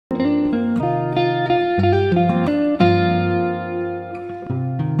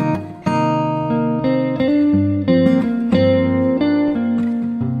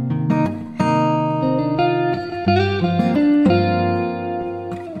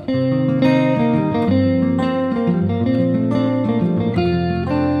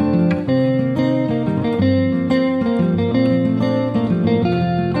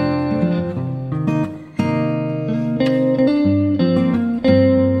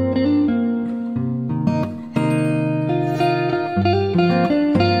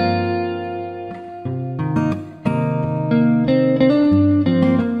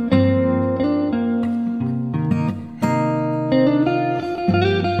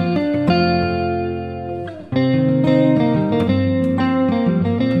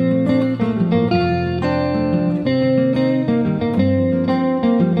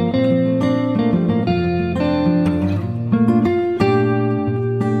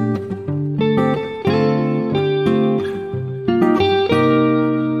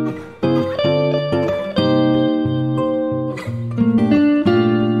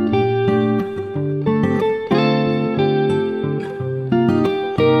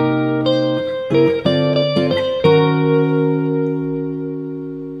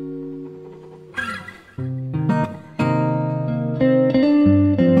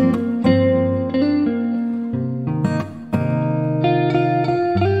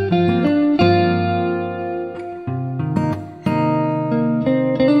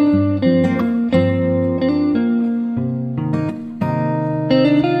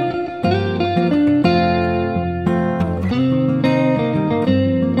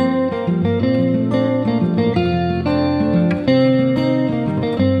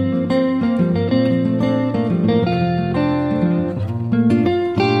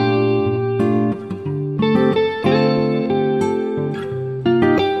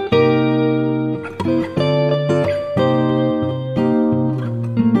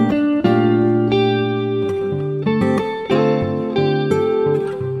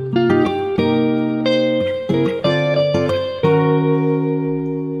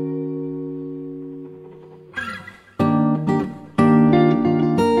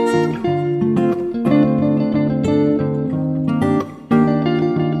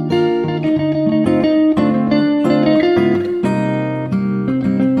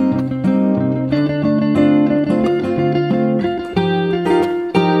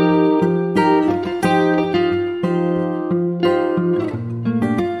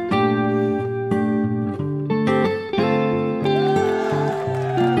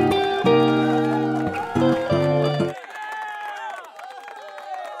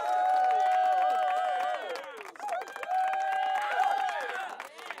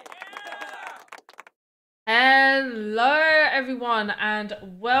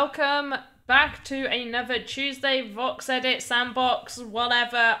welcome back to another Tuesday Voxedit, Sandbox,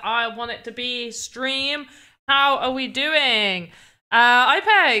 whatever I want it to be, stream. How are we doing?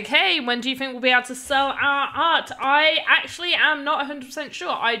 iPeg, hey, when do you think we'll be able to sell our art? I actually am not 100%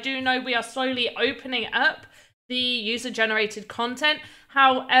 sure. I do know we are slowly opening up the user-generated content.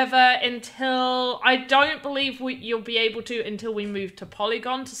 However, I don't believe you'll be able to until we move to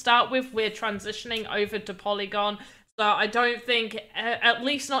Polygon to start with. We're transitioning over to Polygon. So I don't think, at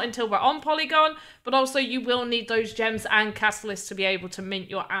least not until we're on Polygon, but also you will need those gems and catalysts to be able to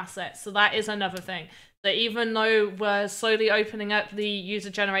mint your assets. So that is another thing. That even though we're slowly opening up the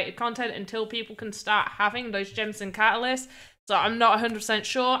user-generated content until people can start having those gems and catalysts, so I'm not 100%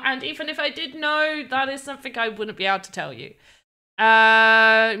 sure. And even if I did know, that is something I wouldn't be able to tell you.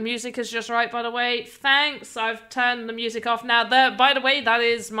 Music is just right, by the way. Thanks. I've turned the music off now. By the way, that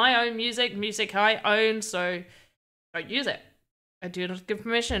is my own music I own, so don't use it. I do not give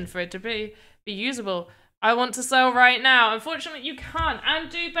permission for it to be usable. I want to sell right now. Unfortunately, you can't. And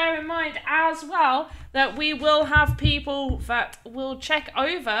do bear in mind as well that we will have people that will check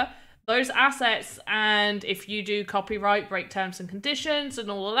over those assets, and if you do copyright, break terms and conditions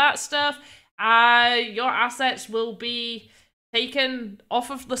and all of that stuff, your assets will be taken off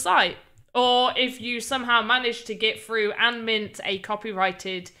of the site. Or if you somehow manage to get through and mint a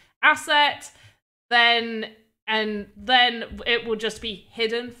copyrighted asset, then it will just be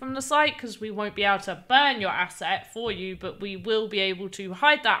hidden from the site because we won't be able to burn your asset for you, but we will be able to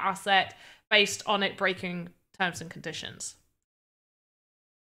hide that asset based on it breaking terms and conditions.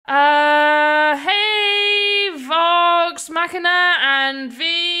 Hey, Vox, Machina, and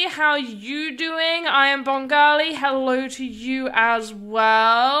V, how you doing? I am Bengali. Hello to you as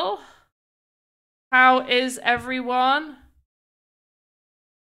well. How is everyone?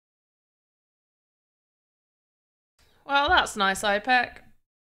 Well, that's nice, IPEC.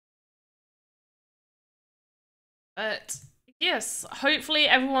 But yes, hopefully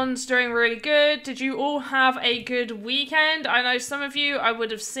everyone's doing really good. Did you all have a good weekend? I know some of you I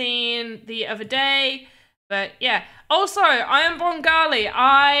would have seen the other day, but yeah. Also, I am Bengali.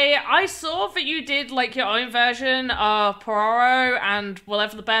 I saw that you did like your own version of Pororo and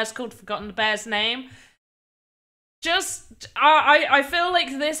whatever the bear's called, forgotten the bear's name. I feel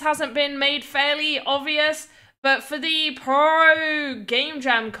like this hasn't been made fairly obvious, but for the Pro Game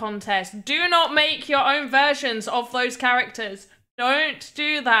Jam contest, do not make your own versions of those characters. Don't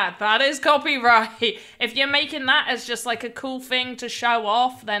do that. That is copyright. If you're making that as just like a cool thing to show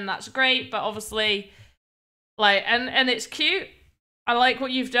off, then that's great. But obviously, like, and it's cute. I like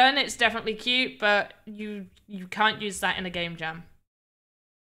what you've done. It's definitely cute, but you can't use that in a game jam.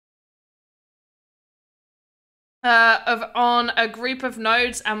 On a group of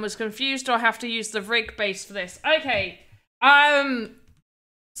nodes and was confused. Do I have to use the rig base for this? Okay. So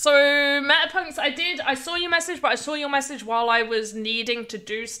Metapunks, I saw your message, but I saw your message while I was needing to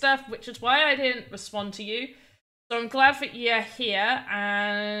do stuff, which is why I didn't respond to you. So I'm glad that you're here,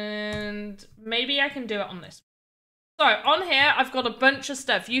 and maybe I can do it on this. So on here, I've got a bunch of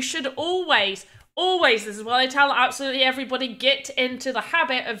stuff. You should always, this is what I tell absolutely everybody, get into the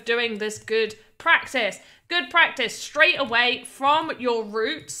habit of doing this good practice. Good practice straight away from your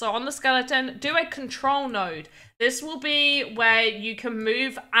root. So on the skeleton, do a control node. This will be where you can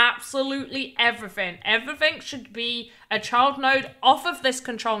move absolutely everything. Everything should be a child node off of this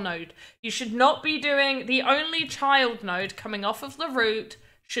control node. You should not be doing the only child node coming off of the root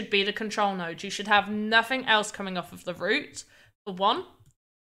should be the control node. You should have nothing else coming off of the root, for one.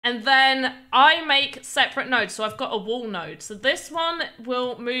 And then I make separate nodes. So I've got a wall node. So this one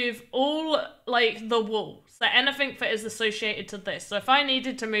will move all, like, the wall. So anything that is associated to this. So if I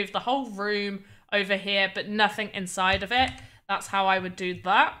needed to move the whole room over here, but nothing inside of it, that's how I would do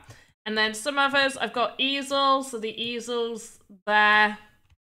that. And then some others, I've got easels. So the easel's there.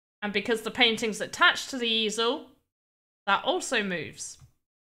 And because the painting's attached to the easel, that also moves.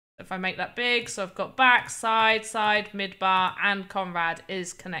 If I make that big, so I've got back, side, midbar, and Conrad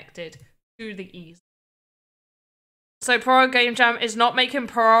is connected to the easel. So Pororo Game Jam is not making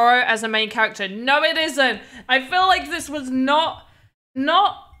Pororo as a main character. No, it isn't. I feel like this was not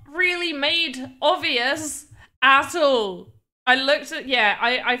really made obvious at all. I looked at, yeah,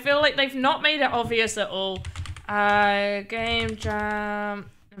 I feel like they've not made it obvious at all. Game Jam.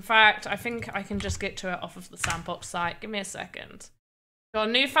 In fact, I think I can just get to it off of the Sandbox site. Give me a second. Got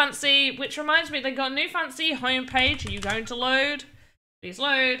a new fancy, which reminds me, they got a new fancy homepage. Are you going to load? Please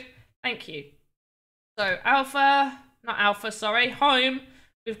load. Thank you. So home.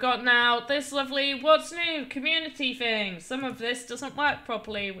 We've got now this lovely what's new community thing. Some of this doesn't work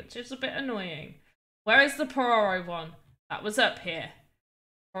properly, which is a bit annoying. Where is the Pororo one? That was up here.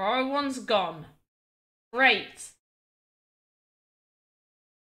 Pororo one's gone. Great.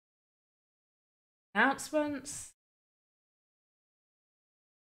 Announcements.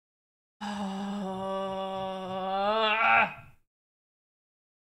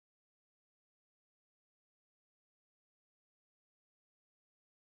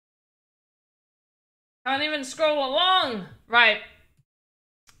 Can't even scroll along. Right.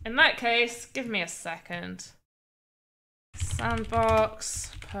 In that case, give me a second.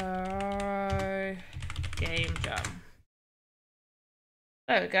 Sandbox Pro Game Jam.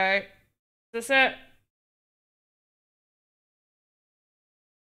 There we go. Is this it?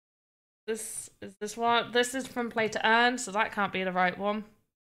 Is this one? This is from play to earn, so that can't be the right one.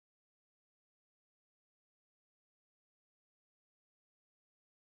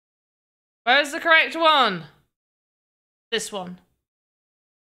 Where's the correct one? This one.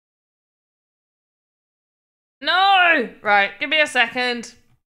 No! Right, give me a second.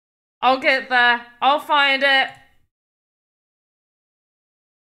 I'll get there. I'll find it.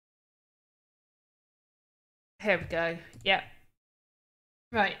 Here we go. Yep.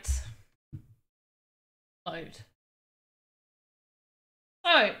 Right. Load.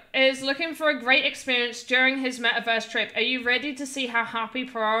 So, is looking for a great experience during his metaverse trip. Are you ready to see how happy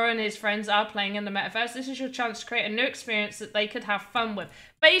Pororo and his friends are playing in the metaverse? This is your chance to create a new experience that they could have fun with.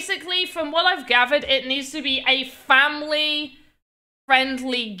 Basically, from what I've gathered, it needs to be a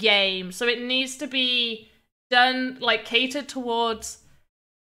family-friendly game. So it needs to be done, like, catered towards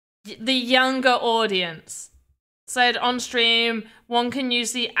the younger audience. Said on stream, one can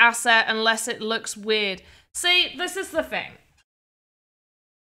use the asset unless it looks weird. See, this is the thing.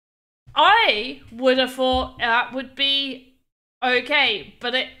 I would have thought that would be okay,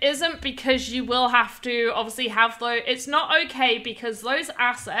 but it isn't, because you will have to obviously have those. It's not okay because those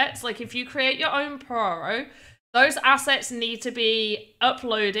assets, like if you create your own Pororo, those assets need to be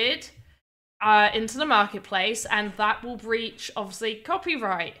uploaded into the marketplace, and that will breach obviously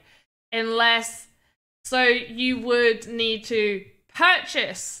copyright unless. So you would need to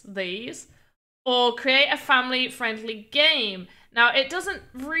purchase these or create a family-friendly game. Now, it doesn't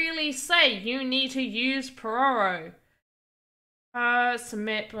really say you need to use Pororo.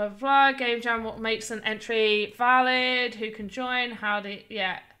 Submit, blah, blah, game jam, what makes an entry valid, who can join, how do,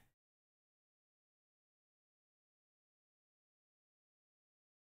 yeah.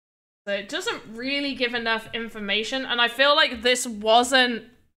 So it doesn't really give enough information, and I feel like there wasn't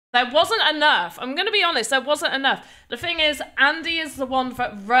enough. I'm going to be honest, there wasn't enough. The thing is, Andy is the one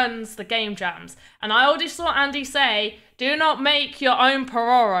that runs the game jams. And I already saw Andy say, do not make your own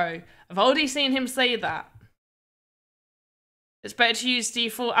Pororo. I've already seen him say that. It's better to use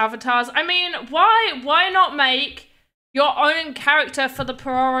default avatars. I mean, why not make your own character for the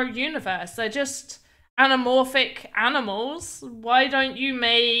Pororo universe? They're just anamorphic animals. Why don't you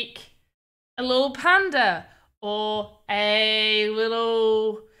make a little panda or a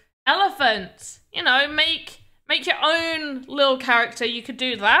little elephant? You know, make your own little character. You could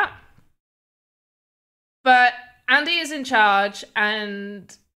do that. But Andy is in charge,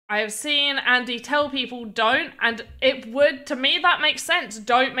 and I have seen Andy tell people don't, and it would, to me, that makes sense.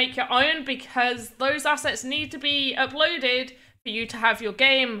 Don't make your own, because those assets need to be uploaded for you to have your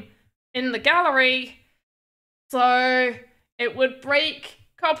game in the gallery. So it would break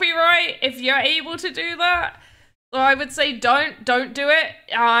copyright if you're able to do that. So I would say don't do it.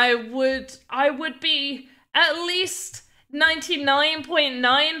 I would be at least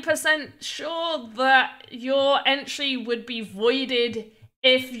 99.9% sure that your entry would be voided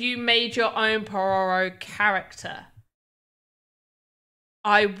if you made your own Pororo character.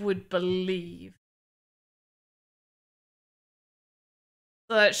 I would believe.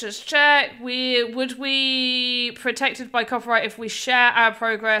 So let's just check. Would we protected by copyright if we share our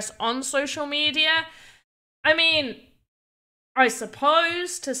progress on social media? I mean, I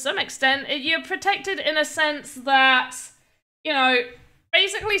suppose to some extent you're protected in a sense that, you know,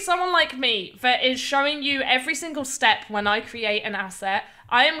 basically someone like me that is showing you every single step when I create an asset,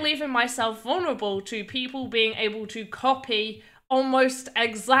 I am leaving myself vulnerable to people being able to copy almost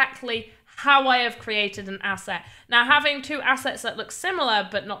exactly how I have created an asset. Now, having two assets that look similar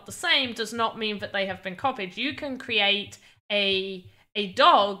but not the same does not mean that they have been copied. You can create a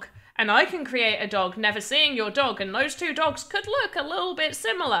dog, and I can create a dog, never seeing your dog, and those two dogs could look a little bit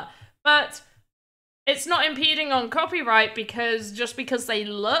similar, but it's not impeding on copyright because they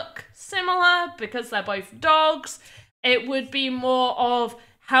look similar, because they're both dogs. It would be more of,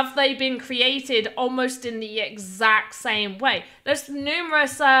 have they been created almost in the exact same way? There's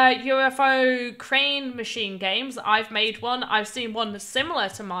numerous UFO crane machine games. I've made one. I've seen one similar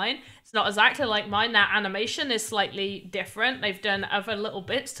to mine. It's not exactly like mine. Their animation is slightly different. They've done other little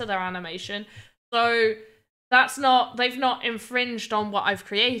bits to their animation. So that's not, they've not infringed on what I've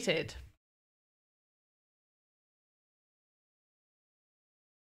created.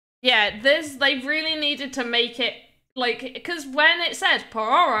 Yeah, they really needed to make it, like, because when it said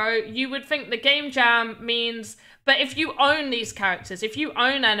Pororo, you would think the game jam means, but if you own these characters, if you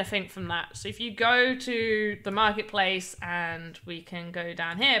own anything from that, so if you go to the marketplace and we can go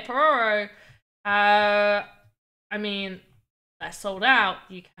down here, Pororo, I mean, they're sold out.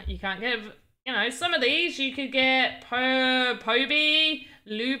 You can't give, you know, some of these you could get Poby,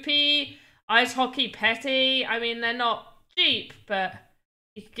 Loopy, Ice Hockey Petty. I mean, they're not cheap, but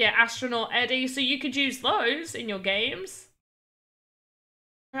you could get Astronaut Eddie, so you could use those in your games.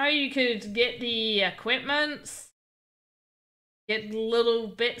 You could get the equipments, get little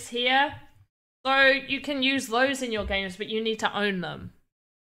bits here. So you can use those in your games, but you need to own them.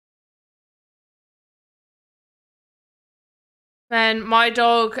 Then my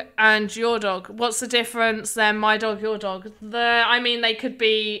dog and your dog. What's the difference then, my dog, your dog? I mean, they could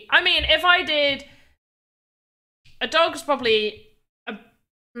be... I mean, if I did... A dog's probably...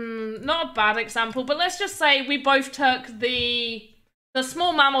 not a bad example, but let's just say we both took the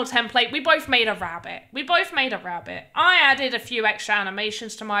small mammal template. We both made a rabbit. I added a few extra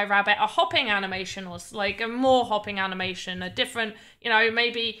animations to my rabbit. A hopping animation was like a more hopping animation, a different, you know,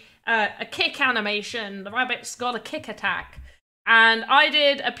 maybe a kick animation. The rabbit's got a kick attack. And I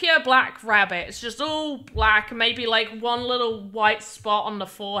did a pure black rabbit. It's just all black, maybe like one little white spot on the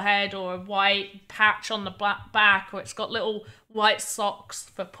forehead or a white patch on the back, or it's got little white socks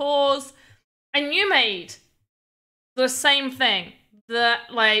for paws. And you made the same thing.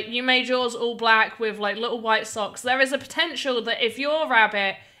 Like, you made yours all black with like little white socks. There is a potential that if your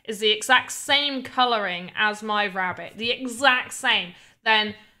rabbit is the exact same coloring as my rabbit, the exact same,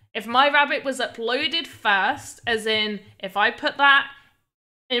 then if my rabbit was uploaded first, as in, if I put that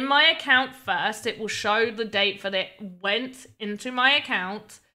in my account first, it will show the date that it went into my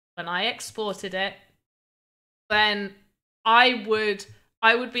account when I exported it, then I would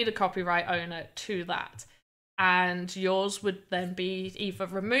be the copyright owner to that. And yours would then be either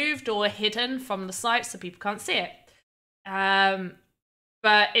removed or hidden from the site so people can't see it.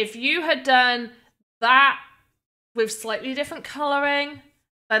 But if you had done that with slightly different coloring,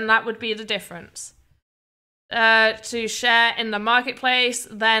 then that would be the difference. To share in the marketplace,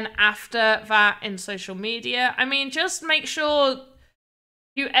 then after that in social media. I mean, just make sure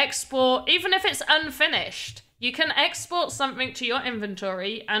you export, even if it's unfinished. You can export something to your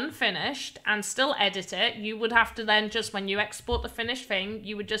inventory unfinished and still edit it. You would have to then just, when you export the finished thing,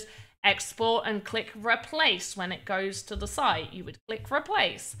 you would just export and click replace when it goes to the site. You would click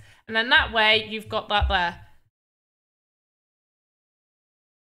replace. And then that way you've got that there.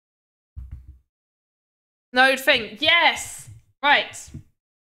 Node thing, yes, right.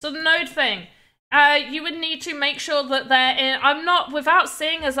 So the node thing, you would need to make sure that they're in, I'm not, without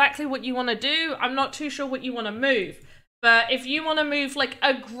seeing exactly what you want to do, I'm not too sure what you want to move. But if you want to move like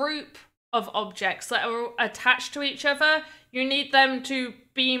a group of objects that are attached to each other, you need them to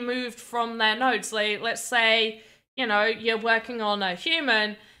be moved from their nodes. Like, let's say, you know, you're working on a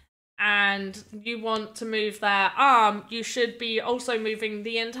human and you want to move their arm, you should be also moving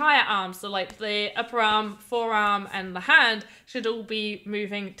the entire arm. So like the upper arm, forearm, and the hand should all be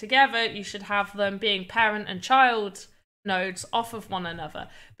moving together. You should have them being parent and child nodes off of one another.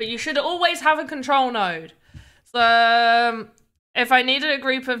 But you should always have a control node. So if I needed a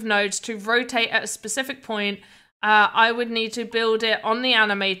group of nodes to rotate at a specific point, I would need to build it on the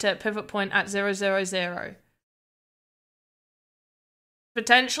animator pivot point at 0, 0, 0.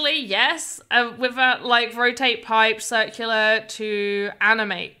 Potentially, yes, with a like rotate pipe circular to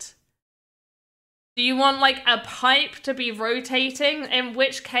animate. Do you want like a pipe to be rotating? In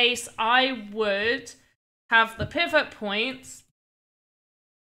which case I would have the pivot points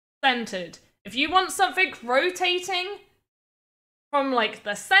centered. If you want something rotating from like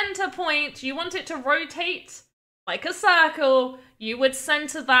the center point, you want it to rotate like a circle, you would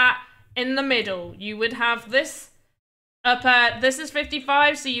center that in the middle. You would have this up at, this is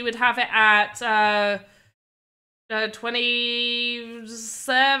 55, so you would have it at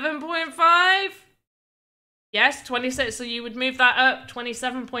 27.5. Yes, 26. So you would move that up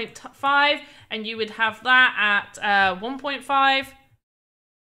 27.5, and you would have that at 1.5.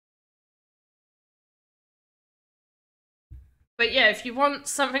 But yeah, if you want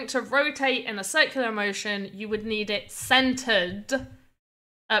something to rotate in a circular motion, you would need it centered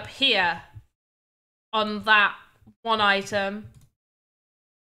up here on that one item,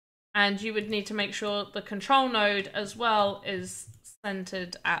 and you would need to make sure the control node as well is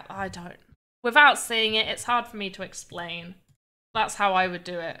centered at, I don't, without seeing it, it's hard for me to explain. That's how I would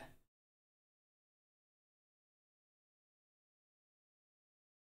do it.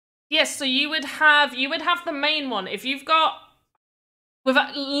 Yes, so you would have the main one. If you've got,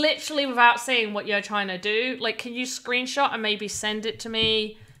 without saying what you're trying to do, like, can you screenshot and maybe send it to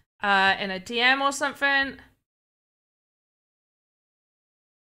me in a DM or something?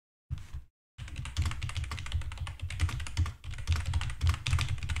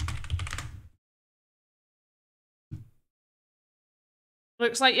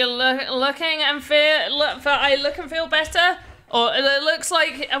 Looks like you're looking and I look and feel better? Or it looks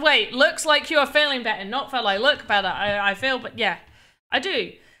like, wait, looks like you are feeling better, not felt I look better. I feel, but yeah, I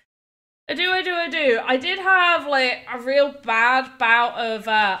do. I do. I did have like a real bad bout of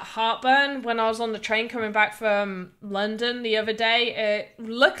heartburn when I was on the train coming back from London the other day.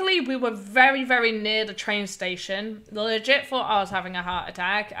 Luckily, we were very, very near the train station. Legit thought I was having a heart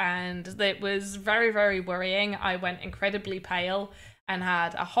attack, and it was very, very worrying. I went incredibly pale and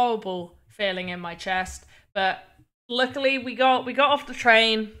had a horrible feeling in my chest. But luckily, we got off the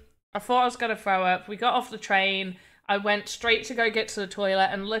train. I thought I was gonna throw up. We got off the train. I went straight to go get to the toilet,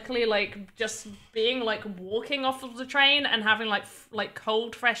 and luckily, like, just being, like, walking off of the train and having, like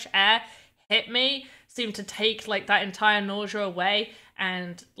cold, fresh air hit me seemed to take, like, that entire nausea away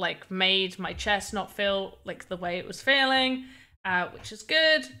and, like, made my chest not feel, like, the way it was feeling, which is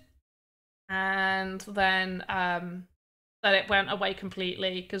good. And then it went away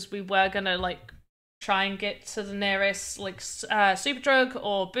completely, because we were gonna, like, try and get to the nearest, like, Superdrug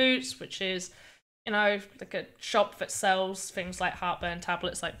or Boots, which is, you know, like a shop that sells things like heartburn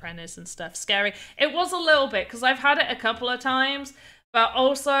tablets, like Brenner's and stuff. Scary. It was a little bit, because I've had it a couple of times, but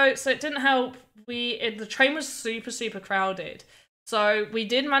also, so it didn't help. The train was super, super crowded. So we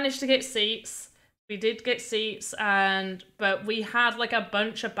did manage to get seats. But we had like a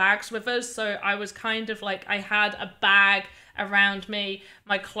bunch of bags with us. So I was kind of like, I had a bag around me.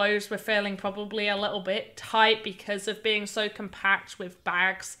 My clothes were feeling probably a little bit tight because of being so compact with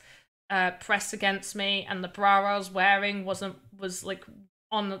bags pressed against me, and the bra I was wearing was like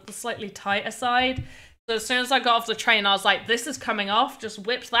on the slightly tighter side. So as soon as I got off the train, I was like, this is coming off. Just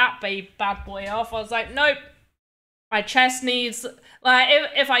whipped that bad boy off. I was like, nope. My chest needs, like,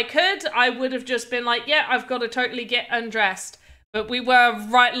 if I could, I would have just been like, yeah, I've got to totally get undressed. But we were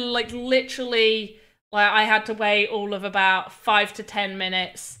right, like, literally, like, I had to wait all of about 5 to 10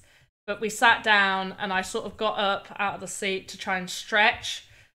 minutes. But we sat down, and I sort of got up out of the seat to try and stretch,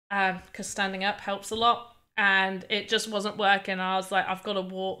 because standing up helps a lot, and it just wasn't working. I was like, I've got to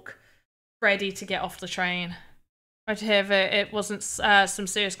walk ready to get off the train. Right here, it wasn't some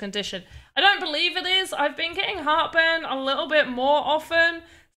serious condition. I don't believe it is. I've been getting heartburn a little bit more often,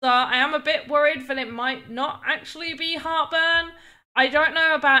 so I am a bit worried that it might not actually be heartburn. I don't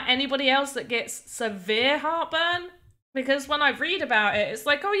know about anybody else that gets severe heartburn, because when I read about it, it's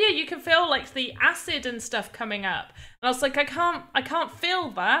like, oh yeah, you can feel like the acid and stuff coming up. And I was like, I can't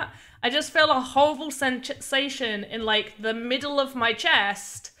feel that. I just feel a horrible sensation in like the middle of my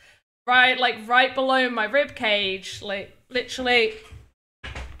chest, right, like right below my rib cage, like literally.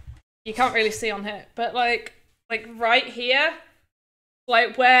 You can't really see on here, but like right here,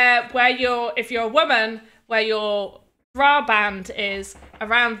 like where if you're a woman, where your bra band is,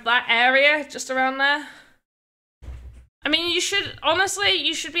 around that area, just around there. I mean, you should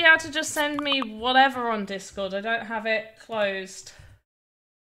be able to just send me whatever on Discord. I don't have it closed.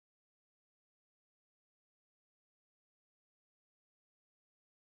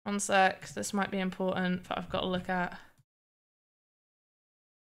 One sec, this might be important that I've got to look at.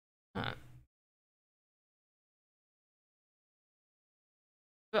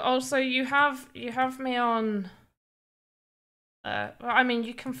 But also, you have me on. Well, I mean,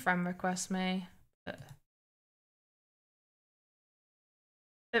 you can friend request me. But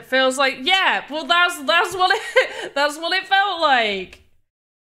it feels like, yeah. Well, that's what it felt like.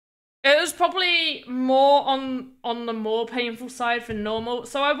 It was probably more on the more painful side for normal.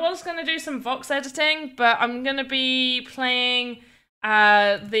 So I was gonna do some Vox editing, but I'm gonna be playing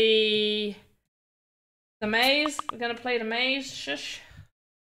the maze. We're gonna play the maze. Shush.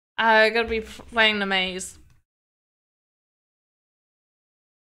 I'm gonna be playing the maze.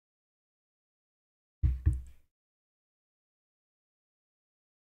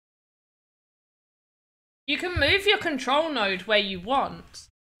 You can move your control node where you want.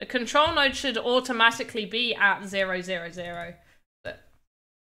 The control node should automatically be at 0, 0, 0. But...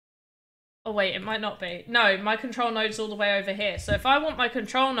 oh wait, it might not be. No, my control node's all the way over here. So if I want my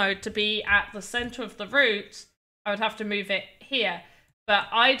control node to be at the center of the route, I would have to move it here. But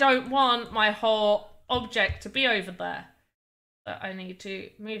I don't want my whole object to be over there. that I need to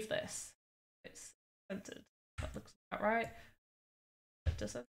move this. It's centered. That looks about right.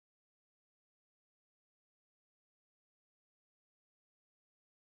 Does it?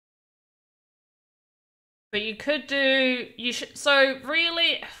 But you could do, you should, so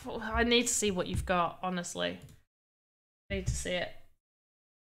really, I need to see what you've got, honestly. I need to see it.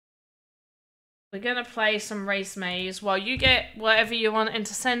 We're gonna play some Race Maze while you get whatever you want and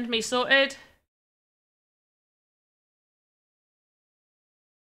to send me sorted.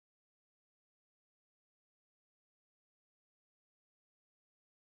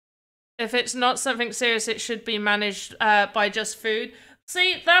 If it's not something serious, it should be managed by just food.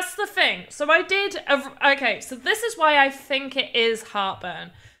 See, that's the thing. So I did, okay, so this is why I think it is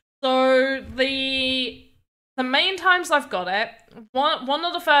heartburn. So the main times I've got it, one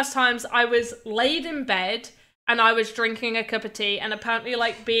of the first times I was laid in bed and I was drinking a cup of tea, and apparently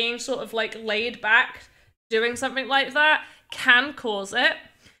like being sort of like laid back doing something like that can cause it.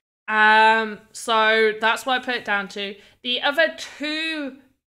 So that's what I put it down to. The other two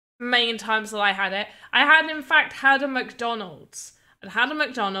main times that I had in fact had a McDonald's. I'd had a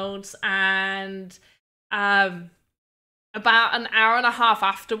McDonald's, and about an hour and a half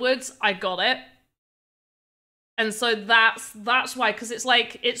afterwards I got it. And so that's why, because it's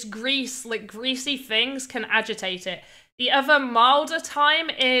like, it's grease, like greasy things can agitate it. The other milder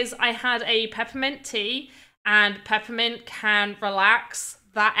time is I had a peppermint tea, and peppermint can relax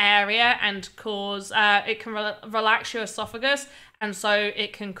that area and cause, it can relax your esophagus, and so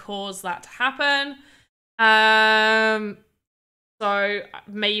it can cause that to happen. So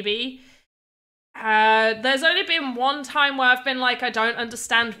maybe. There's only been one time where I've been like, I don't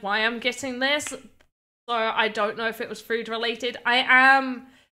understand why I'm getting this. So I don't know if it was food related. I am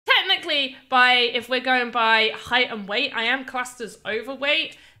technically, if we're going by height and weight, I am classed as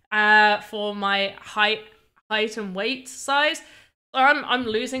overweight for my height and weight size. So I'm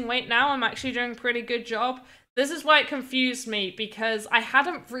losing weight now. I'm actually doing a pretty good job. This is why it confused me, because I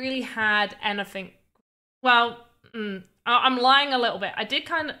hadn't really had anything. Well, I'm lying a little bit. I did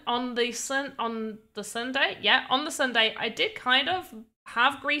kind of on the Sunday. Yeah, on the Sunday, I did kind of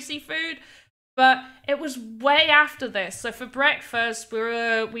have greasy food, but it was way after this. So for breakfast,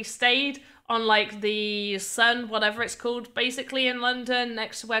 we stayed on like the Sun, whatever it's called, basically in London,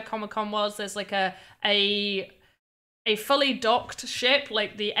 next to where Comic-Con was. There's like a fully docked ship,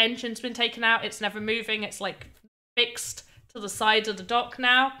 like the engine's been taken out, it's never moving, it's like fixed to the side of the dock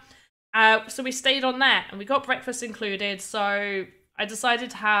now. So we stayed on that, and we got breakfast included, so I decided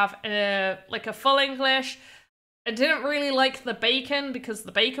to have like a full English. I didn't really like the bacon, because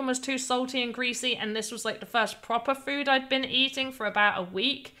the bacon was too salty and greasy, and this was like the first proper food I'd been eating for about a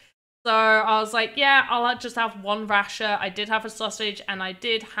week. So I was like, yeah, I'll just have one rasher. I did have a sausage, and I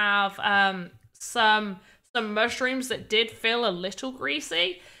did have some mushrooms that did feel a little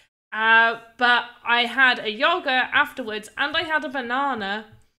greasy. But I had a yogurt afterwards, and I had a banana,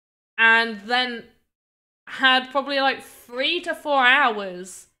 and then had probably like 3 to 4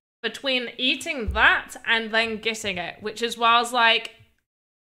 hours between eating that and then getting it, which is why I was like,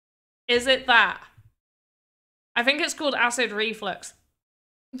 is it that? I think it's called acid reflux.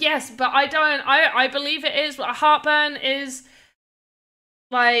 Yes, but I believe it is. Heartburn is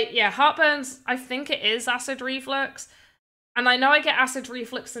like, yeah, heartburn's, I think it is acid reflux. And I know I get acid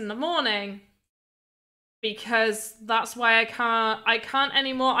reflux in the morning, because that's why I can't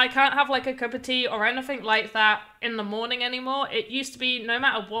anymore. I can't have like a cup of tea or anything like that in the morning anymore. It used to be, no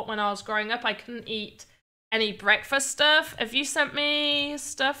matter what, when I was growing up, I couldn't eat any breakfast stuff. Have you sent me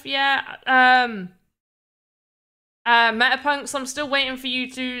stuff yet? Metapunks, I'm still waiting for you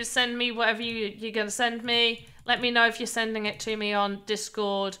to send me whatever you're gonna send me. Let me know if you're sending it to me on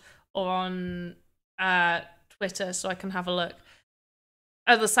Discord or on Twitter, so I can have a look.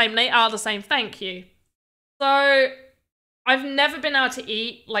 Oh, the same, they are the same, thank you. So, I've never been able to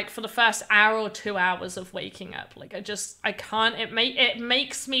eat, like, for the first hour or 2 hours of waking up. Like, I can't, it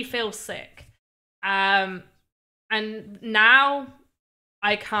makes me feel sick. And now,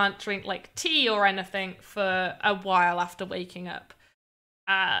 I can't drink, like, tea or anything for a while after waking up.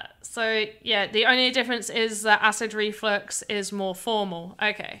 So, yeah, the only difference is that acid reflux is more formal.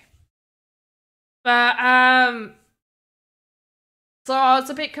 Okay. But, so I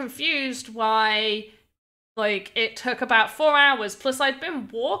was a bit confused why, like, it took about 4 hours, plus I'd been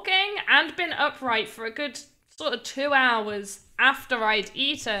walking and been upright for a good sort of 2 hours after I'd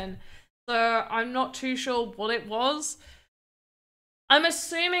eaten, so I'm not too sure what it was. I'm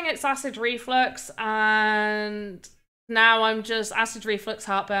assuming it's acid reflux, and now I'm just acid reflux,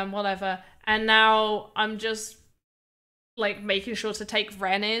 heartburn, whatever, and now I'm just like making sure to take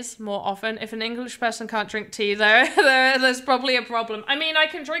Rennies more often. If an English person can't drink tea, there's probably a problem. I mean, I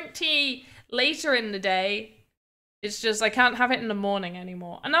can drink tea later in the day. It's just I can't have it in the morning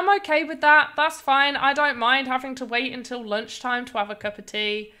anymore. And I'm okay with that. That's fine. I don't mind having to wait until lunchtime to have a cup of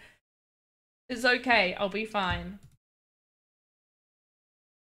tea. It's okay. I'll be fine.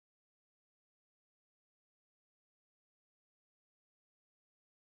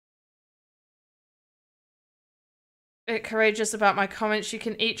 Bit courageous about my comments. You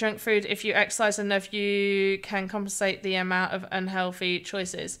can eat junk food if you exercise enough. You can compensate the amount of unhealthy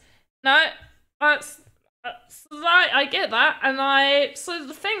choices. No, that's right. I get that, and so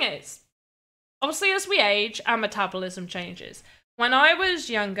the thing is, obviously, as we age, our metabolism changes. When I was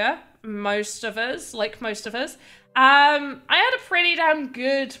younger, most of us, I had a pretty damn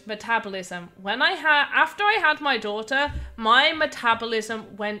good metabolism. After I had my daughter, my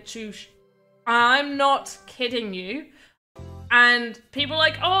metabolism went to. I'm not kidding you. And people are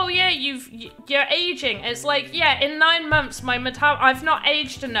like, oh yeah, you're aging. It's like, yeah, in 9 months, I've not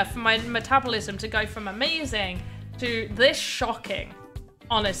aged enough for my metabolism to go from amazing to this shocking,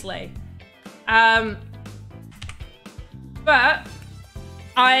 honestly. But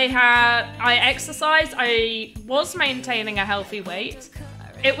I exercised, I was maintaining a healthy weight.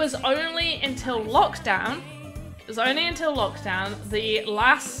 It was only until lockdown, the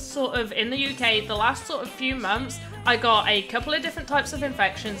last sort of, in the UK, the last sort of few months, I got a couple of different types of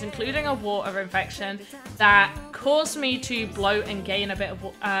infections, including a water infection, that caused me to bloat and gain a bit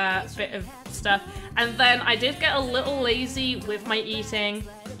of stuff. And then I did get a little lazy with my eating.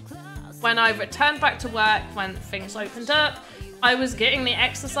 When I returned back to work, when things opened up, I was getting the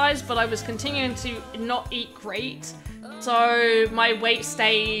exercise, but I was continuing to not eat great. So my weight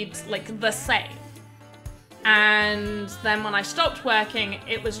stayed like the same. And then when I stopped working,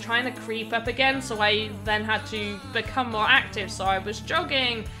 it was trying to creep up again, so I then had to become more active. So I was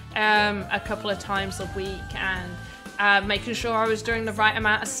jogging a couple of times a week and making sure I was doing the right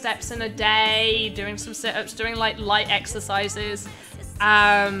amount of steps in a day, doing some sit-ups, doing like light exercises.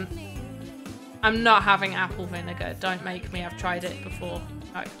 I'm not having apple vinegar, don't make me, I've tried it before.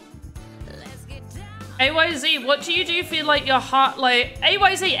 No. AYZ, what do you do feel like your heart,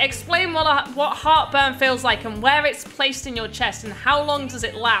 AYZ, explain what heartburn feels like and where it's placed in your chest and how long does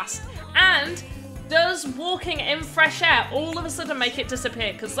it last? And does walking in fresh air all of a sudden make it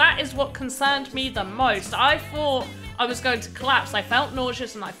disappear? Because that is what concerned me the most. I thought I was going to collapse. I felt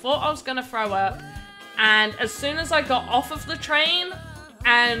nauseous and I thought I was going to throw up. And as soon as I got off of the train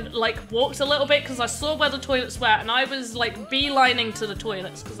and like walked a little bit, because I saw where the toilets were, and I was like beelining to the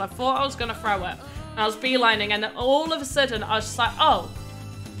toilets because I thought I was going to throw up. And I was beelining, and then all of a sudden I was just like, oh,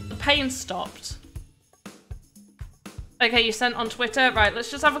 the pain stopped. Okay, you sent on Twitter. Right, let's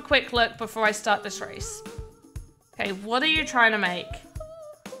just have a quick look before I start this race. Okay, what are you trying to make?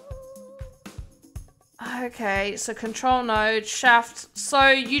 Okay, so control node, shaft. So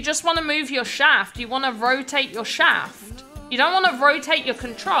you just want to move your shaft. You want to rotate your shaft. You don't want to rotate your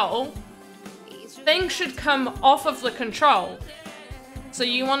control. Things should come off of the control. So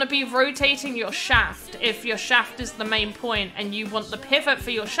you want to be rotating your shaft if your shaft is the main point and you want the pivot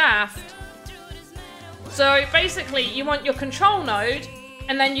for your shaft. So basically you want your control node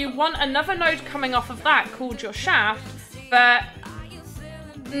and then you want another node coming off of that called your shaft, but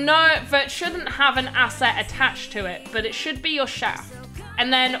shouldn't have an asset attached to it, but it should be your shaft.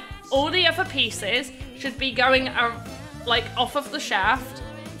 And then all the other pieces should be going like off of the shaft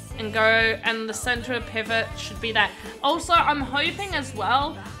and go, and the center of pivot should be there. Also, I'm hoping as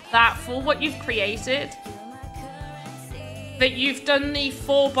well that for what you've created, that you've done the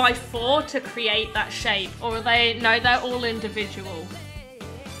 4x4 to create that shape, or are they? No, they're all individual.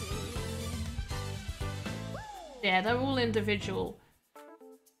 Yeah, they're all individual.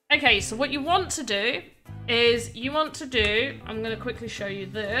 Okay, so what you want to do is I'm going to quickly show you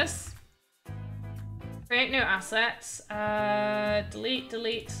this. Create new assets, delete,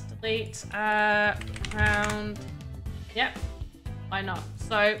 round, yep, why not?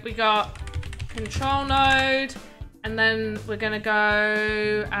 So we got control node, and then we're gonna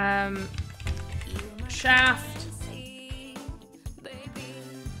go, shaft,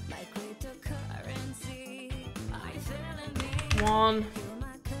 one,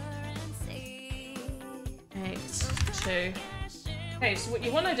 8, 2. Okay, so what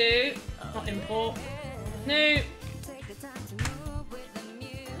you wanna do, not import, new.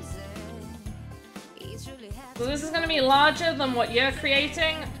 So this is going to be larger than what you're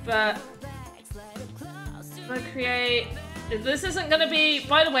creating, but this isn't going to be,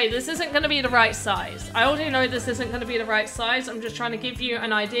 by the way, this isn't going to be the right size. I already know this isn't going to be the right size. I'm just trying to give you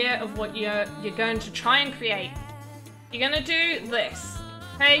an idea of what you're going to try and create. you're gonna do this.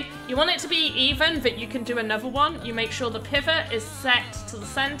 Okay, you want it to be even, but you can do another one. You make sure the pivot is set to the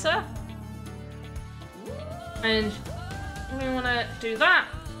center. And we want to do that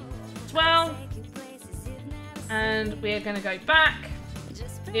as well. And we are going to go back.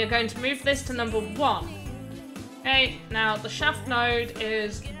 We are going to move this to number 1. Okay, now the shaft node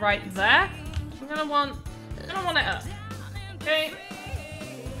is right there. I'm gonna want it up. Okay.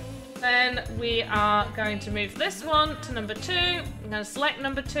 Then we are going to move this one to number 2. I'm going to select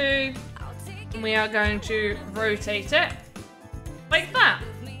number 2. And we are going to rotate it like that.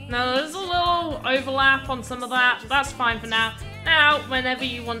 Now there's a little overlap on some of that. That's fine for now. Now, whenever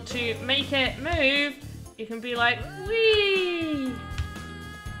you want to make it move, you can be like, wee,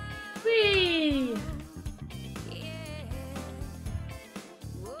 wee,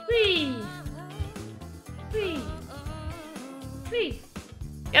 wee, wee, wee.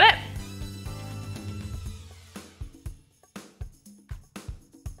 Get it?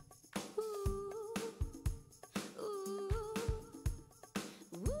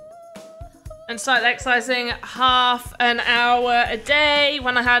 And start exercising half an hour a day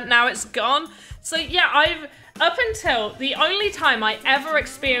when I had, now it's gone. So yeah, up until the only time I ever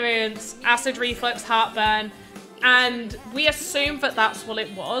experienced acid reflux, heartburn, and we assumed that that's what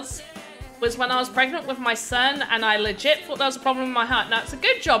it was when I was pregnant with my son, and I legit thought there was a problem with my heart. Now it's a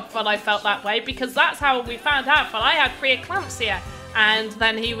good job that I felt that way, because that's how we found out that I had preeclampsia, and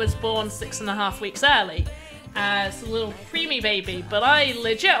then he was born 6.5 weeks early. As a little preemie baby, but I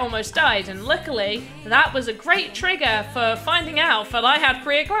legit almost died, and luckily that was a great trigger for finding out that I had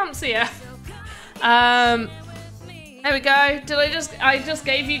preeclampsia. There we go. I just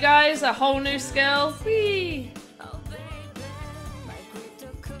gave you guys a whole new skill. Whee!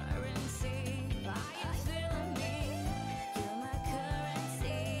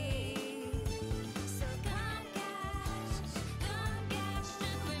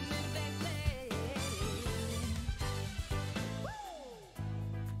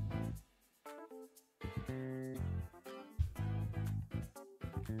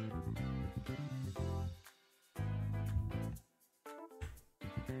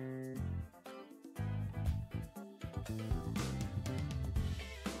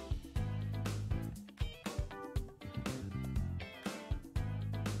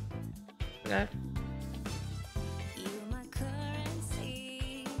 Okay.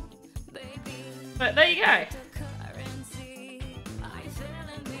 But there you go.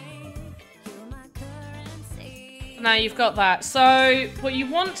 Now you've got that. So what you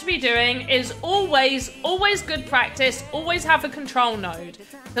want to be doing is always good practice, always have a control node.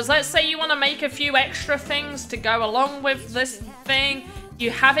 Because let's say you want to make a few extra things to go along with this thing,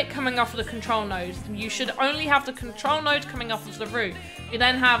 you have it coming off of the control node. You should only have the control node coming off of the root. You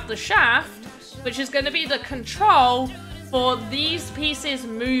then have the shaft, which is going to be the control for these pieces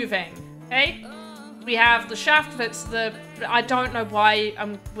moving, okay? We have the shaft that's the, I don't know why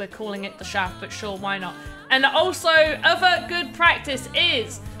we're calling it the shaft, but sure, why not? And also, other good practice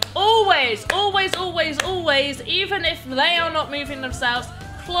is always, even if they are not moving themselves,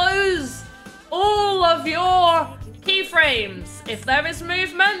 close all of your keyframes. If there is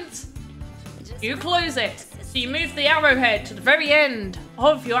movement, you close it. So you move the arrowhead to the very end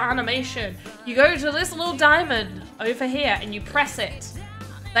of your animation. You go to this little diamond over here and you press it.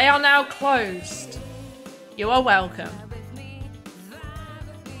 They are now closed. You are welcome.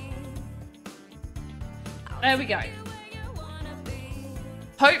 There we go.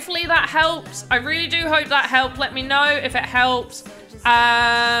 Hopefully that helps. I really do hope that helped. Let me know if it helps.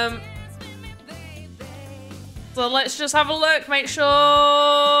 So let's just have a look. Make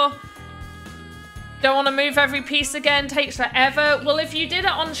sure... Don't want to move every piece again. Takes forever. Well, if you did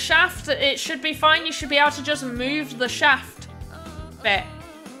it on shaft, it should be fine. You should be able to just move the shaft bit.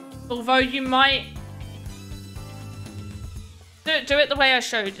 Although you might... Do it the way I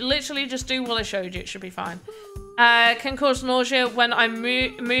showed. Literally just do what I showed you. It should be fine. Can cause nausea when I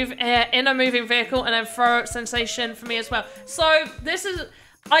move in a moving vehicle, and then throw up sensation for me as well. So this is...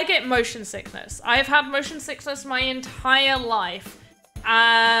 I get motion sickness. I have had motion sickness my entire life.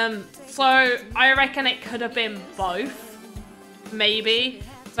 So I reckon it could have been both. Maybe.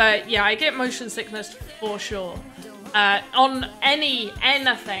 But yeah, I get motion sickness for sure. On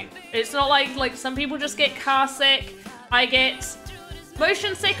anything. It's not like some people just get car sick. I get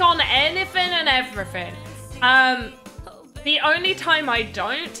motion sick on anything and everything. The only time I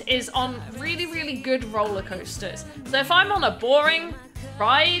don't is on really good roller coasters. So if I'm on a boring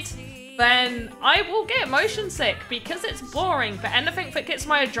ride, then I will get motion sick because it's boring. But anything that gets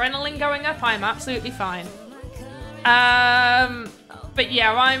my adrenaline going up, I'm absolutely fine. But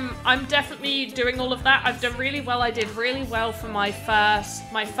yeah, I'm definitely doing all of that. I've done really well. I did really well for my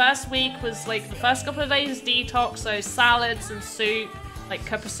first week was like the first couple of days detox, so salads and soup, like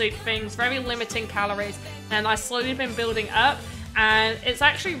cup of soup things, very limiting calories. And I slowly been building up, and it's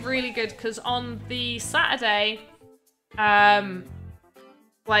actually really good because on the Saturday,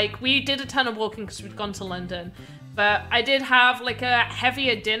 like we did a ton of walking because we'd gone to London. But I did have like a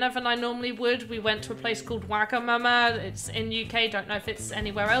heavier dinner than I normally would. We went to a place called Wagamama. It's in UK. Don't know if it's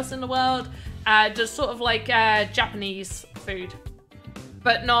anywhere else in the world. Just sort of like Japanese food,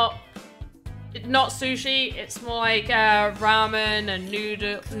 but not sushi. It's more like ramen and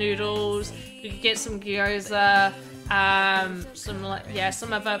noodles. You can get some gyoza,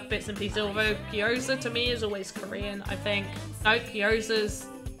 some other bits and pieces. Although gyoza to me is always Korean, I think. No, gyoza's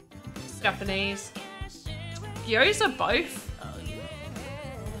Japanese. Gyoza both?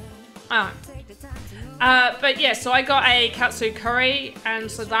 Oh. But yeah, so I got a katsu curry, and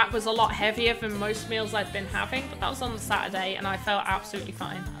so that was a lot heavier than most meals I'd been having, but that was on the Saturday, and I felt absolutely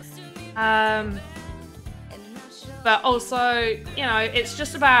fine. But also, you know, it's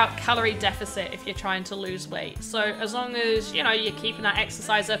just about calorie deficit if you're trying to lose weight. So as long as, you know, you're keeping that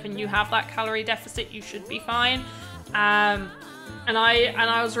exercise up and you have that calorie deficit, you should be fine. And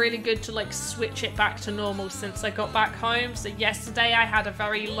I was really good to like switch it back to normal since I got back home. So yesterday I had a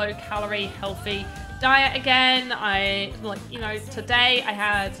very low calorie, healthy diet again. Today I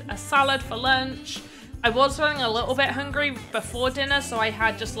had a salad for lunch. I was feeling a little bit hungry before dinner, so I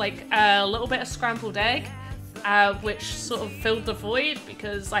had just like a little bit of scrambled egg, which sort of filled the void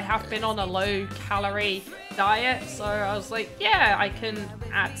because I have been on a low calorie diet. So I was like, yeah, I can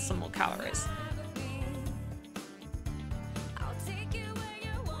add some more calories.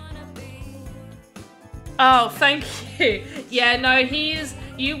 Oh, thank you. Yeah, no,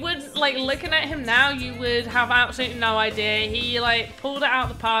 you would, like, looking at him now, you would have absolutely no idea. He, like, pulled it out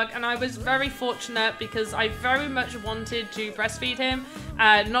of the park, and I was very fortunate because I very much wanted to breastfeed him.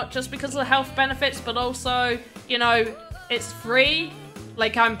 Not just because of the health benefits, but also, you know, it's free.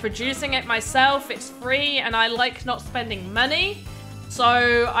 Like, I'm producing it myself, it's free, and I like not spending money.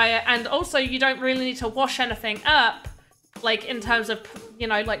 So, and also, you don't really need to wash anything up, like, in terms of, you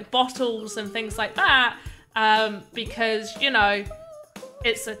know, like, bottles and things like that. Because, you know,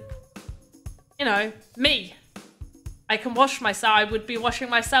 it's me. I can wash myself. I would be washing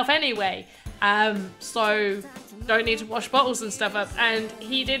myself anyway. So don't need to wash bottles and stuff up. And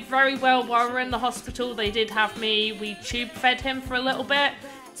he did very well while we were in the hospital. They did have we tube fed him for a little bit.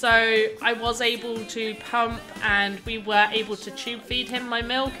 So I was able to pump, and we were able to tube feed him my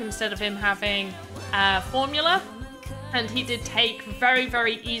milk instead of him having formula. And he did take very,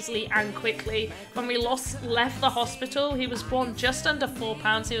 very easily and quickly. When we left the hospital, he was born just under 4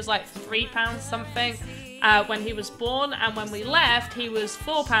 pounds. He was like 3 pounds something when he was born. And when we left, he was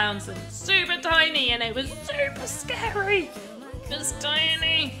 4 pounds and super tiny. And it was super scary. It was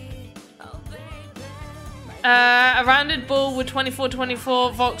tiny. A rounded ball with 24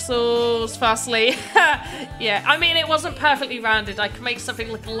 voxels fastly. Yeah, I mean, it wasn't perfectly rounded. I could make something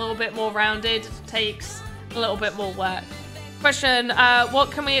look a little bit more rounded. It takes a little bit more work. Question, what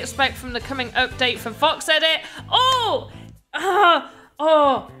can we expect from the coming update for Voxedit?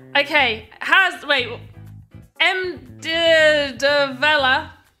 Okay.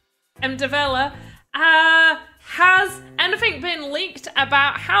 Mdevella, has anything been leaked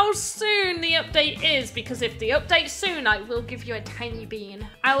about how soon the update is? Because if the update's soon, I will give you a tiny bean.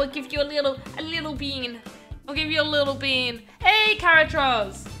 I will give you a little bean. I'll give you a little bean. Hey,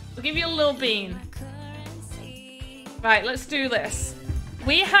 Caratros! I'll give you a little bean. Right, let's do this.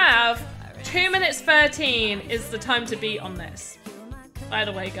 We have 2 minutes 13 is the time to beat on this. By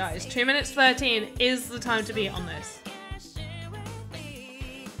the way, guys, 2 minutes 13 is the time to beat on this.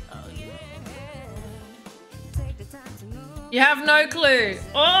 You have no clue.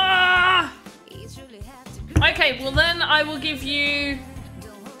 Oh! Okay, well then I will give you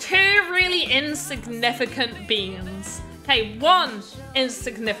 2 really insignificant beans. Okay, 1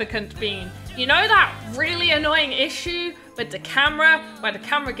 insignificant bean. You know that really annoying issue with the camera, where the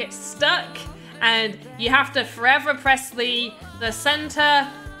camera gets stuck and you have to forever press the center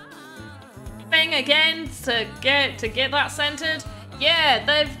thing again to get that centered? Yeah,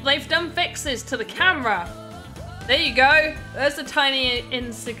 they've done fixes to the camera. There you go. There's a tiny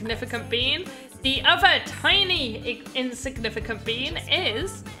insignificant bean. The other tiny insignificant bean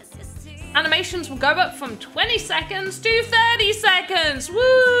is animations will go up from 20 seconds to 30 seconds.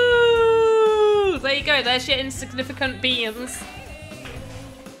 Woo! There you go. There's your insignificant beans.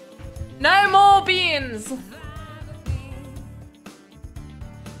 No more beans.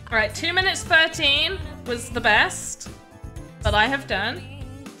 All right, 2 minutes 13 was the best. but I have done.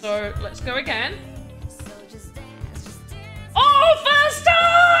 So let's go again. Oh, first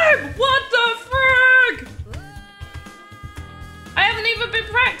time! What the frig? I haven't even been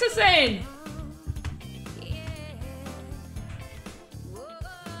practicing.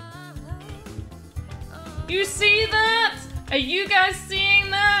 You see that? Are you guys seeing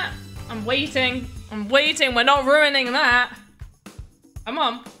that? I'm waiting. I'm waiting. We're not ruining that. Come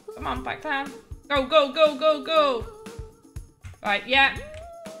on. Come on, back down. Go, go, go, go, go. Right, yeah.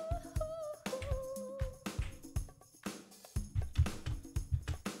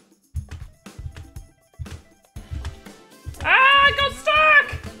 Ah, I got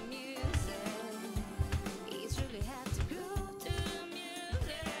stuck!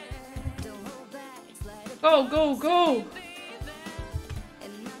 Go, go, go!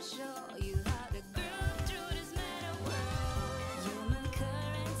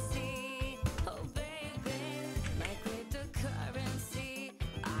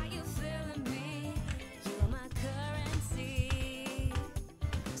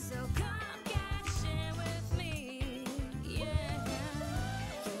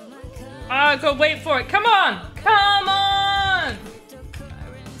 Ah, go wait for it. Come on! Come on!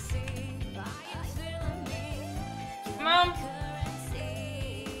 Come on.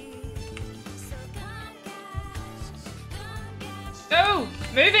 Go!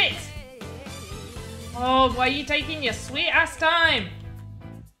 Move it! Oh, why are you taking your sweet ass time?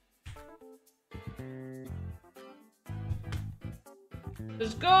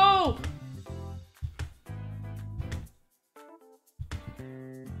 Let's go!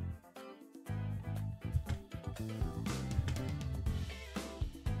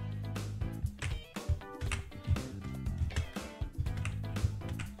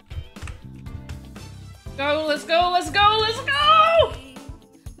 Go, let's go, let's go, let's go!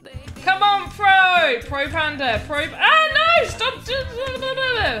 Come on, Pro! Pro Panda, Pro... Ah, no! Stop!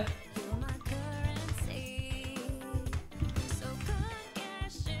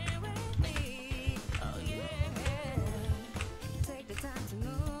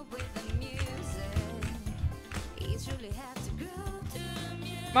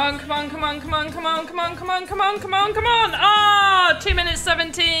 Come on, come on, come on, come on, come on, come on, come on, come on, come on, come on! Ah, 2 minutes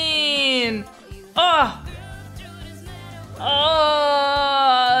 17! Oh!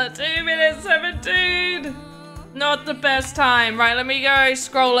 Oh! 2 minutes 17! Not the best time. Right, let me go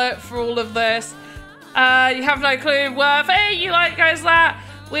scroll it for all of this. You have no clue. Worth. Hey, you like guys that?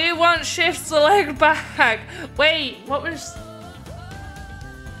 We want shift select back. Wait, what was...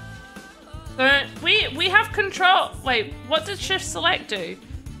 We have control. Wait, what did shift select do?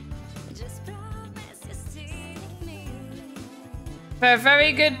 They're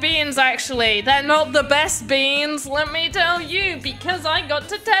very good beans, actually. They're not the best beans, let me tell you, because I got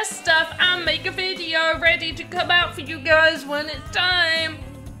to test stuff and make a video ready to come out for you guys when it's time.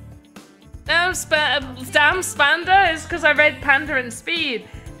 Damn Spanda is because I read Panda and Speed.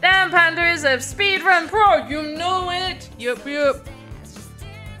 Damn Panda is a speedrun pro, you know it. Yup, yup.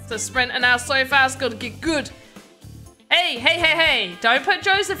 It's a sprinter now so fast, gotta get good. Hey, hey, hey, hey, don't put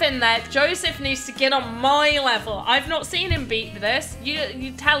Joseph in there. Joseph needs to get on my level. I've not seen him beat this.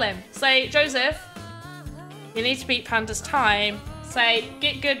 You tell him. Say, Joseph, you need to beat Panda's time. Say,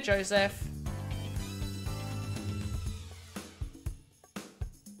 get good, Joseph.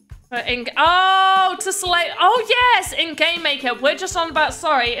 Oh, to select, oh yes, in Game Maker. We're just on about,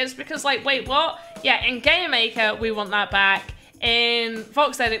 sorry, it's because like, wait, what? Yeah, in Game Maker, we want that back. In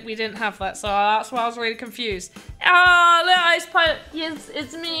Voxedit, we didn't have that, so that's why I was really confused. Oh, look, Ice Pilot. Yes,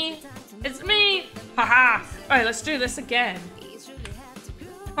 it's me. It's me. Haha. Alright, let's do this again.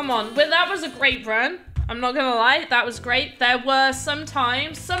 Come on. Well, that was a great run. I'm not gonna lie, that was great. There were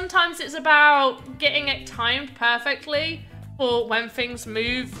sometimes it's about getting it timed perfectly for when things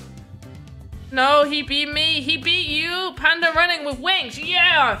move. No, he beat me. He beat you. Panda running with wings.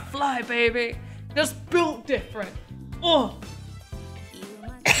 Yeah, fly, baby. Just built different. Oh.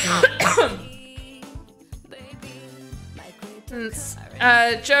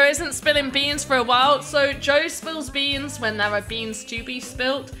 Joe isn't spilling beans for a while, so Joe spills beans when there are beans to be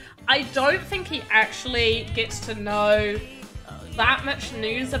spilt. I don't think he actually gets to know that much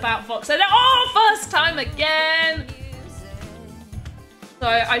news about Voxel. Oh, first time again! So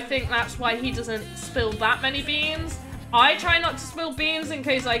I think that's why he doesn't spill that many beans. I try not to spill beans in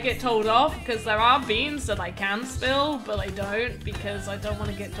case I get told off, because there are beans that I can spill, but I don't because I don't want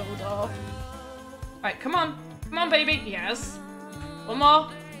to get told off. Right, come on. Come on, baby. Yes. One more.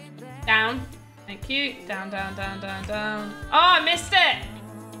 Down. Thank you. Down, down, down, down, down. Oh, I missed it.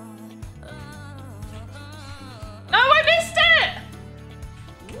 No, I missed it.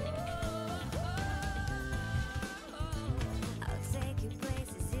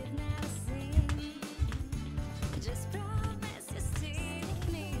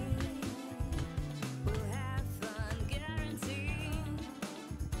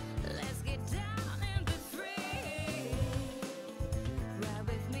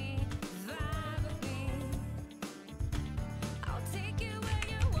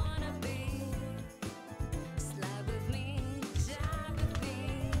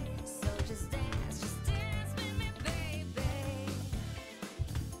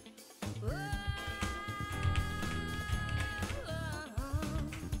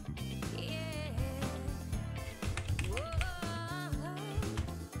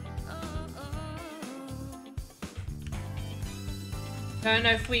 Don't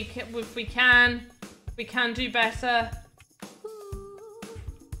know if we can do better.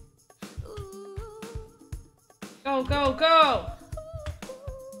 Go, go, go!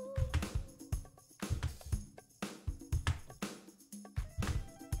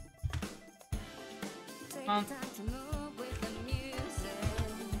 Come on.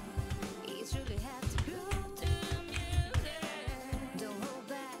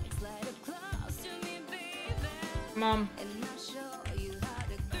 Come on.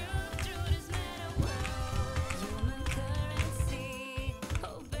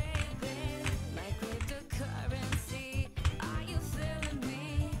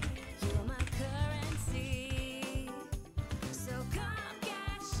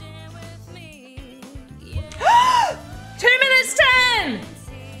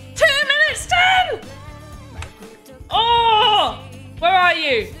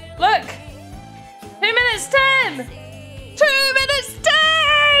 Look! 2 minutes 10! 2 minutes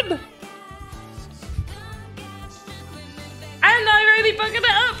 10! And I really bugged it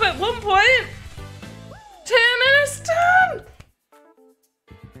up at one point. 2 minutes 10!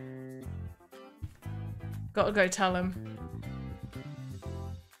 Gotta go tell him.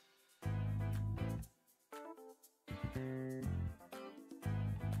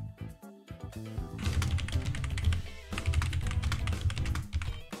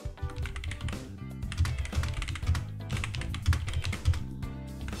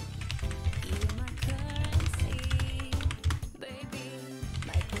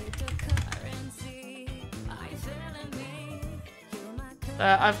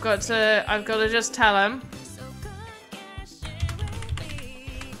 I've got to just tell him.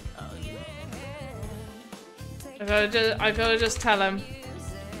 I've got to just tell him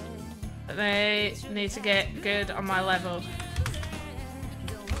that they need to get good on my level.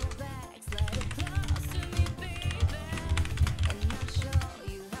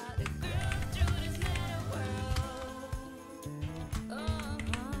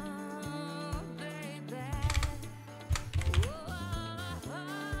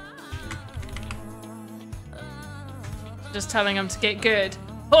 Just telling him to get good.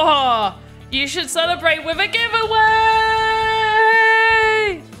 Oh, you should celebrate with a giveaway!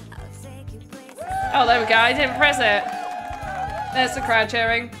 Oh, there we go. I didn't press it. There's the crowd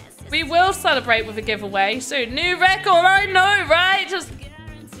cheering. We will celebrate with a giveaway soon. New record, I know, right? Just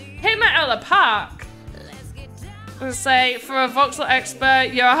hitting it out of the park. Let's say, for a Voxel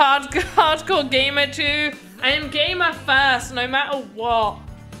expert, you're a hardcore gamer too. I am gamer first, no matter what.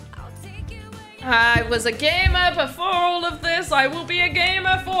 I was a gamer before all of this. I will be a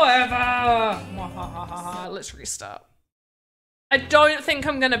gamer forever. Let's restart. I don't think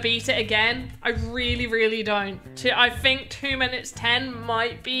I'm gonna beat it again. I really, really don't. I think 2 minutes 10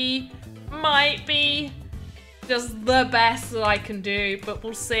 might be just the best that I can do, but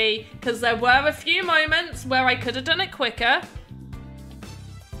we'll see. Because there were a few moments where I could have done it quicker.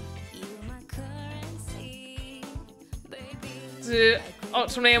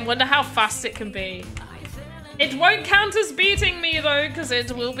 Ultimately, I wonder how fast it can be. It won't count as beating me though, because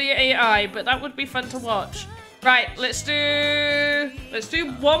it will be AI, but that would be fun to watch. Right, let's do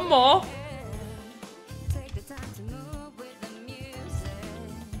one more.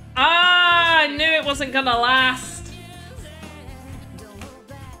 Ah, I knew it wasn't gonna last.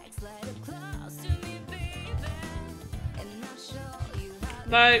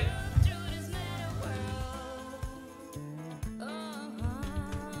 No.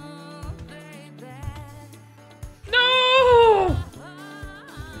 No!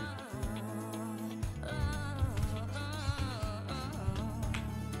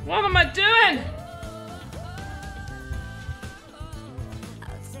 What am I doing?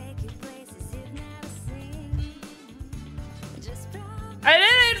 I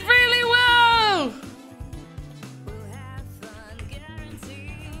did it really well!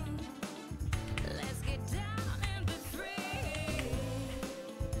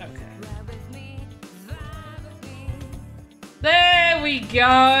 Okay. There we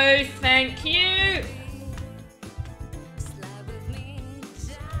go, thank you.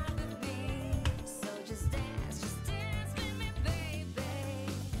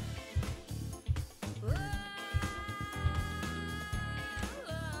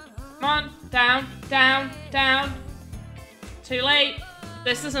 Come on, down, down, down. Too late.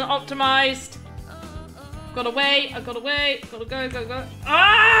 This isn't optimized. Gotta wait, I gotta wait. Gotta go, go, go.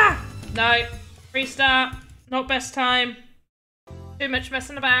 Ah! No. Restart. Not best time. Too much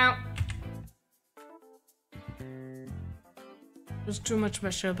messing about. There's too much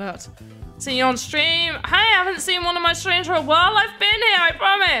messing about. See you on stream. Hey, I haven't seen one of my streams for a while. I've been here, I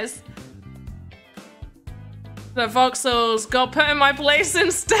promise. The voxels got put in my place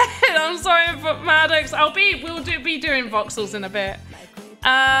instead. I'm sorry, but Maddox. We'll be doing voxels in a bit.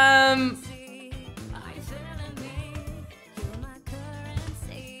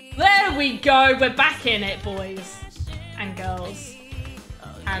 There we go. We're back in it, boys and girls,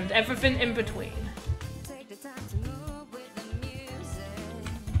 and everything in between.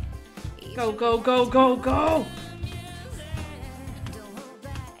 Go, go, go, go, go.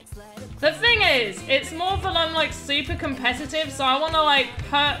 The thing is, it's more that I'm like super competitive, so I want to like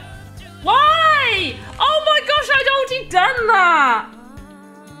put... Why? Oh my gosh, I'd already done that!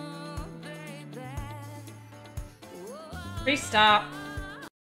 Restart.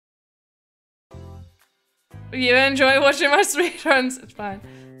 You enjoy watching my speedruns? It's fine.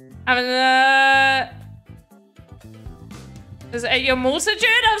 Is it your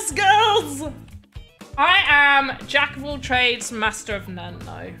multitude of skills? I am jack of all trades, master of none,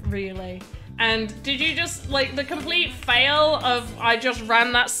 though, really. And did you just, like, the complete fail of I just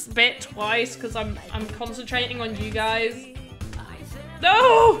ran that bit twice because I'm concentrating on you guys?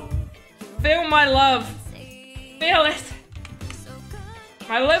 No! Feel my love. Feel it.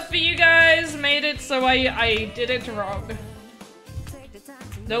 My love for you guys made it so I did it wrong.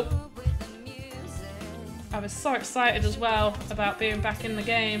 Nope. I was so excited as well about being back in the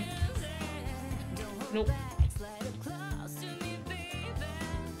game. Nope.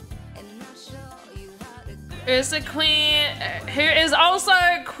 Is the queen, who is also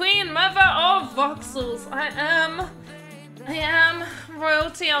queen mother of voxels. I am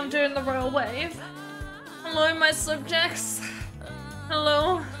royalty. I'm doing the royal wave. Hello, my subjects.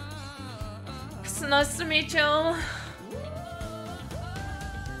 Hello. It's nice to meet y'all.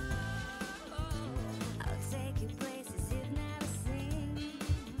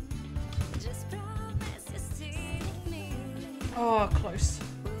 Oh, close.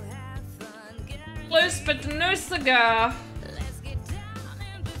 Close, but no cigar.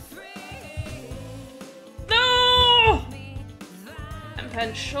 No! 10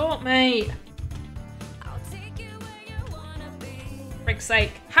 pence short, mate. Frick's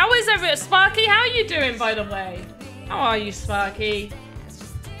sake. How is everyone? Sparky, how are you doing, by the way? How are you, Sparky?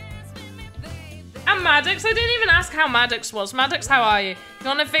 And Maddox, I didn't even ask how Maddox was. Maddox, how are you? You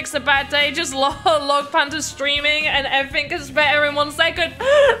wanna fix a bad day? Just log Panda streaming and everything gets better in 1 second.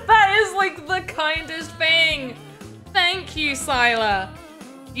 That is like the kindest thing. Thank you, Syla.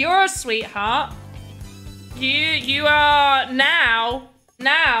 You're a sweetheart. You are now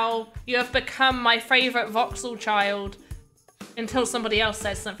you have become my favorite voxel child until somebody else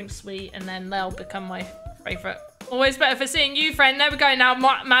says something sweet and then they'll become my favorite. Always better for seeing you, friend. There we go. Now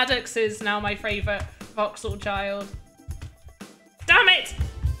Maddox is now my favorite voxel child. Damn it!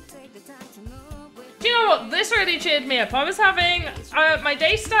 Do you know what? This really cheered me up. I was having... my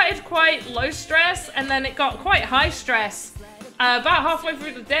day started quite low stress and then it got quite high stress about halfway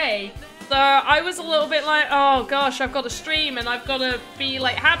through the day. So I was a little bit like, oh gosh, I've got to stream and I've got to be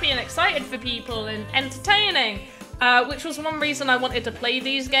like happy and excited for people and entertaining. Which was one reason I wanted to play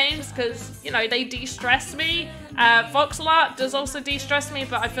these games because, you know, they de-stress me. Voxel art does also de-stress me,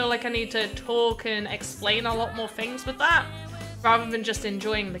 but I feel like I need to talk and explain a lot more things with that rather than just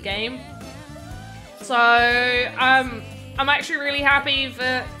enjoying the game. So, I'm actually really happy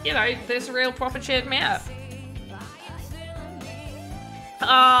that, you know, this real proper cheered me up.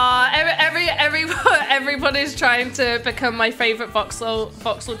 Everybody's trying to become my favorite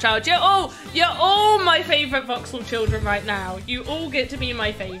voxel child. You're all my favorite voxel children right now. You all get to be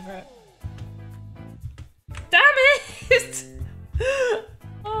my favorite. Damn it!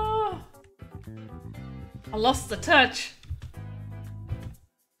 Oh. I lost the touch.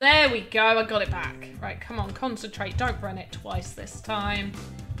 There we go. I got it back. Right, come on, concentrate. Don't run it twice this time.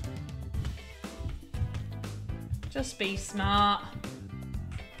 Just be smart.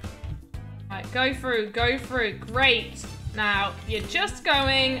 Right, go through, go through. Great. Now, you're just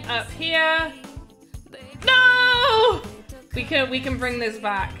going up here. No! We can bring this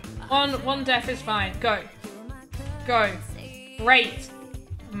back. One death is fine. Go. Go. Great.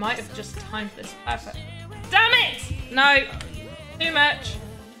 I might have just timed this perfect. Damn it! No. Too much.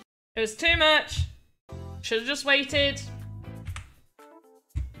 It was too much. Should have just waited.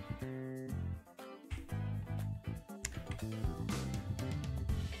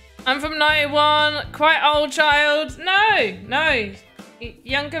 I'm from 91, quite old child. No,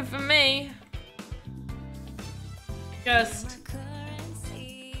 younger for me. Just,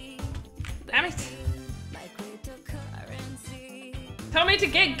 damn it. Tell me to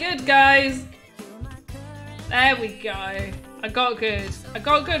get good, guys. There we go. I got good. I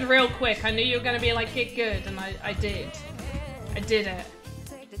got good real quick. I knew you were gonna be like, get good, and I did. I did it.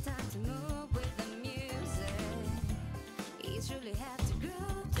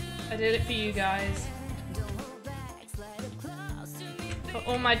 I did it for you guys. For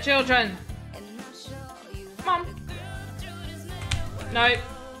all my children. Come on. No.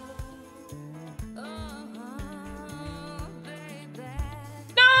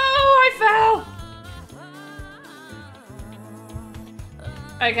 No, I fell.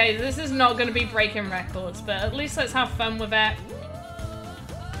 Okay, this is not going to be breaking records, but at least let's have fun with it.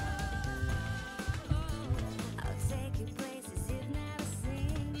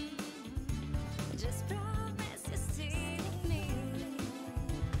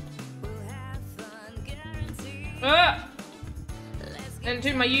 And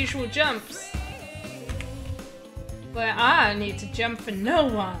do my usual jumps. Where I need to jump for no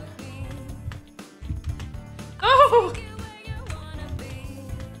one. Oh!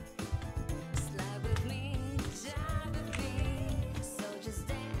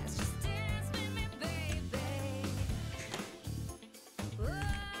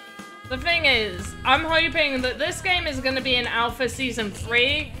 The thing is, I'm hoping that this game is going to be in Alpha Season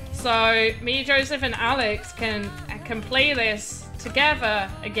 3, so me, Joseph, and Alex can play this together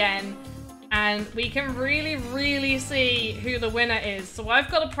again, and we can really see who the winner is. So I've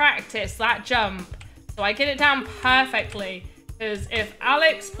got to practice that jump so I get it down perfectly, because if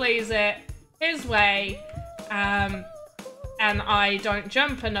Alex plays it his way and I don't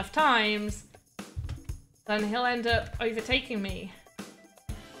jump enough times, then he'll end up overtaking me.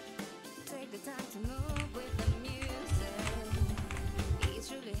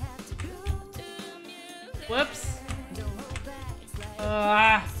 Whoops.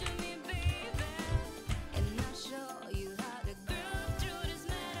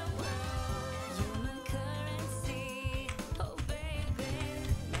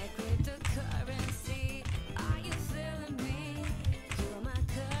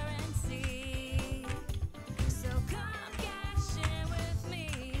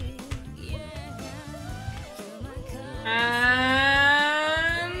 And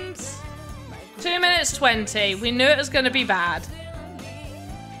 2 minutes 20. We knew it was going to be bad.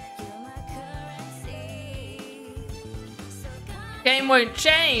 Game won't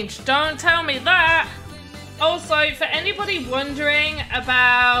change. Don't tell me that. Also, for anybody wondering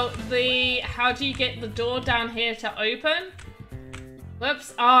about how do you get the door down here to open?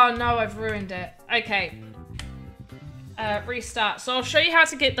 Whoops. Oh no, I've ruined it. Okay. Restart. So I'll show you how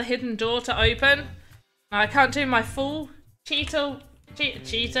to get the hidden door to open. I can't do my full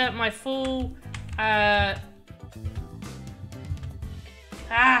my full I'm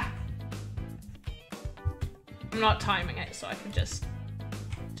not timing it, so I can just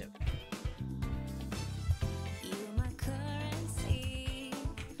do it.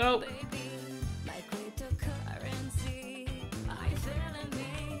 Oh.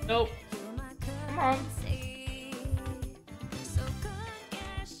 Nope. Come on.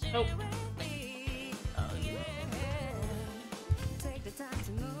 Nope.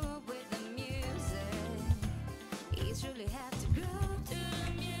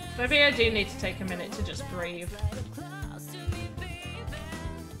 Maybe I do need to take a minute to just breathe.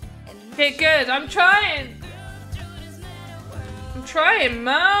 Okay, good. I'm trying. I'm trying,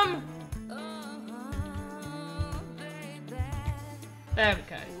 Mum. There we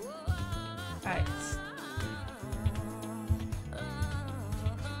go. Right.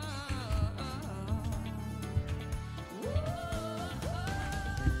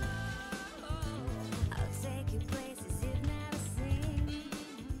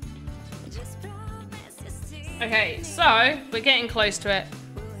 Okay, so we're getting close to it.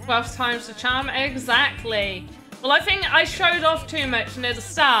 12 times the charm, exactly. Well, I think I showed off too much near the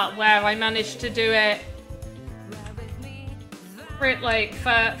start where I managed to do it like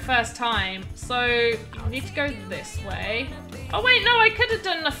first time. So you need to go this way. Oh wait, no, I could have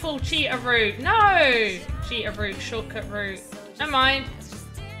done the full cheater route. No, cheater route, shortcut route. Never mind.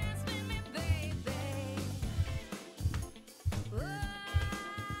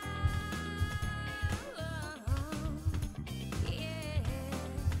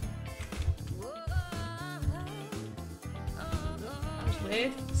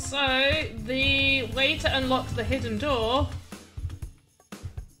 So, the way to unlock the hidden door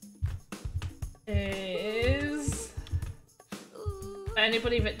is, for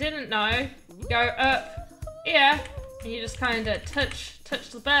anybody that didn't know, you go up here and you just kind of touch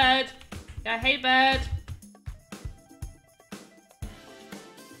the bird. Go, hey bird.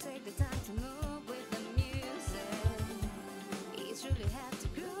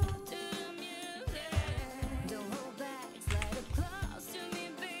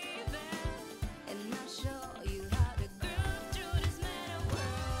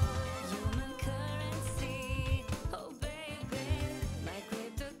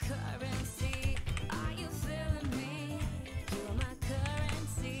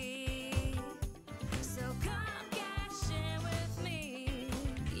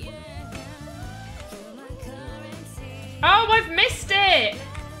 Oh, I've missed it!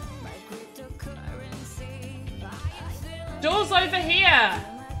 Door's over here!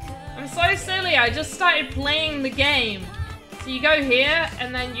 I'm so silly, I just started playing the game. So you go here,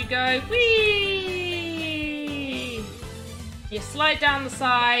 and then you go, whee! You slide down the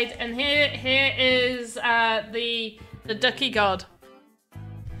side, and here is the ducky god.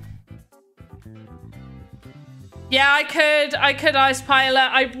 Yeah, I could ice pilot.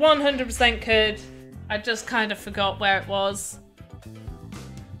 I 100% could. I just kind of forgot where it was.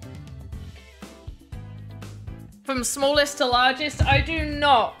 From smallest to largest, I do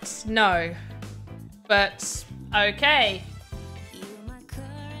not know. But, okay.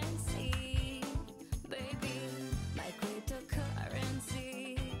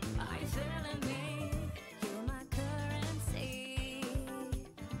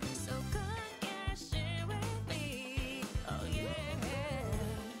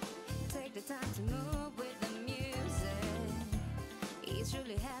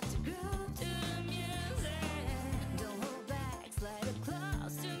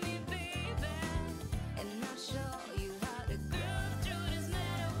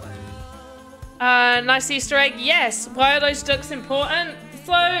 Nice Easter egg. Yes. Why are those ducks important?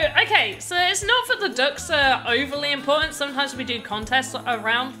 So, okay, so it's not that the ducks are overly important. Sometimes we do contests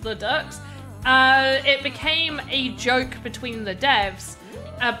around the ducks. It became a joke between the devs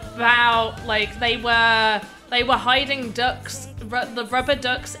about, like, they were hiding ducks, the rubber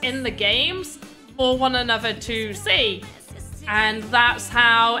ducks in the games for one another to see. And that's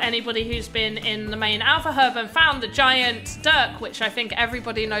how anybody who's been in the main Alpha Hub and found the giant duck, which I think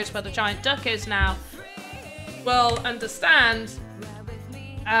everybody knows where the giant duck is now, will understand.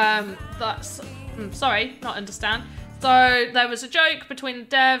 Sorry, not understand. So there was a joke between the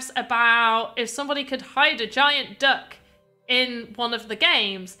devs about if somebody could hide a giant duck in one of the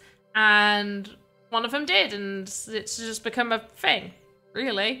games, and one of them did, and it's just become a thing.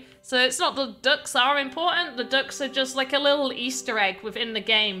 Really. So it's not the ducks are important, the ducks are just like a little Easter egg within the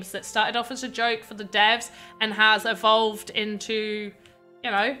games that started off as a joke for the devs and has evolved into,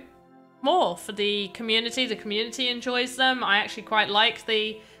 you know, more for the community. The community enjoys them. I actually quite like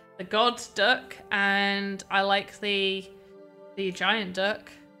the god duck, and I like the giant duck.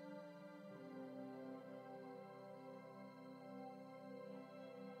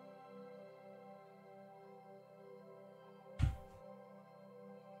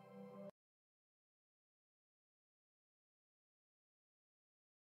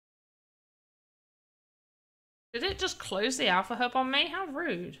 Did it just close the Alpha Hub on me? How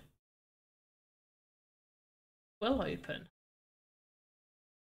rude. Will open.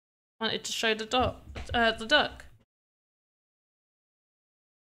 Wanted to show the duck. I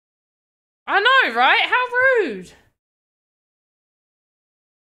know, right? How rude.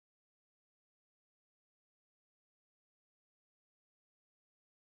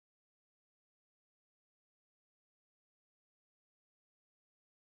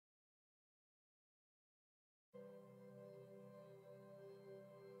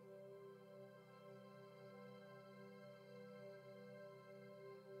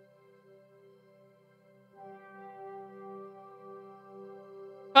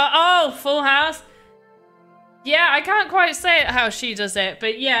 But, oh, Full House. Yeah, I can't quite say it how she does it,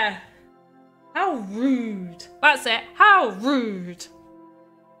 but yeah. How rude. That's it. How rude.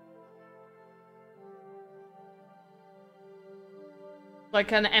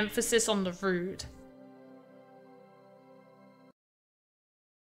 Like an emphasis on the rude.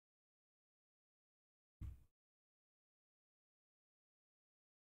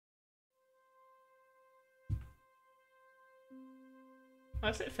 Why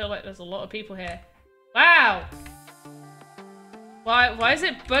does it feel like there's a lot of people here? Wow! Why is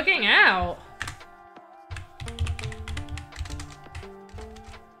it bugging out?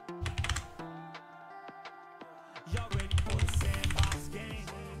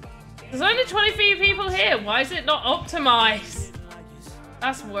 There's only 23 people here. Why is it not optimized?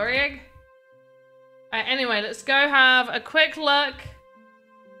 That's worrying. Alright, anyway, let's go have a quick look.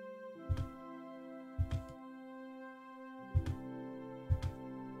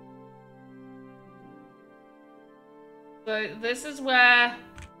 So this is where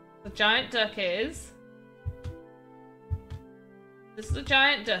the giant duck is. This is the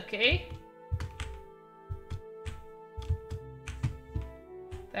giant ducky.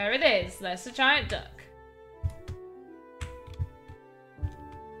 There it is. There's the giant duck.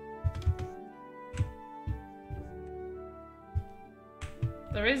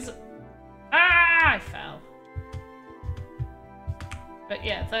 There is... Ah! I fell. But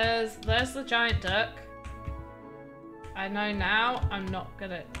yeah, there's the giant duck. I know now I'm not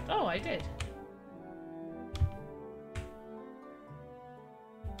gonna... Oh, I did.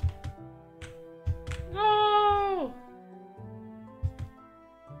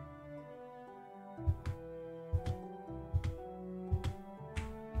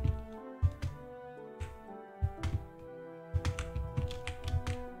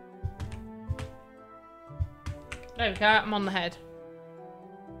 There we go, I'm on the head.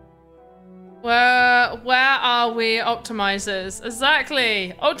 Where are we, optimizers?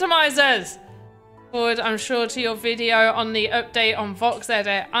 Exactly, optimizers! Forward, I'm sure, to your video on the update on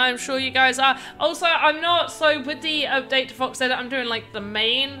Voxedit. I'm sure you guys are. Also, I'm not, so with the update to Voxedit, I'm doing like the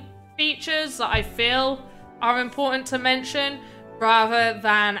main features that I feel are important to mention rather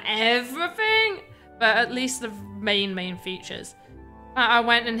than everything, but at least the main features. I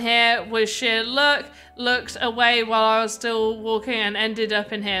went in here with sheer luck, looked away while I was still walking and ended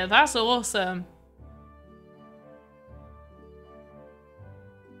up in here. That's awesome.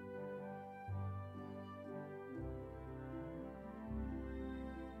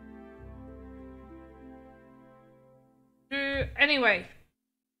 Anyway.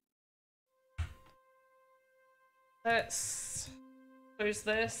 Let's close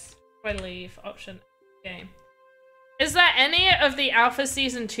this. I leave option game. Is there any of the Alpha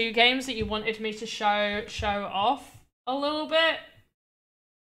Season 2 games that you wanted me to show off a little bit?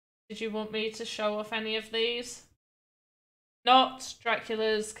 Did you want me to show off any of these? Not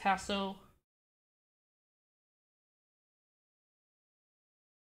Dracula's Castle.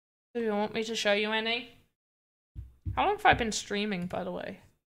 Do you want me to show you any? How long have I been streaming, by the way?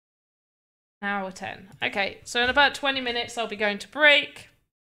 An hour 10. Okay, so in about 20 minutes I'll be going to break.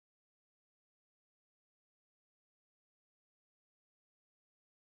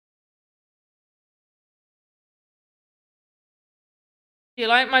 You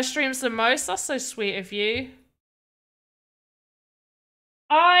like my streams the most? That's so sweet of you.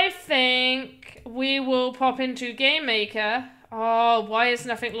 I think we will pop into Game Maker. Oh, why is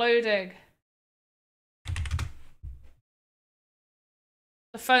nothing loading?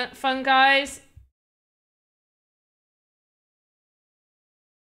 The fun guys.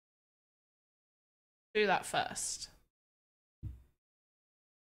 Do that first.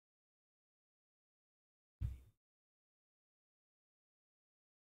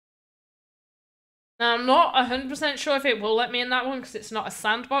 Now, I'm not 100% sure if it will let me in that one because it's not a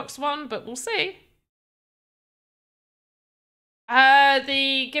sandbox one, but we'll see.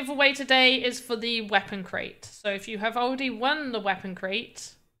 The giveaway today is for the weapon crate. So if you have already won the weapon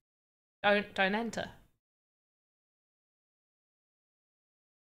crate, don't enter.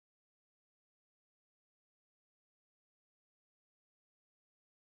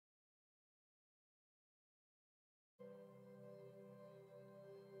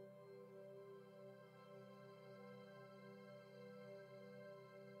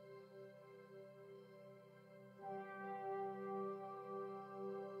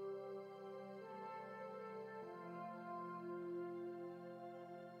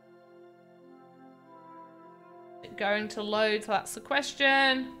 Going to load, so that's the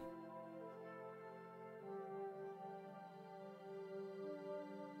question.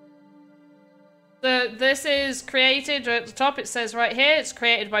 So this is created, at the top it says right here, it's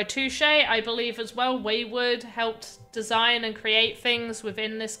created by Touche. I believe as well Wayward helped design and create things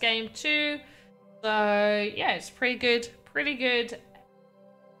within this game too. So yeah, it's pretty good,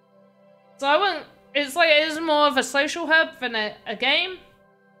 So I wouldn't, it's like, it is more of a social hub than a game.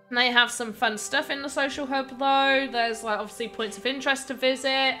 And they have some fun stuff in the social hub though. There's like obviously points of interest to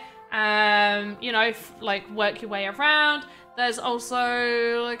visit, you know, like work your way around. There's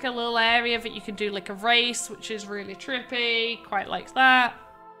also like a little area that you can do like a race, which is really trippy, quite like that.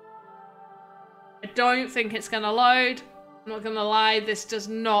 I don't think it's gonna load. I'm not gonna lie, this does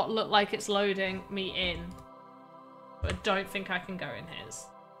not look like it's loading me in. But I don't think I can go in his.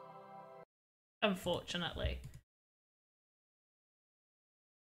 Unfortunately.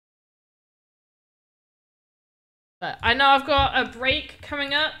 But I know I've got a break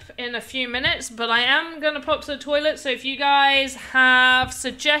coming up in a few minutes, but I am going to pop to the toilet. So if you guys have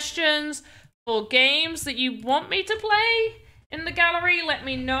suggestions for games that you want me to play in the gallery, let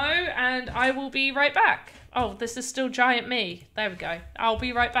me know and I will be right back. Oh, this is still Giant Me. There we go. I'll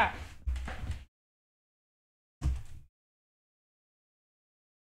be right back.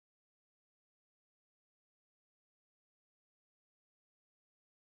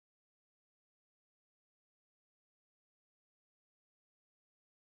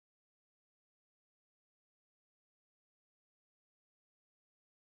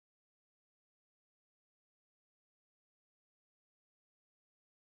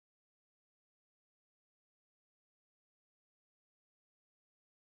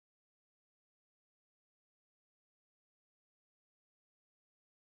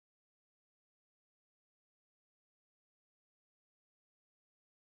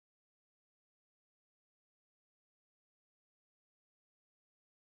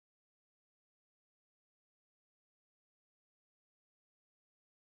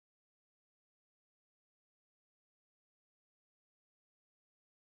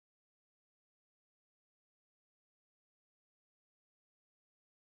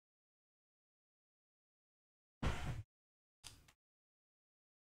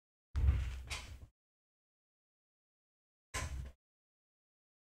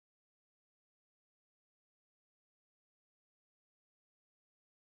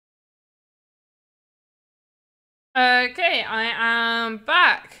 Okay, I am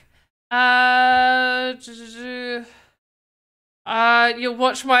back. You'll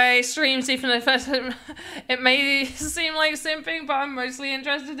watch my streams even if it may seem like simping, but I'm mostly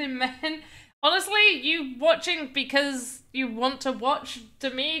interested in men. Honestly, you watching because you want to watch, to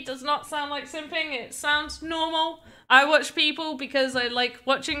me, does not sound like simping. It sounds normal. I watch people because I like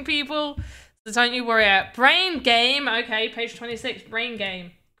watching people, so don't you worry. Brain game. Okay, page 26, brain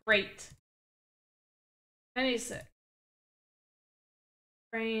game. Great. 26.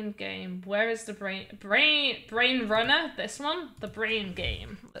 Brain game. Where is the brain runner? This one? The brain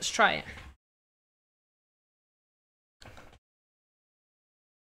game. Let's try it.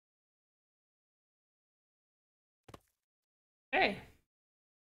 Okay.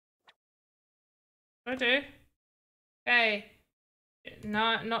 I do. Okay.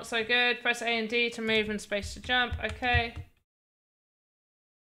 No, not so good. Press A and D to move and space to jump. Okay.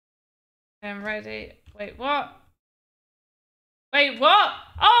 I'm ready. Wait, what? Wait, what?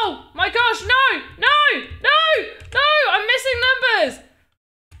 Oh my gosh, no! No! No! No! I'm missing numbers!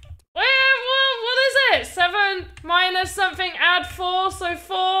 What is it? 7 minus something, add 4, so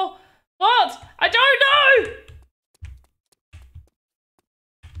 4. What? I don't know!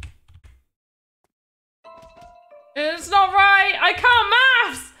 It's not right! I can't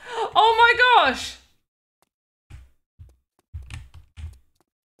maths! Oh my gosh!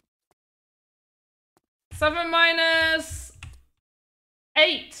 Seven minus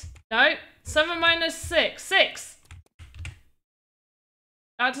 8. No. 7 minus 6. 6.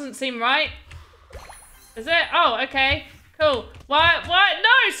 That doesn't seem right. Is it? Oh, okay. Cool. What?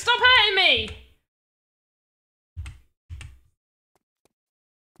 No! Stop hurting me!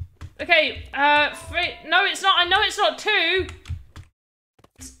 Okay, 3. No, it's not. I know it's not 2.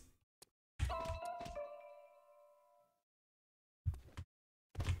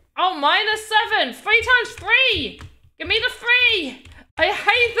 Oh, minus 7. 3 times 3. Give me the 3. I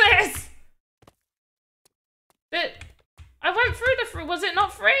hate this. I went through the 3. Was it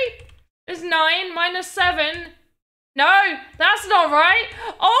not 3? It's 9 minus 7. No, that's not right.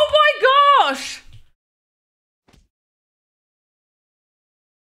 Oh my gosh.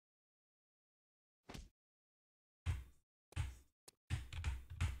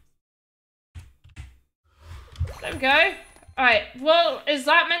 There we go. Alright, well, is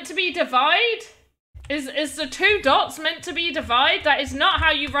that meant to be divide? Is the 2 dots meant to be divide? That is not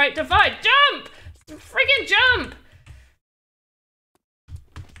how you write divide. Jump! Friggin' jump!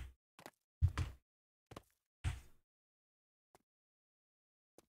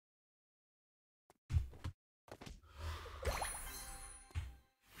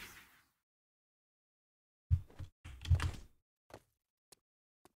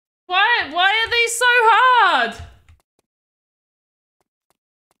 Why are these so hard?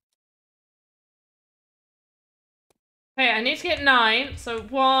 Okay, I need to get 9. So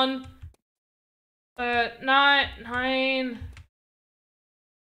 1, 9.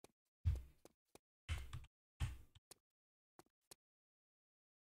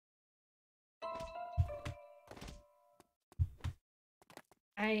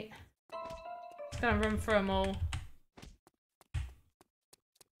 Eight. Just gonna run through them all.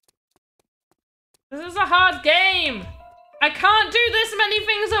 This is a hard game. I can't do this many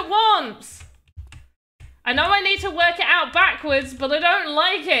things at once. I know I need to work it out backwards, but I don't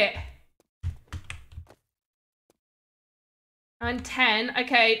like it. And 10.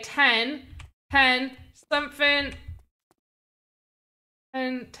 Okay, 10. 10. Something.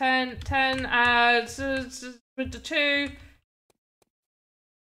 10. With the 2.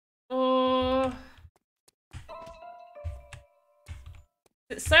 Or...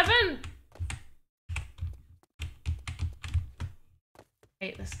 Is it 7? I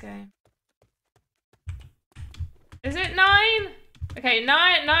hate this game. Is it 9? Okay,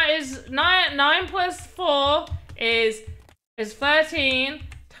 9 plus 4 is 13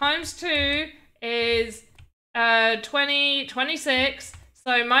 times 2 is 26.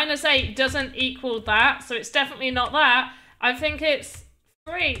 So minus 8 doesn't equal that, so it's definitely not that. I think it's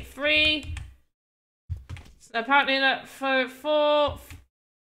 3. 3. Apparently not. 4.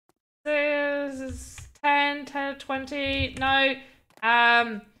 6, 10, 20. No.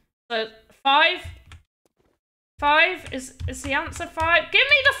 So 5. 5 is the answer. 5. Give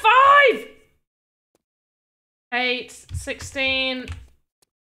me the 5. 8, 16.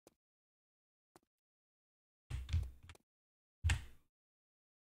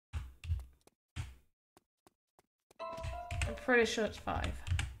 I'm pretty sure it's 5.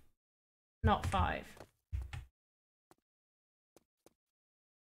 Not 5.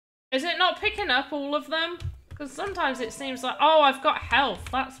 Is it not picking up all of them? Because sometimes it seems like, oh, I've got health,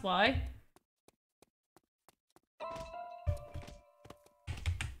 that's why.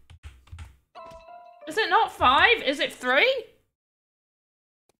 Is it not 5? Is it 3?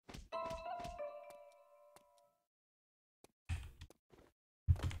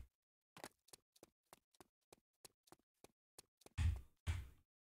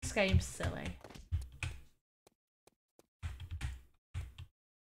 This game's silly.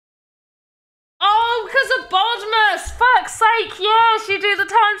 Oh, because of Bodmas! Fuck's sake, yes, you do the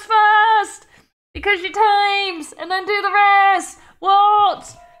times first! Because you times, and then do the rest!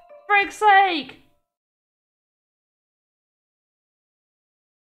 What? Frig's sake!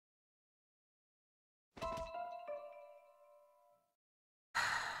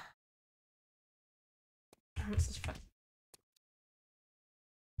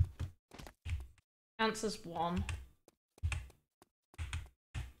 Answer's 1.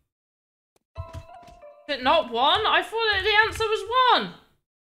 Is it not 1? I thought that the answer was 1.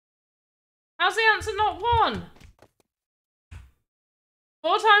 How's the answer not 1?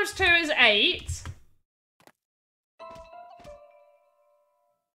 4 times 2 is 8.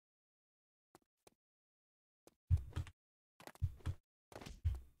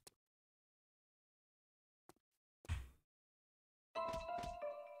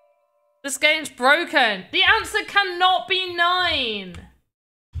 This game's broken. The answer cannot be 9.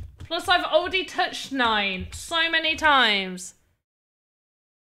 Plus, I've already touched 9 so many times.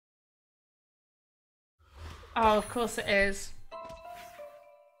 Oh, of course it is.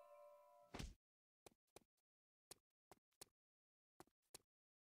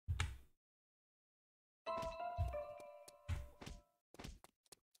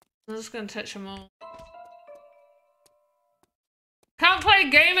 I'm just gonna touch them all. Can't play a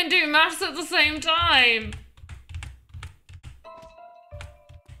game and do maths at the same time.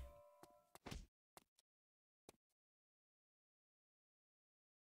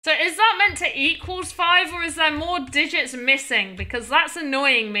 So is that meant to equals 5 or is there more digits missing? Because that's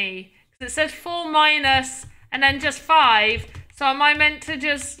annoying me. Because it says 4 minus and then just 5. So am I meant to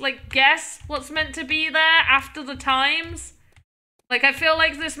just like guess what's meant to be there after the times? Like I feel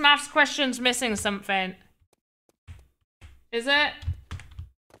like this maths question's missing something. Is it?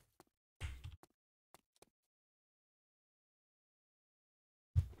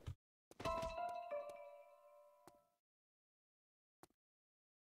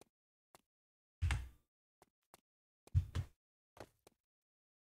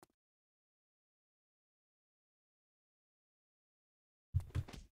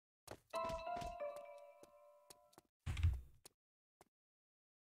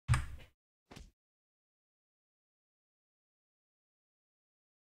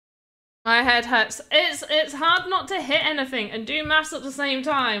 My head hurts. It's hard not to hit anything and do maths at the same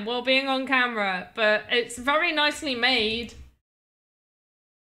time while being on camera, but it's very nicely made.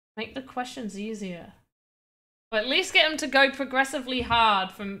 Make the questions easier. Or at least get them to go progressively hard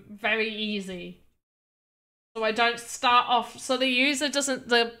from very easy. So I don't start off, so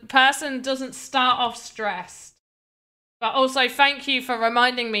the person doesn't start off stressed. But also thank you for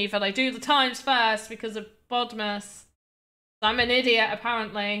reminding me that I do the times first because of Bodmas. I'm an idiot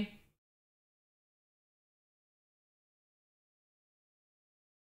apparently.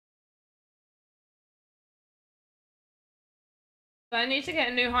 Do I need to get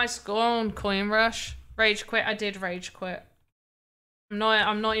a new high score on Coin Rush? Rage quit. I did rage quit.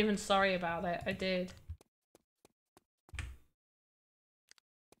 I'm not even sorry about it. I did.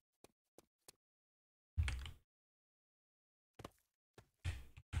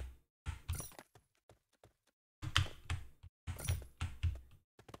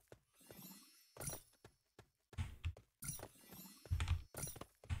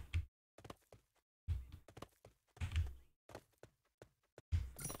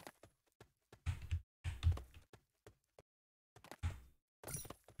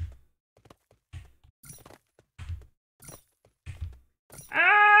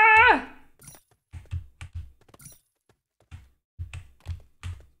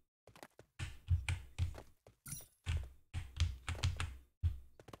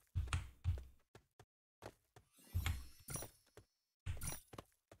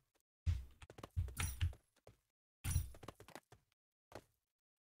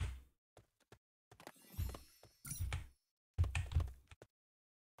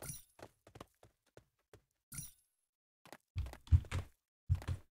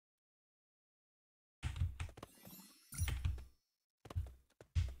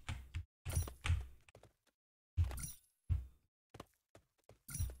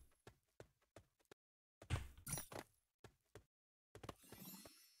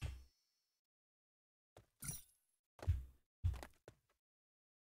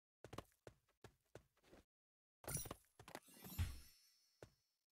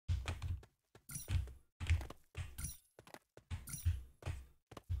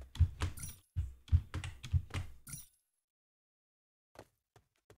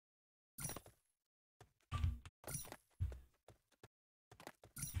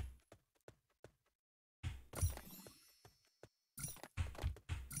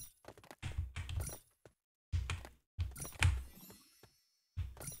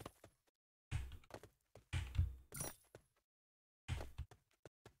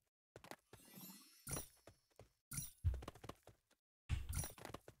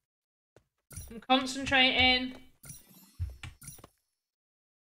 I'm concentrating.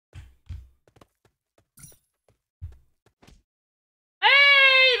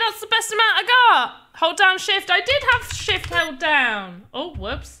 Hey, that's the best amount I got. Hold down shift. I did have shift held down. Oh,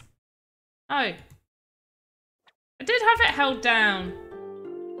 whoops. Oh. I did have it held down.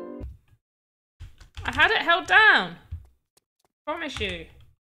 I had it held down. Promise you.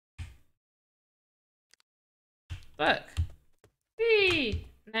 Look. Whee.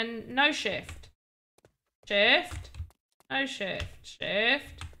 And then no shift. Shift. No shift.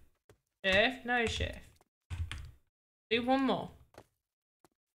 Shift. Shift. No shift. Do one more.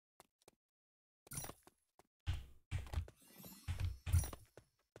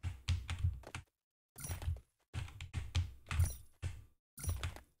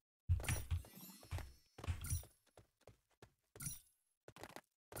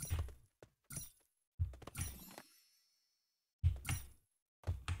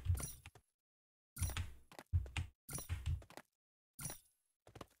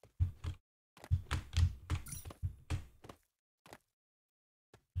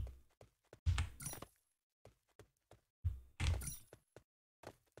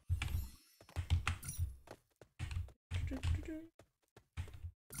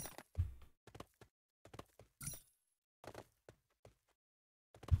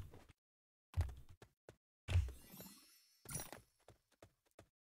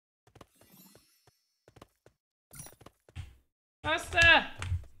 Faster!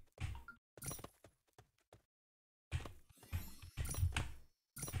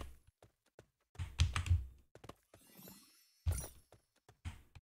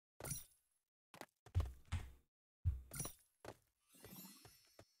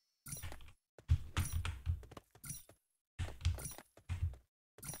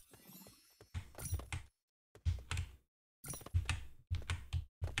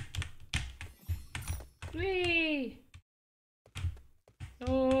 Whee!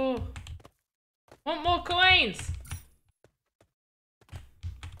 Oh, want more coins?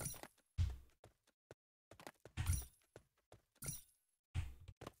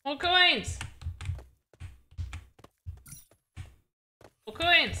 More coins! More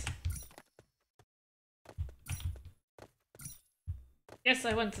coins! Yes,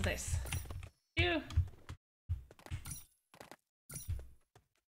 I want this. You.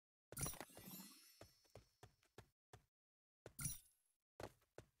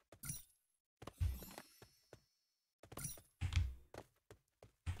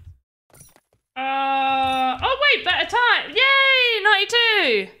 Oh wait, better time! Yay!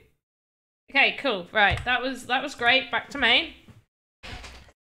 92! Okay, cool. Right, that was great. Back to main.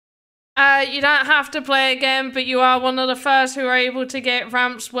 You don't have to play again, but you are one of the first who are able to get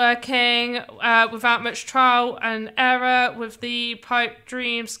ramps working without much trial and error with the Pipe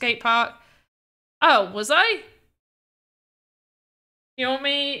Dream skate park. Oh, was I? Do you want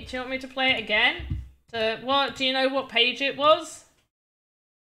me to play it again? Do you know what page it was?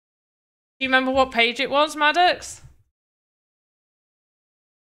 Do you remember what page it was, Maddox?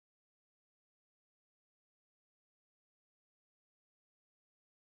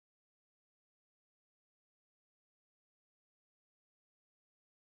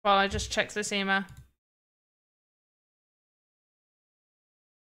 Well, I just checked this email.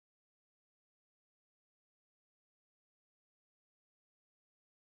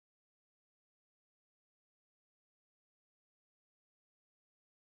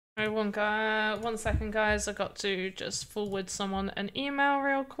 Oh, one second, guys. I got to just forward someone an email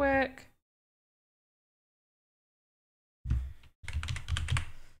real quick.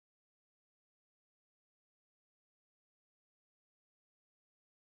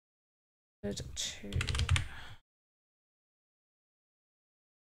 Good to.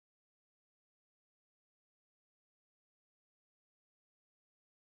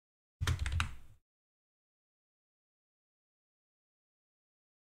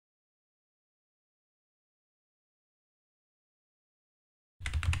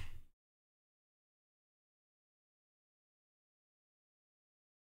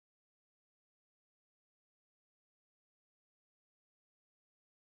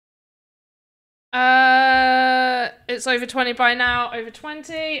 It's over 20 by now. Over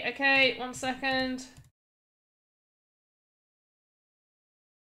 20. Okay, 1 second. Is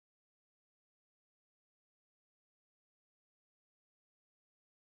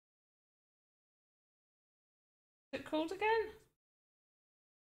it called again?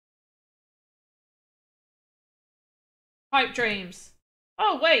 Pipe Dreams.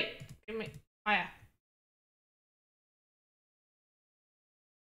 Oh, wait. Give me. Oh, yeah.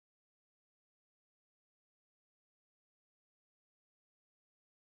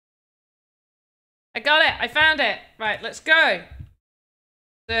 I got it. I found it. Right, let's go.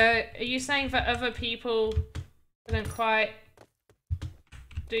 So, are you saying that other people didn't quite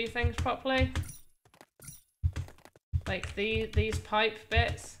do things properly? Like these pipe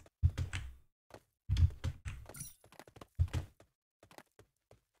bits?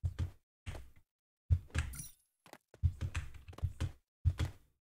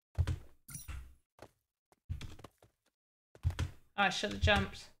 Oh, I should have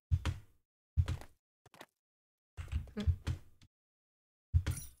jumped.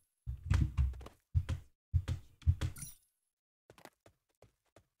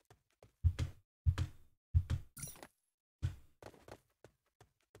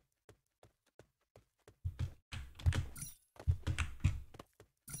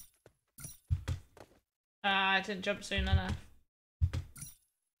 Ah, I didn't jump soon enough.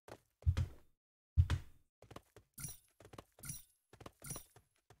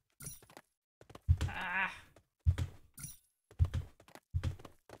 Ah.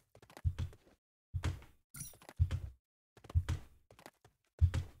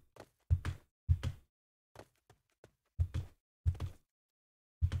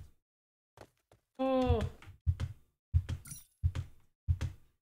 Oh.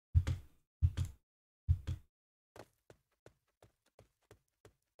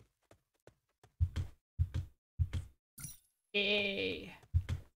 Yay.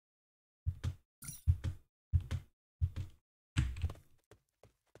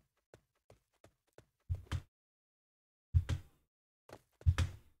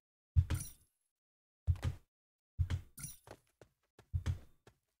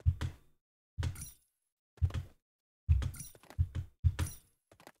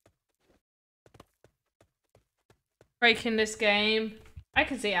 Breaking this game. I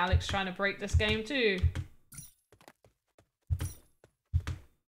can see Alex trying to break this game too.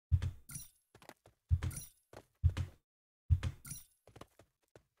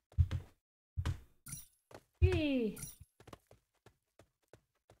 Yee.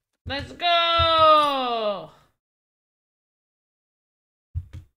 Let's go!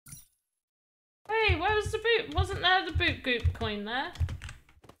 Hey, where was the boot? Wasn't there the boot goop coin there?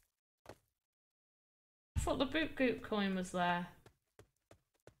 I thought the boot goop coin was there.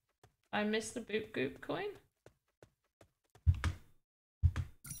 I missed the boot goop coin?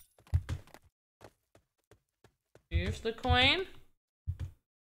 Move the coin.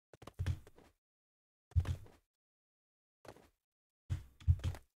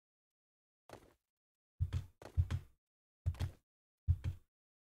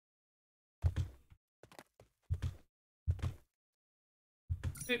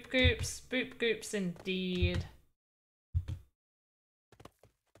 Boop goops indeed.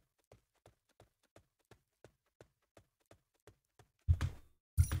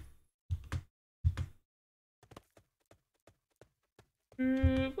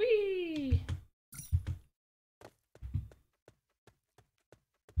 Wee.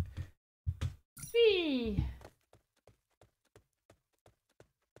 Wee.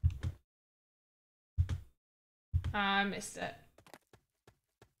 I missed it.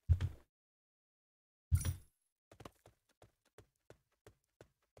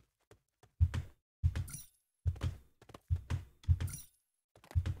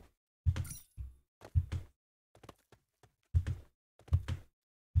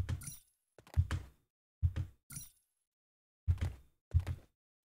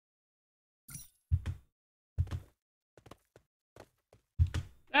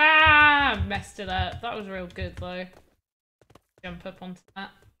 Ah, messed it up. That was real good though. Jump up onto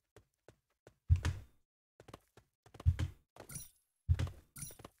that.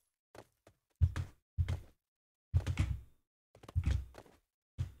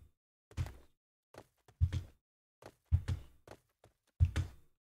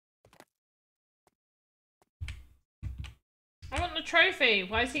 I want the trophy.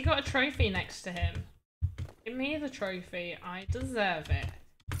 Why has he got a trophy next to him? Give me the trophy. I deserve it.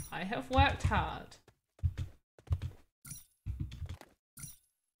 I have worked hard.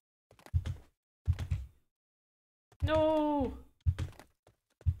 No.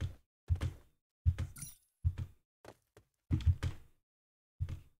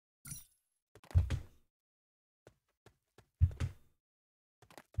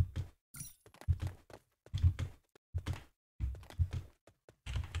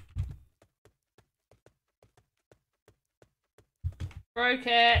 Broke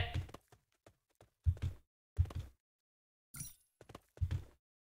it.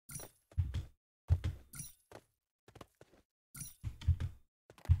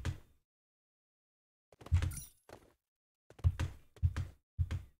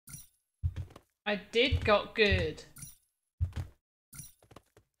 I did got good.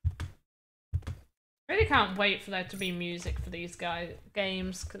 Really can't wait for there to be music for these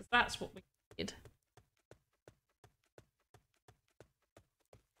games, because that's what we need.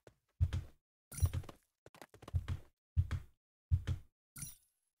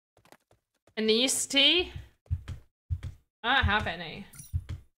 An iced tea? I don't have any.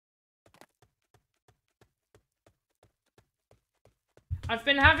 I've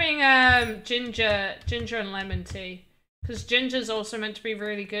been having ginger and lemon tea. Because ginger's also meant to be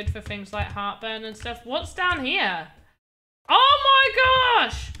really good for things like heartburn and stuff. What's down here? Oh my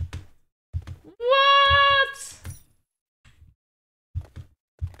gosh! What?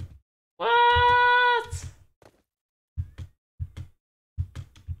 What?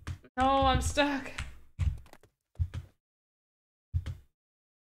 No, I'm stuck.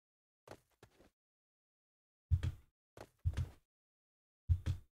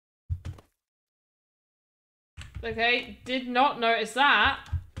 Okay, did not notice that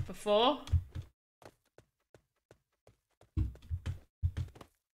before.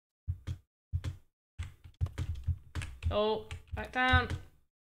 Oh, back down.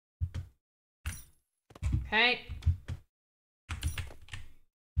 Okay.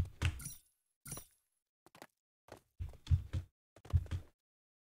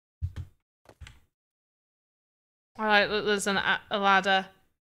 Alright, there's a ladder.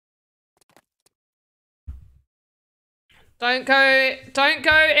 Don't go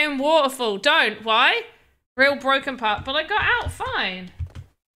in waterfall. Don't. Why? Real broken part. But I got out fine.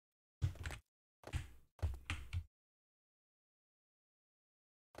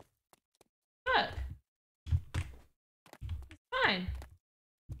 Look. It's fine.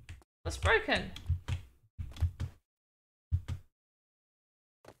 What's broken?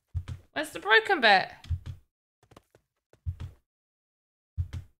 Where's the broken bit?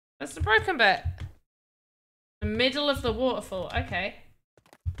 Where's the broken bit? The middle of the waterfall, okay.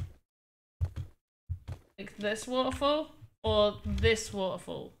 Like this waterfall or this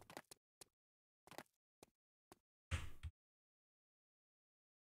waterfall?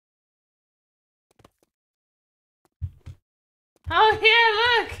 Oh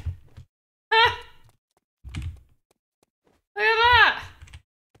yeah, look! Ha! Look at that!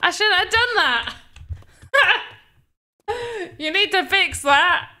 I shouldn't have done that! You need to fix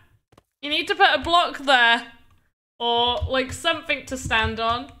that. You need to put a block there. Or, like, something to stand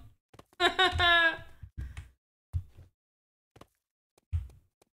on.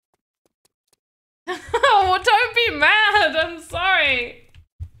 Oh, don't be mad! I'm sorry!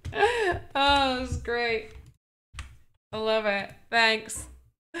 Oh, that's great. I love it. Thanks.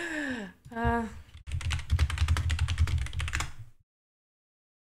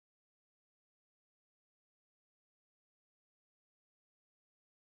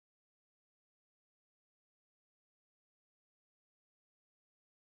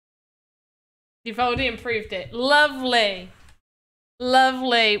 You've already improved it. Lovely.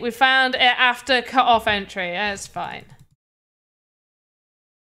 Lovely. We found it after cut-off entry. That's fine.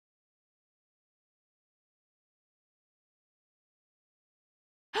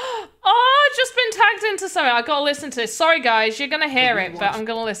 Oh, I've just been tagged into something. I gotta listen to this. Sorry, guys. You're gonna hear it, but I'm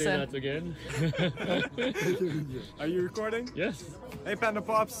gonna listen. Say that again. Are you recording? Yes. Hey, Panda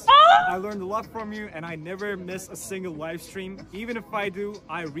Pops. Oh! I learned a lot from you, and I never miss a single live stream. Even if I do,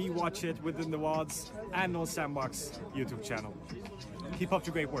 I rewatch it within the WODs and on Sandbox YouTube channel. Keep up the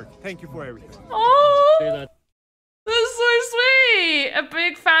great work. Thank you for everything. Oh! Say that. That's so sweet. A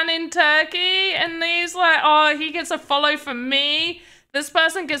big fan in Turkey, and he's like, oh, he gets a follow from me. This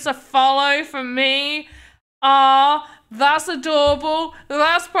person gets a follow from me. Ah, that's adorable.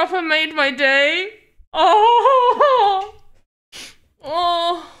 That's proper made my day. Oh,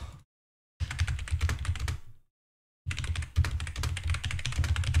 oh.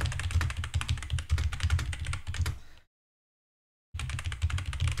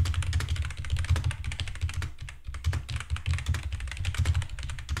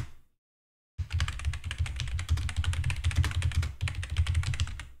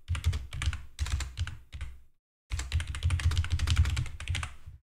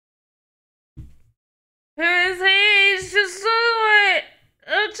 Who is he? He's just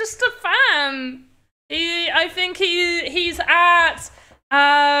just a fan. I think he's at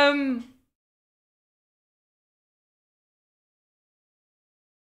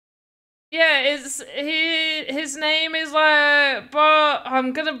yeah, his name is like, but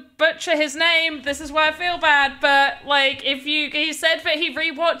I'm gonna butcher his name. This is why I feel bad, but like he said that he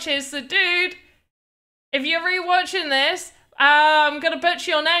rewatches, the dude. If you're rewatching this, I'm gonna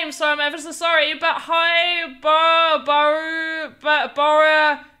butcher your name, so I'm ever so sorry. But hi,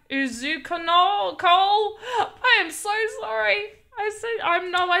 Bora Uzukono Cole. I am so sorry. I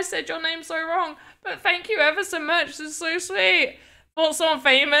said your name so wrong. But thank you ever so much. This is so sweet. Thought someone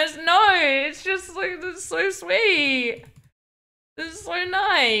famous? No, it's just like, this is so sweet. This is so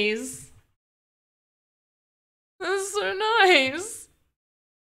nice. This is so nice.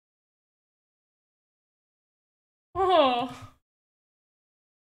 Oh.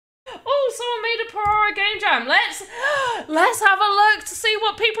 Oh, someone made a Pororo game jam. Let's have a look to see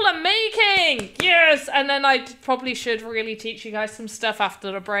what people are making. Yes, and then I probably should really teach you guys some stuff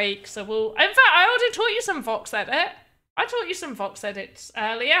after the break. So in fact, I already taught you some Voxedit. I taught you some Voxedits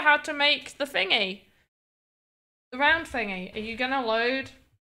earlier, how to make the thingy. The round thingy. Are you gonna load?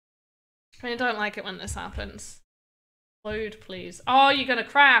 I don't like it when this happens. Load, please. Oh, you're gonna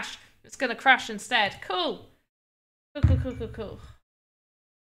crash. It's gonna crash instead. Cool. Cool.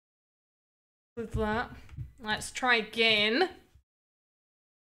 With that, let's try again.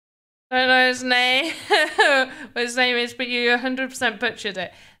 I don't know his name. What his name is, but you 100% butchered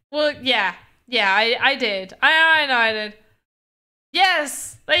it. Well, yeah, I did. I know I did.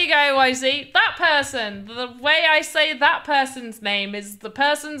 Yes, there you go, YZ. That person. The way I say that person's name is the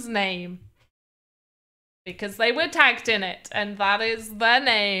person's name. Because they were tagged in it, and that is their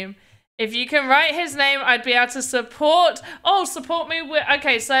name. If you can write his name, I'd be able to support. Oh, support me with.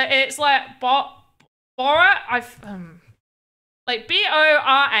 Okay, so it's like Bora. Like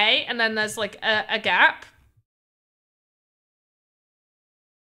B-O-R-A, and then there's like a gap.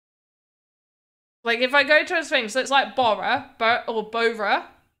 Like if I go to his thing, so it's like Bora or Bora.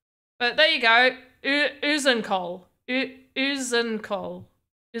 But there you go. Uzenkol. Uzenkol.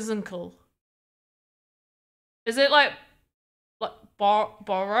 Is it like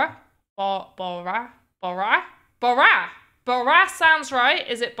Bora? Bora sounds right.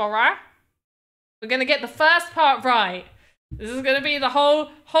 Is it Bora? We're gonna get the first part right. This is gonna be the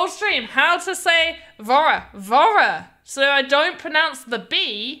whole stream. How to say Vora. So I don't pronounce the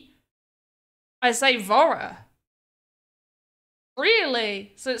B. I say Vora.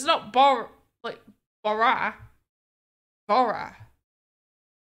 Really? So it's not Bora. Vora.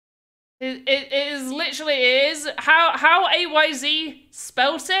 It is literally, it is how AYZ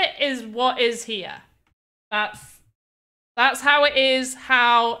spelt it is what is here. That's how it is,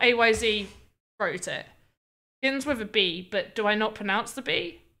 how AYZ wrote it. Begins with a B, but do I not pronounce the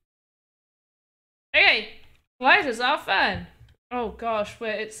B? Okay, gliders are fun. Oh gosh,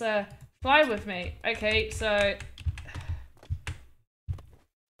 it's fly with me. Okay, so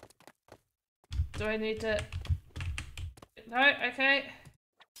do I need to? No, okay.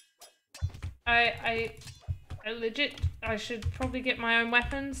 I legit, I should probably get my own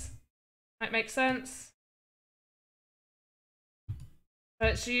weapons. Might make sense.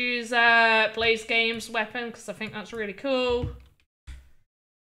 Let's use Blaze Games weapon because I think that's really cool.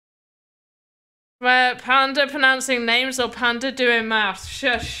 Panda pronouncing names or Panda doing maths?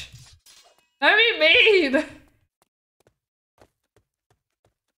 Shush. Don't be mean.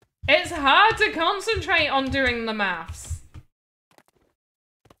 It's hard to concentrate on doing the maths.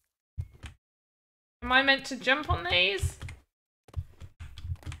 Am I meant to jump on these?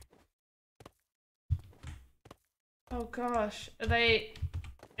 Oh gosh, are they...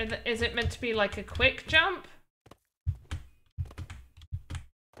 Is it meant to be like a quick jump?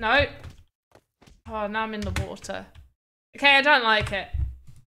 No. Oh, now I'm in the water. Okay, I don't like it.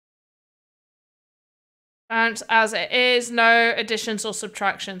 And as it is, no additions or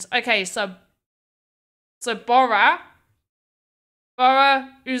subtractions. Okay, so Bora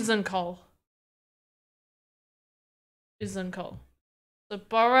Uzenkol. So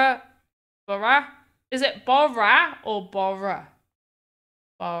Bora. Is it Bora or Bora?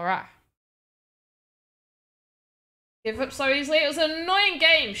 Bora. Give up so easily. It was an annoying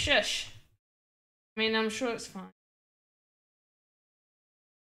game. Shush. I mean, I'm sure it's fine.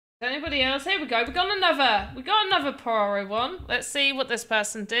 Is anybody else? Here we go. We got another Pororo one. Let's see what this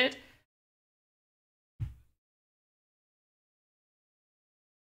person did.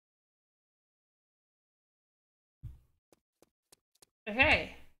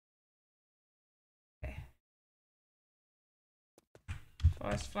 Okay.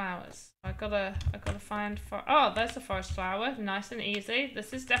 Forest flowers. I gotta find oh, there's a forest flower. Nice and easy.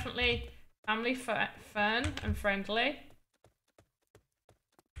 This is definitely family fun and friendly.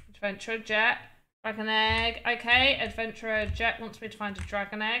 Adventurer Jet. Dragon egg. Okay, Adventurer Jet wants me to find a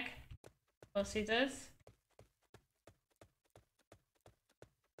dragon egg. Of course he does.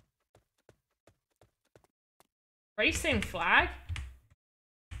 Racing flag?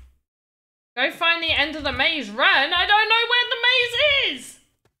 Go find the end of the maze. Run? I don't know where the maze is!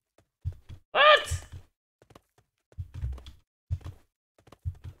 What?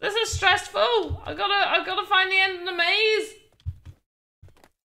 This is stressful. I gotta find the end of the maze.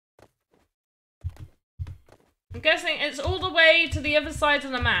 I'm guessing it's all the way to the other side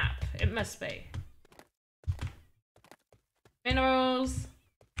of the map. It must be. Minerals.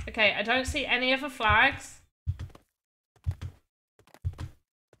 Okay, I don't see any other flags.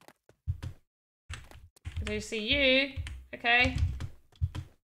 I do see you. Okay.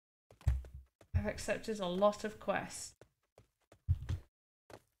 I've accepted a lot of quests.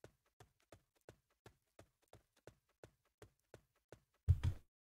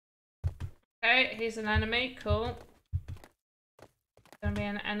 Okay, he's an enemy. Cool. Gonna be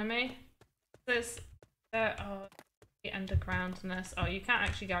an enemy. This, oh, the undergroundness. Oh, you can't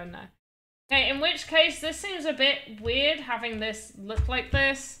actually go in there. Okay, in which case, this seems a bit weird having this look like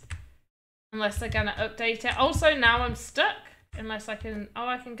this. Unless they're gonna update it. Also, now I'm stuck. Unless I can, oh,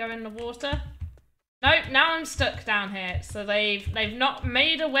 I can go in the water. Nope, now I'm stuck down here. So they've not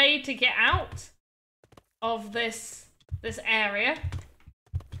made a way to get out of this area.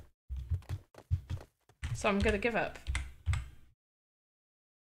 So I'm gonna give up.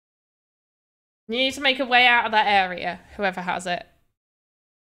 You need to make a way out of that area, whoever has it.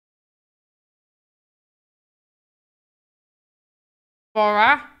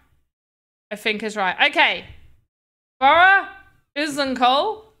 Bora, I think is right. Okay. Bora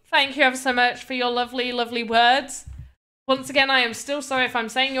Uzankol, thank you ever so much for your lovely, lovely words. Once again, I am still sorry if I'm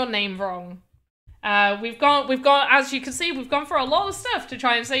saying your name wrong. We've gone, as you can see, we've gone for a lot of stuff to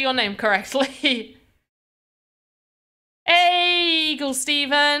try and say your name correctly. Hey, Eagle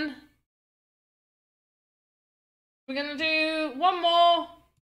Steven. We're gonna do one more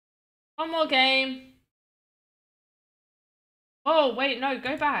game. Oh, wait, no,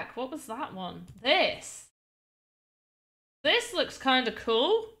 go back. What was that one? This looks kind of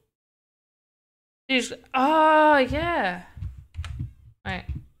cool. Oh, yeah. Right.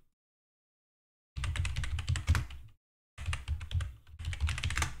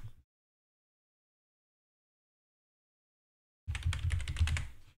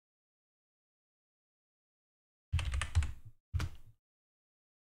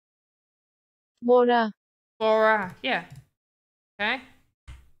 Bora. Bora, yeah. Okay.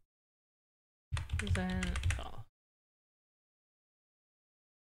 Then, oh.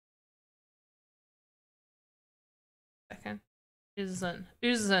 Second.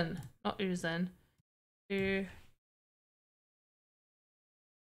 Uzen, not Uzen.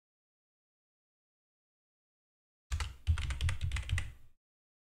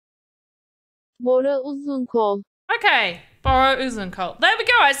 Bora Uzunkol. Okay, Bora Uzankol. There we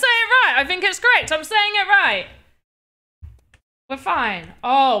go, I say it right. I think it's correct. I'm saying it right. We're fine.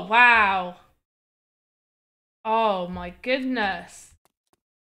 Oh, wow. Oh my goodness.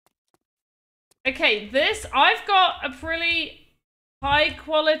 Okay, I've got a pretty high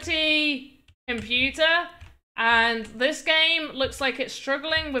quality computer, and this game looks like it's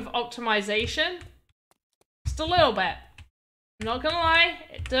struggling with optimization. Just a little bit. I'm not gonna lie,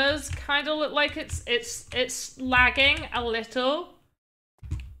 it does kind of look like it's lagging a little.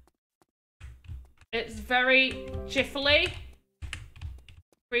 It's very jiffly.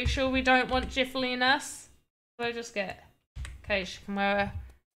 Pretty sure we don't want jiffliness. So I just get... Okay, she can wear a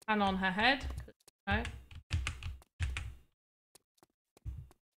fan on her head. No.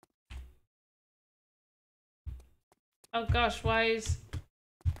 Oh gosh, why is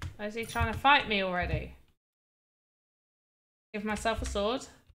he trying to fight me already? Give myself a sword.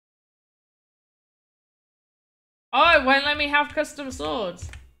 Oh, it won't let me have custom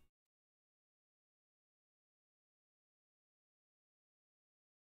swords.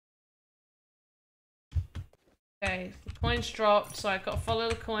 Okay, the coins dropped, so I've got to follow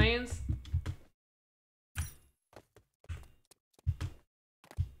the coins.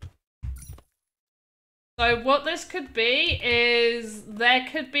 So what this could be is there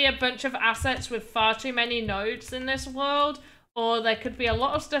could be a bunch of assets with far too many nodes in this world, or there could be a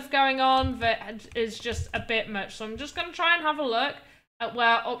lot of stuff going on that is just a bit much. So I'm just going to try and have a look at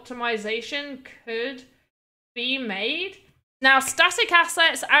where optimization could be made. Now, static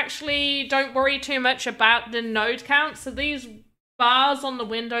assets actually don't worry too much about the node count. So these bars on the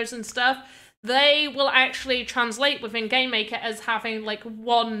windows and stuff, they will actually translate within GameMaker as having like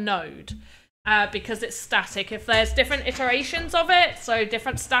one node. Because it's static. If there's different iterations of it, so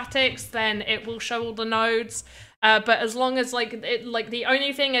different statics, then it will show all the nodes. But as long as like the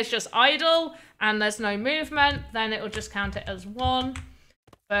only thing is just idle and there's no movement, then it will just count it as one.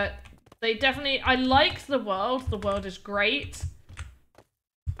 But they definitely, I like the world. The world is great.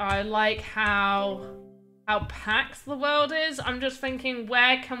 I like how packed the world is. I'm just thinking,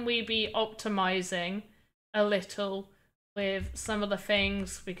 where can we be optimizing a little with some of the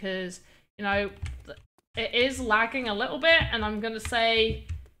things because, you know, it is lagging a little bit, and I'm going to say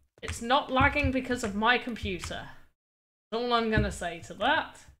it's not lagging because of my computer. That's all I'm going to say to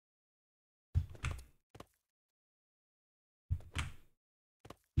that.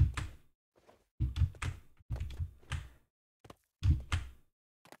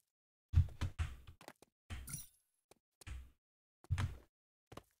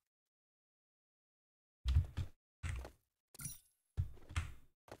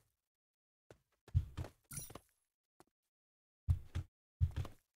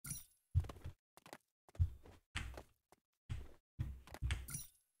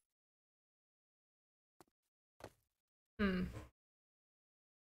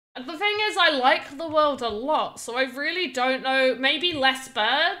 The thing is, I like the world a lot, so I really don't know. Maybe less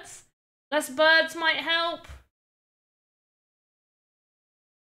birds? Less birds might help.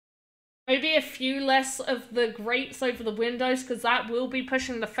 Maybe a few less of the grates over the windows, because that will be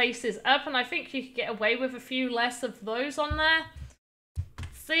pushing the faces up, and I think you could get away with a few less of those on there.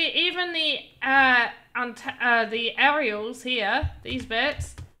 See, even the aerials here, these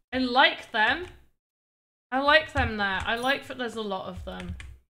bits, I like them. I like them there. I like that there's a lot of them.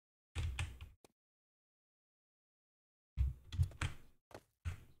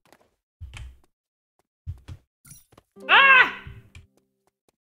 Ah!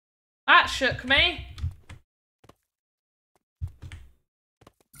 That shook me.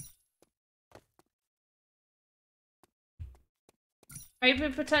 Maybe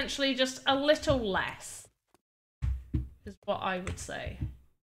potentially just a little less is what I would say.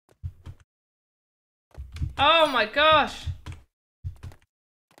 Oh my gosh.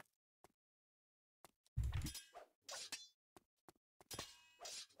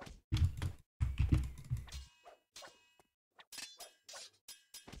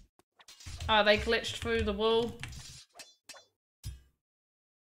 Oh, they glitched through the wall.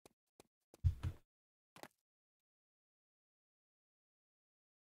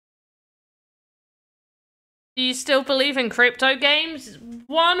 Do you still believe in crypto games?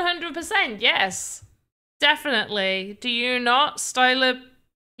 100%, yes. Definitely. Do you not, Styler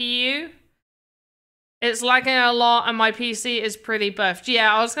PU? It's lagging a lot and my PC is pretty buffed.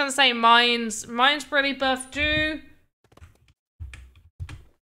 Yeah, I was gonna say mine's pretty buffed too.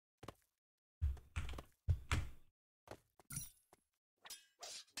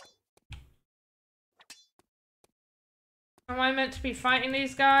 Am I meant to be fighting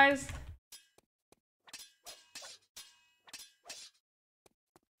these guys?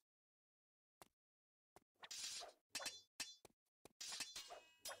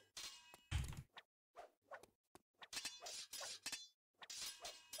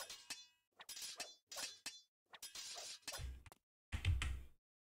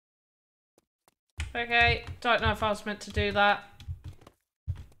 Okay, don't know if I was meant to do that.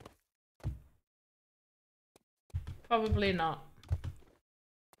 Probably not.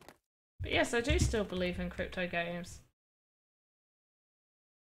 But yes, I do still believe in crypto games.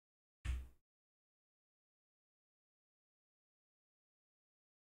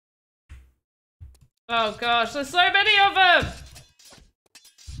 Oh gosh, there's so many of them!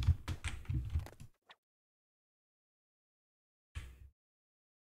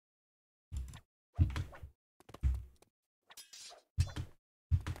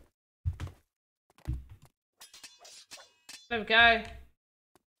 There we go.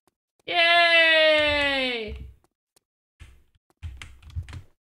 Yay!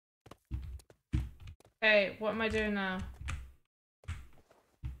 Okay, what am I doing now?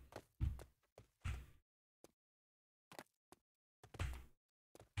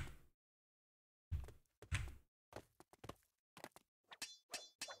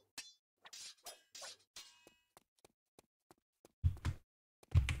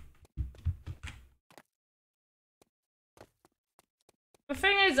 The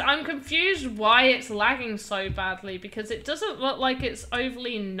thing is, I'm confused why it's lagging so badly, because it doesn't look like it's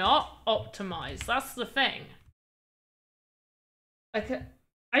overly not optimized. That's the thing. Like,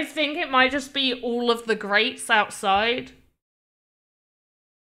 I think it might just be all of the grates outside.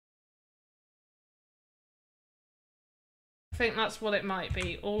 I think that's what it might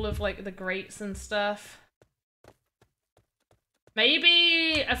be. All of, like, the grates and stuff.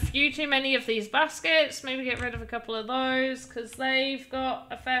 Maybe a few too many of these baskets. Maybe get rid of a couple of those, because they've got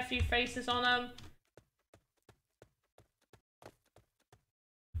a fair few faces on them.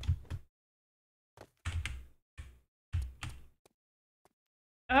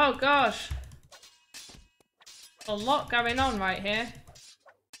 Oh gosh. A lot going on right here.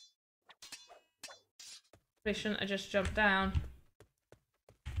 We shouldn't have just jumped down.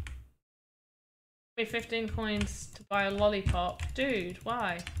 me 15 coins to buy a lollipop. Dude,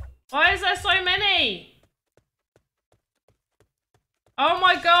 why? Why is there so many? Oh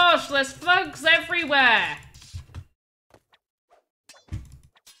my gosh, there's thugs everywhere.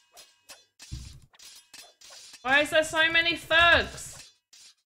 Why is there so many thugs?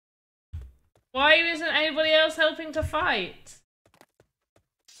 Why isn't anybody else helping to fight?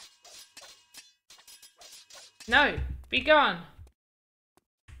 No, be gone.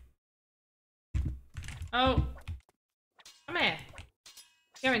 Oh. Come here.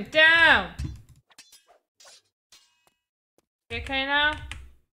 Going down. You okay now?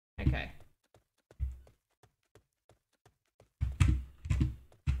 Okay.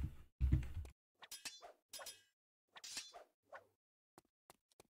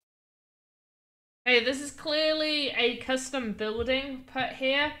 Hey, this is clearly a custom building put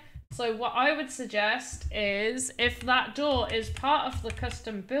here. So what I would suggest is if that door is part of the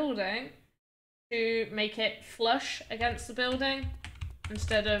custom building, to make it flush against the building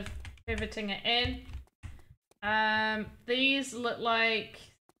instead of pivoting it in. These look like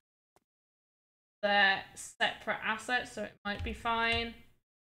they're separate assets, so it might be fine.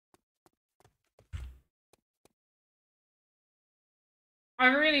 I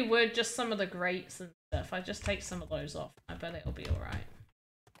really would just some of the grates and stuff. I just take some of those off. I bet it'll be alright.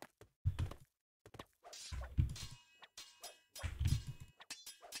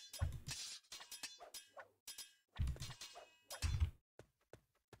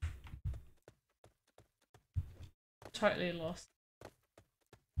 Totally lost.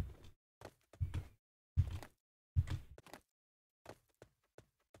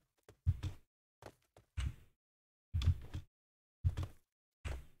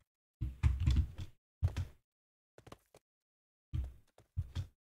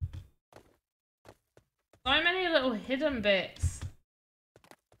 So many little hidden bits.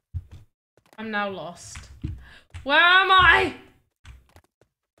 I'm now lost. Where am I?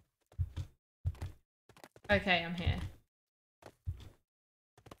 Okay, I'm here.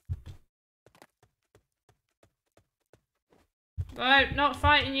 Right, not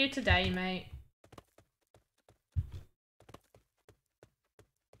fighting you today, mate.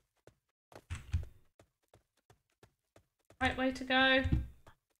 Right way to go. I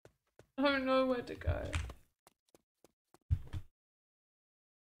don't know where to go.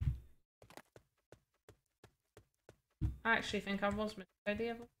 I actually think I was meant to go the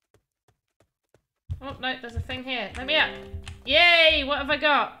other. Oh no, there's a thing here. Let me up. Yay! What have I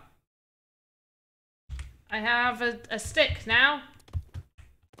got? I have a stick now.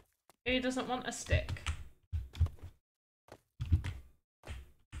 Who doesn't want a stick?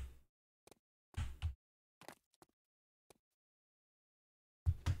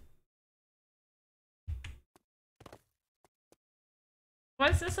 Why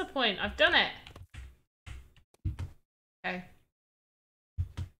is this a point? I've done it. Okay.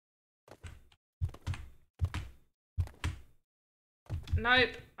 Nope,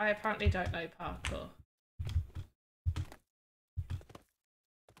 I apparently don't know parkour.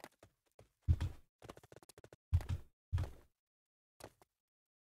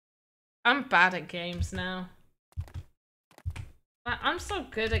 I'm bad at games now. I'm so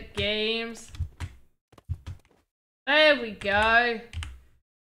good at games. There we go.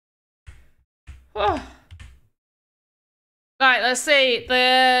 Oh. Right, let's see.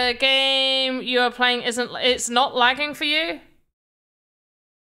 The game you are playing it's not lagging for you?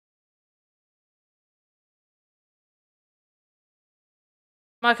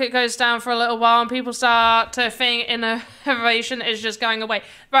 Market goes down for a little while and people start to think innovation is just going away.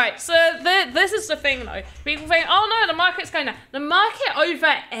 Right, so this is the thing though. People think, oh no, the market's going down. The market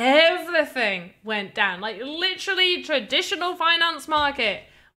over everything went down. Like literally traditional finance market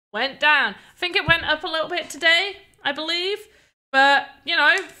went down. I think it went up a little bit today, I believe. But, you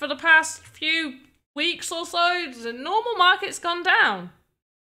know, for the past few weeks or so, the normal market's gone down.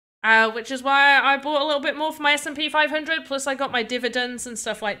 Which is why I bought a little bit more for my S&P 500, plus I got my dividends and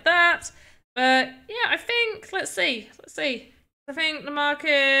stuff like that. But, yeah, I think, let's see. I think the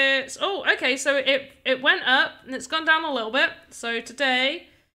market's... Oh, okay, so it went up, and it's gone down a little bit. So today...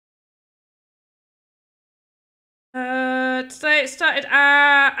 Today it started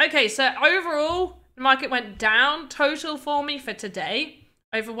at... Okay, so overall, the market went down total for me for today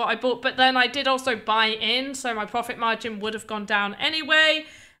over what I bought. But then I did also buy in, so my profit margin would have gone down anyway.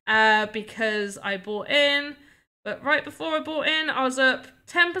 Because I bought in, but right before I bought in, I was up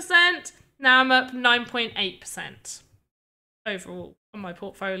 10%. Now I'm up 9.8% overall on my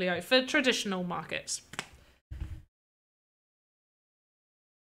portfolio for traditional markets.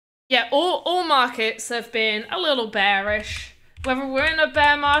 Yeah, all markets have been a little bearish Whether we're in a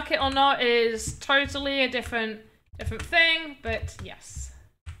bear market or not is totally a different thing, but yes.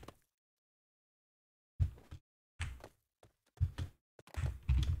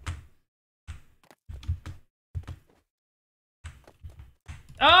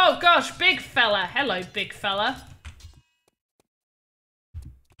 Oh gosh, big fella. Hello, big fella.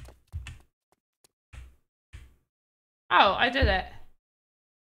 Oh, I did it.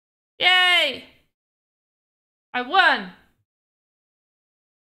 Yay! I won!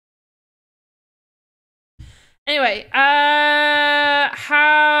 Anyway,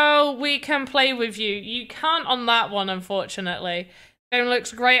 how we can play with you. You can't on that one, unfortunately. Game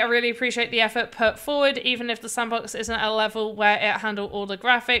looks great. I really appreciate the effort put forward, even if the sandbox isn't at a level where it handled all the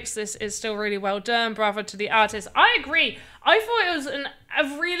graphics. This is still really well done. Bravo to the artist. I agree. I thought it was a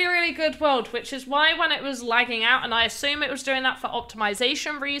really, really good world, which is why when it was lagging out, and I assume it was doing that for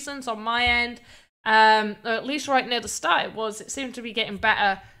optimization reasons on my end, or at least right near the start it seemed to be getting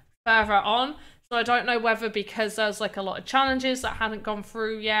better further on. So I don't know whether because there's like a lot of challenges that hadn't gone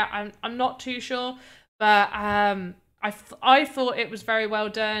through yet. I'm not too sure, but I thought it was very well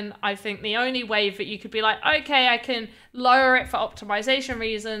done. I think the only way that you could be like, okay, I can lower it for optimization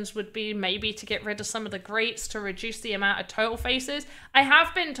reasons would be maybe to get rid of some of the greats to reduce the amount of total faces. I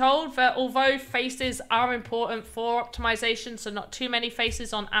have been told that although faces are important for optimization, so not too many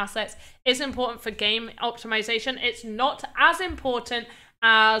faces on assets is important for game optimization, it's not as important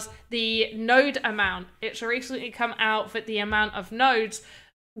as the node amount. It's recently come out that the amount of nodes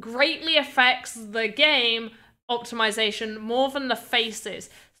greatly affects the game optimization more than the faces.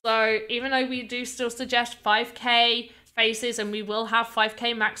 So even though we do still suggest 5k faces, and we will have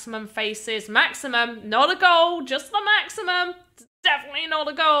 5k maximum faces, maximum, not a goal, just the maximum, definitely not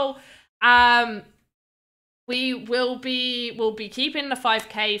a goal. We'll be keeping the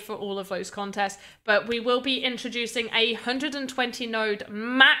 5k for all of those contests, but we will be introducing a 120 node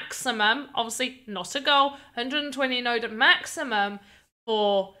maximum, obviously not a goal, 120 node maximum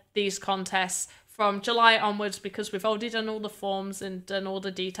for these contests from July onwards, because we've already done all the forms and done all the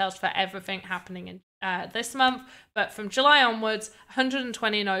details for everything happening in this month. But from July onwards,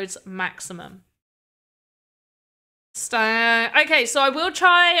 120 nodes maximum. Okay, so I'll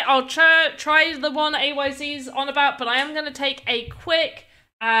try the one AYZ's on about, but I am going to take a quick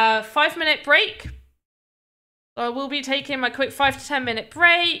 5-minute break. So I will be taking my quick 5 to 10 minute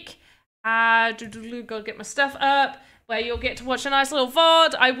break. Gotta get my stuff up, where you'll get to watch a nice little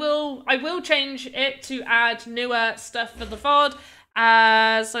VOD. I will change it to add newer stuff for the VOD,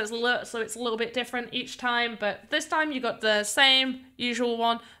 so it's a little bit different each time. But this time you got the same usual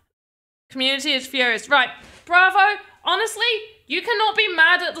one. Community is furious, right? Bravo. Honestly, you cannot be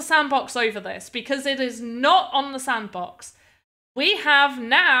mad at the sandbox over this, because it is not on the sandbox. We have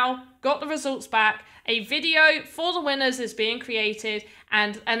now got the results back. A video for the winners is being created,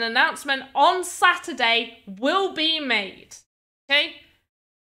 and an announcement on Saturday will be made. Okay?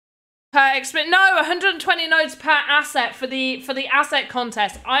 No, 120 nodes per asset for the asset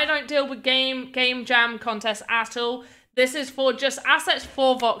contest. I don't deal with game jam contests at all. This is for just assets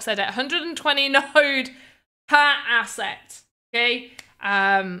for Voxedit. 120 node per asset. Okay?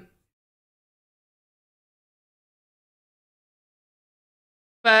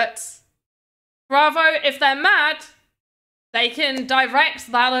 But Bravo, if they're mad, they can direct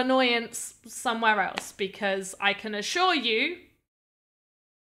that annoyance somewhere else, because I can assure you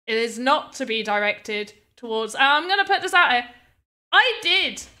it is not to be directed towards... I'm going to put this out here. I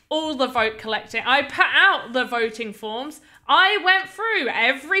did all the vote collecting. I put out the voting forms. I went through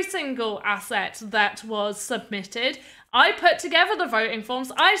every single asset that was submitted. I put together the voting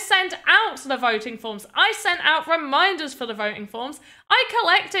forms. I sent out the voting forms. I sent out reminders for the voting forms. I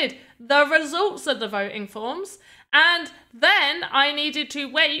collected the results of the voting forms. And then I needed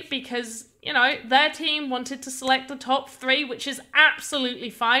to wait because, you know, their team wanted to select the top 3, which is absolutely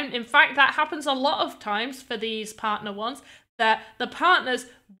fine. In fact, that happens a lot of times for these partner ones, that the partners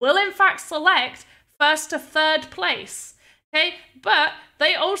will in fact select 1st to 3rd place. Okay, but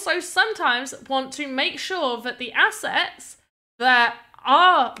they also sometimes want to make sure that the assets that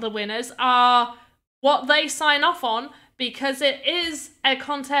are the winners are what they sign off on, because it is a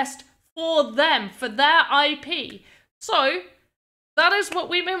contest for them, for their IP. So that is what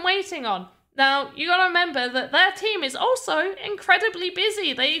we've been waiting on. Now, you gotta remember that their team is also incredibly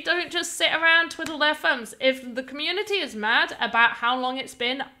busy. They don't just sit around, twiddle their thumbs. If the community is mad about how long it's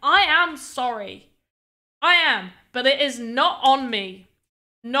been, I am sorry. I am. But it is not on me.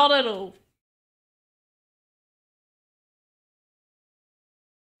 Not at all.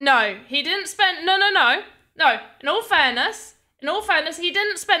 No, he didn't spend... No. In all fairness, he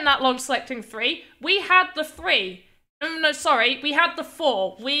didn't spend that long selecting 3. We had the 3. No, sorry, we had the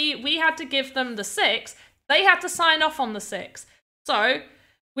 4. We had to give them the 6. They had to sign off on the 6. So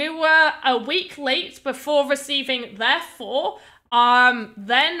we were a week late before receiving their 4.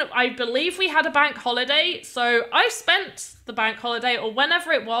 Then I believe we had a bank holiday. So I spent the bank holiday, or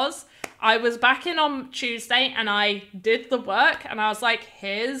whenever it was, I was back in on Tuesday and I did the work and I was like,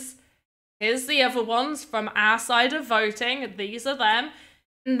 here's the other ones from our side of voting. These are them.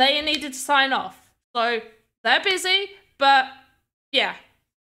 And they needed to sign off. So they're busy, but yeah.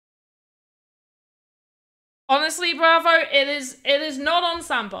 Honestly, Bravo, it is not on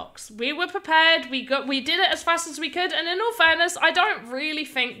Sandbox. We were prepared, we did it as fast as we could, and in all fairness, I don't really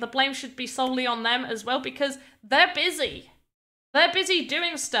think the blame should be solely on them as well, because they're busy. They're busy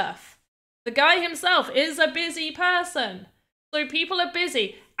doing stuff. The guy himself is a busy person. So people are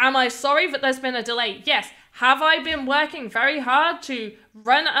busy. Am I sorry that there's been a delay? Yes. Have I been working very hard to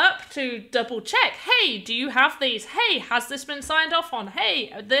run up to double check? Hey, do you have these? Hey, has this been signed off on?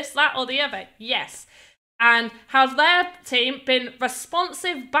 Hey, this, that, or the other? Yes. And have their team been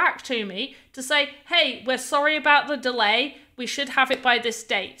responsive back to me to say, hey, we're sorry about the delay. We should have it by this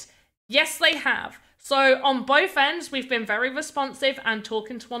date. Yes, they have. So on both ends, we've been very responsive and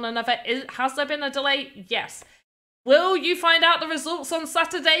talking to one another. Has there been a delay? Yes. Will you find out the results on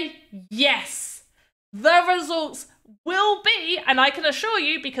Saturday? Yes. The results will be, and I can assure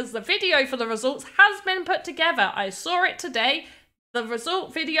you, because the video for the results has been put together. I saw it today. The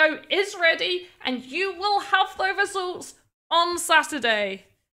result video is ready, and you will have the results on Saturday.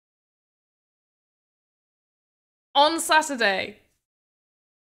 On Saturday.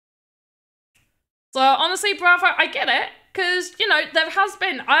 So honestly, Bravo, I get it. Because, you know, there has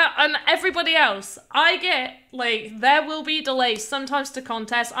been, and everybody else, I get, like, there will be delays sometimes to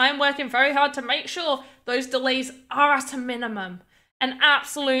contests. I am working very hard to make sure those delays are at a minimum. An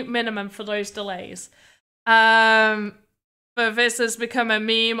absolute minimum for those delays. But this has become a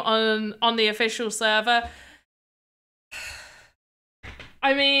meme on the official server.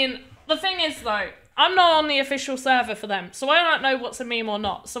 I mean, the thing is, though, I'm not on the official server for them, so I don't know what's a meme or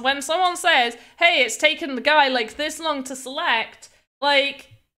not. So when someone says, hey, it's taken the guy like this long to select, like,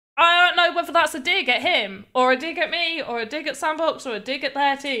 I don't know whether that's a dig at him, or a dig at me, or a dig at Sandbox, or a dig at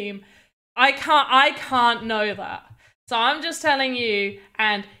their team. I can't know that. So I'm just telling you,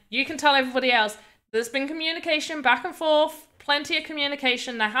 and you can tell everybody else, there's been communication back and forth, plenty of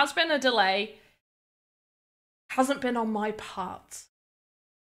communication, there has been a delay. Hasn't been on my part.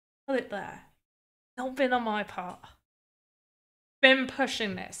 Put it there. Not been on my part. Been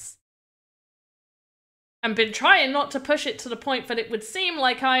pushing this. And been trying not to push it to the point that it would seem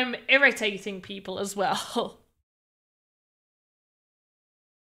like I'm irritating people as well.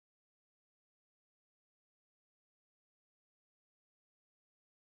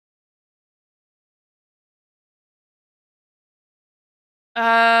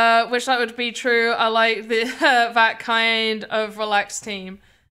 Wish that would be true. I like the that kind of relaxed team.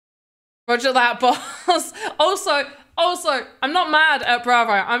 Roger that, boss. Also, I'm not mad at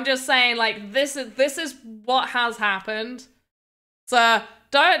Bravo. I'm just saying, like, this is what has happened. So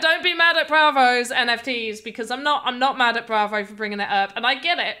don't be mad at Bravo's NFTs, because I'm not mad at Bravo for bringing it up, and I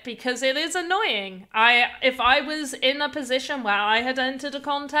get it because it is annoying. If I was in a position where I had entered a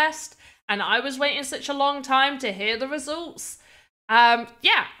contest and I was waiting such a long time to hear the results,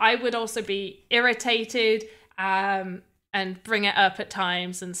 yeah, I would also be irritated. And bring it up at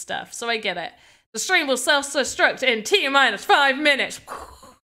times and stuff. So I get it. The stream will self-destruct in T-minus 5 minutes.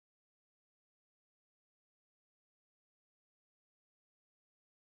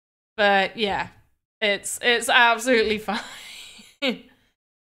 But yeah, it's absolutely fine.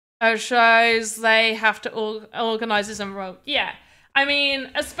 Shows they have to organize this and roll. Yeah, I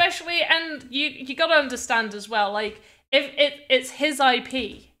mean, especially, and you got to understand as well, like, if it's his IP,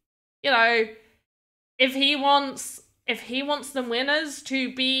 you know, if he wants the winners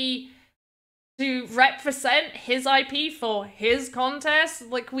to represent his IP for his contest,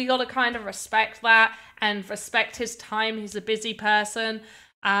 like, we gotta kind of respect that and respect his time. He's a busy person.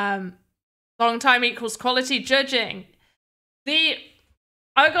 Long time equals quality judging. I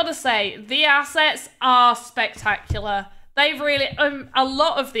gotta say, the assets are spectacular. They've really, a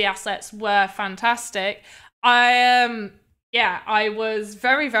lot of the assets were fantastic. Yeah, I was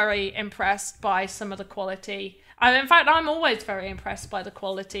very, very impressed by some of the quality. In fact, I'm always very impressed by the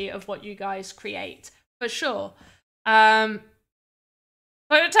quality of what you guys create, for sure. So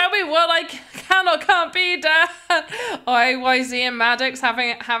tell me what I can or can't be, Dad. YZ and Maddox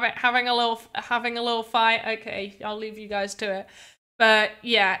having a little fight. Okay, I'll leave you guys to it. But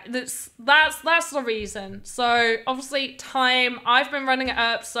yeah, that's the reason. So obviously, time. I've been running it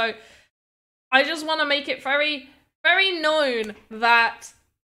up, so I just want to make it very very known that,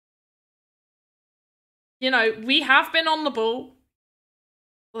 you know, we have been on the ball,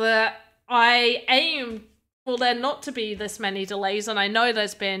 that I aim for there not to be this many delays, and I know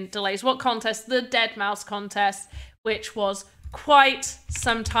there's been delays. What contest? The Dead Mouse contest, which was quite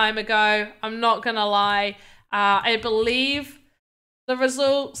some time ago. I'm not gonna lie. I believe the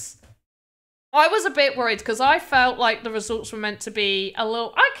results, I was a bit worried because I felt like the results were meant to be a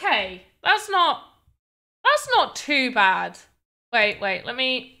little, okay, that's not too bad. Wait, let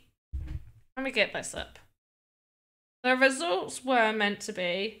me get this up. The results were meant to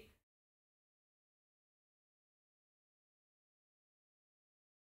be,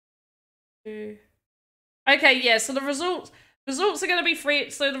 okay, yeah, so the results are going to be free.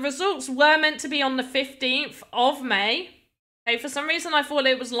 So the results were meant to be on the 15th of May. Okay, for some reason I thought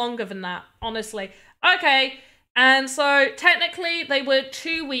it was longer than that, honestly. Okay, and so technically they were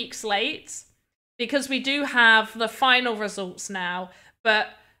 2 weeks late because we do have the final results now, but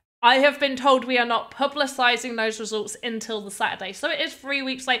I have been told we are not publicizing those results until the Saturday. So it is 3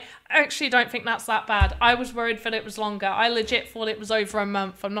 weeks late. I actually don't think that's that bad. I was worried that it was longer. I legit thought it was over a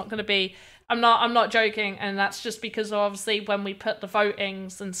month. I'm not joking, and that's just because obviously when we put the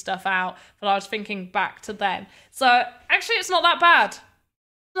votings and stuff out, but I was thinking back to then. So actually it's not that bad.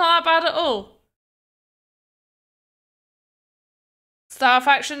 It's not that bad at all. Star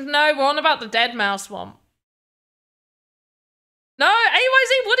Faction, no, we're on about the Dead Mouse one. No,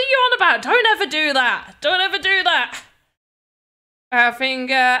 AYZ, what are you on about? Don't ever do that. Don't ever do that. I think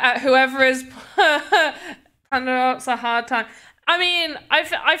whoever is it's a hard time. I mean,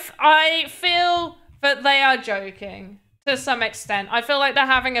 I feel that they are joking to some extent. I feel like they're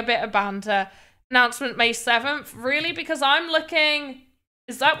having a bit of banter. Announcement May 7th. Really? Because I'm looking...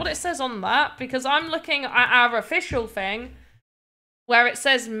 Is that what it says on that? Because I'm looking at our official thing where it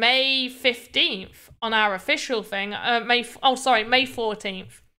says May 15th on our official thing. May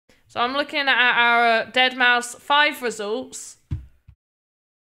 14th. So I'm looking at our Dead Mouse 5 results.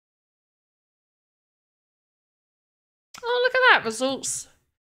 Oh, look at that, results.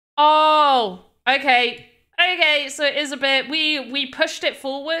 Oh, okay. Okay, so it is a bit, we pushed it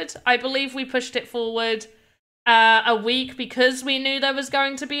forward. I believe we pushed it forward a week because we knew there was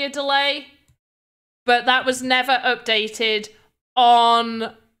going to be a delay. But that was never updated on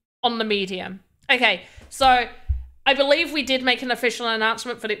the medium. Okay, so I believe we did make an official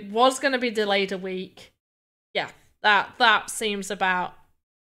announcement that it was going to be delayed a week. Yeah, that seems about...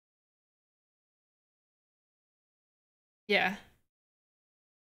 Yeah.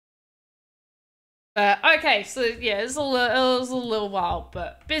 Okay, so yeah, it was a little while,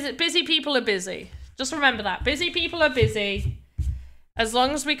 but busy people are busy. Just remember that. Busy people are busy. As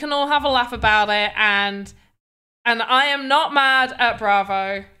long as we can all have a laugh about it, and I am not mad at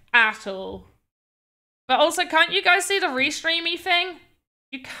Bravo at all. But also, can't you guys see the restreamy thing?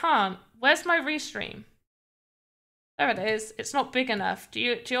 You can't. Where's my restream? There it is. It's not big enough. Do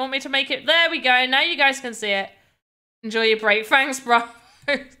you want me to make it? There we go. Now you guys can see it. Enjoy your break. Thanks, bro.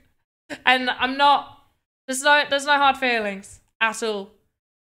 And I'm not... There's no hard feelings. At all.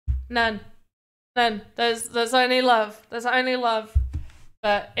 None. There's only love. There's only love.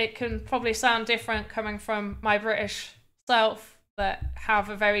 But it can probably sound different coming from my British self that have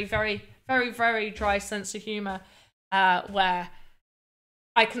a very, very, very, very dry sense of humour, where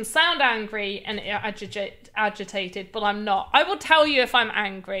I can sound angry and agitated, but I'm not. I will tell you if I'm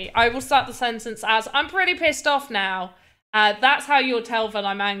angry. I will start the sentence as, I'm pretty pissed off now. That's how you'll tell that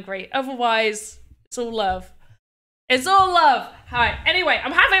I'm angry. Otherwise, it's all love. It's all love. Hi. Anyway,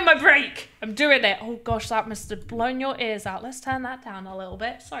 I'm having my break. I'm doing it. Oh gosh, that must have blown your ears out. Let's turn that down a little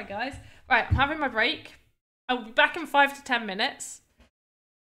bit. Sorry, guys. Right, I'm having my break. I'll be back in 5 to 10 minutes.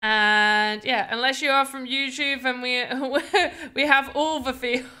 And yeah, unless you are from YouTube and we have all the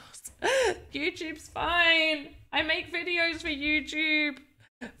feels. YouTube's fine. I make videos for YouTube.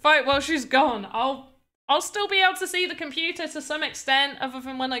 Fight while she's gone. I'll still be able to see the computer to some extent, other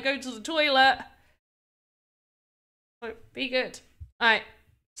than when I go to the toilet. So be good. Alright.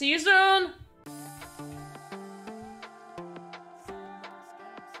 See you soon.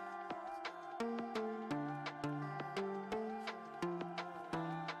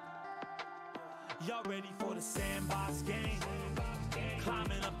 Y'all ready for the Sandbox Game?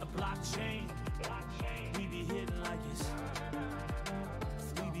 Climbing up the blockchain. We be hitting like it's.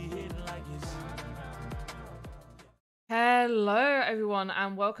 We be hitting like it's. Hello everyone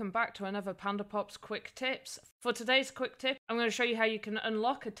and welcome back to another Panda Pops quick tips. For today's quick tip, I'm going to show you how you can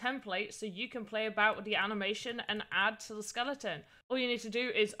unlock a template so you can play about with the animation and add to the skeleton. All you need to do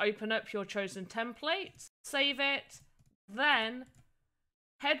is open up your chosen template, save it, then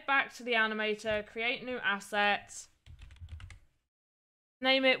head back to the animator, create new assets,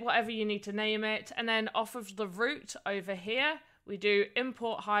 Name it whatever you need to name it, and then off of the root over here, we do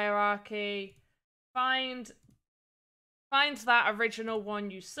import hierarchy, find that original one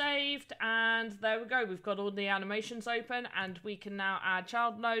you saved, and there we go. We've got all the animations open, and we can now add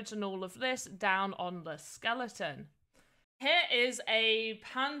child nodes and all of this down on the skeleton. Here is a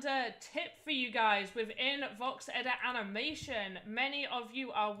Panda tip for you guys within Voxedit animation. Many of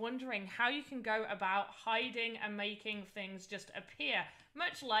you are wondering how you can go about hiding and making things just appear,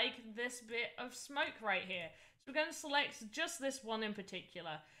 much like this bit of smoke right here. So we're going to select just this one in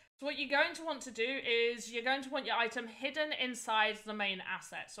particular. So what you're going to want to do is you're going to want your item hidden inside the main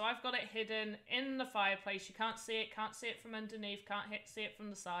asset. So I've got it hidden in the fireplace. You can't see it from underneath, can't see it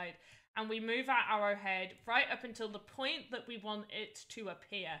from the side. And we move our arrowhead right up until the point that we want it to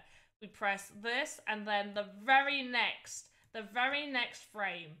appear. We press this, and then the very next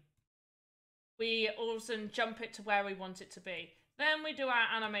frame, we all of a sudden jump it to where we want it to be. Then we do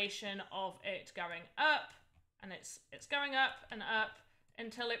our animation of it going up, and it's going up and up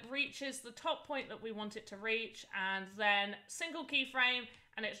until it reaches the top point that we want it to reach, and then single keyframe,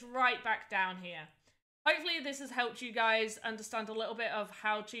 and it's right back down here. Hopefully this has helped you guys understand a little bit of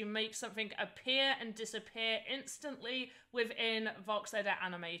how to make something appear and disappear instantly within Voxedit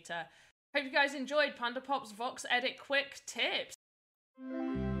Animator. Hope you guys enjoyed PandaPop's Voxedit quick tips.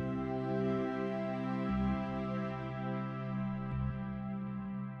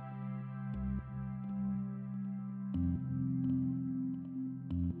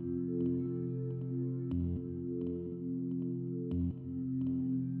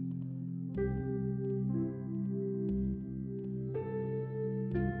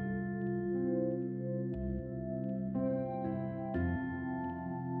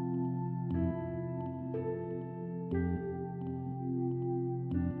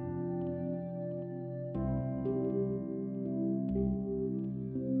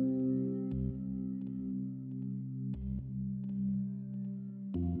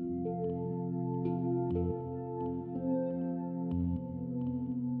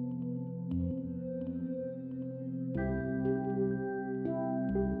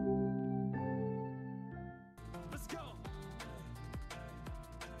 Let's go.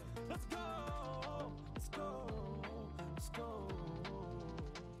 Let's go. Let's go. Let's go.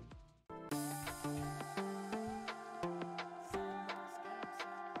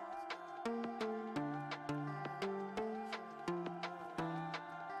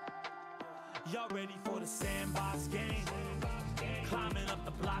 Y'all ready for the Sandbox Game? Climbing up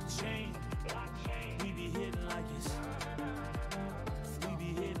the blockchain. We be hitting like it's. We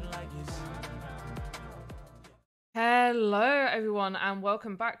be hitting like it's. Hello everyone, and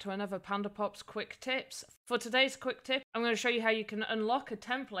welcome back to another PandaPop's quick tips. For today's quick tip, I'm going to show you how you can unlock a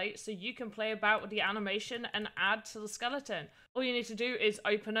template so you can play about with the animation and add to the skeleton. All you need to do is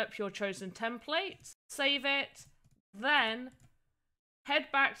open up your chosen template, save it, then head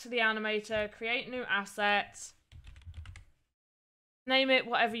back to the animator, create new assets, name it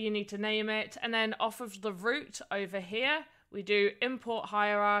whatever you need to name it, and then off of the root over here, we do import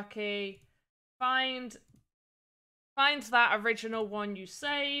hierarchy, find that original one you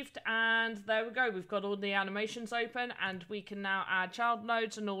saved, and there we go. We've got all the animations open, and we can now add child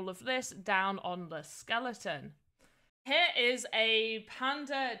nodes and all of this down on the skeleton. Here is a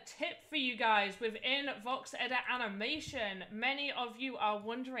Panda tip for you guys within Voxedit animation. Many of you are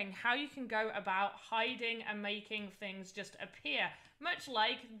wondering how you can go about hiding and making things just appear, much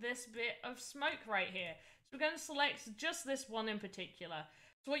like this bit of smoke right here. So we're going to select just this one in particular.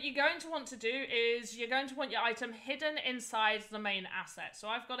 So what you're going to want to do is you're going to want your item hidden inside the main asset. So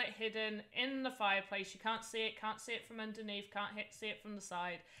I've got it hidden in the fireplace. You can't see it from underneath, can't see it from the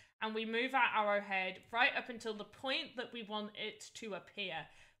side. And we move our arrowhead right up until the point that we want it to appear.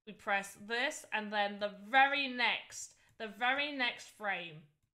 We press this, and then the very next frame,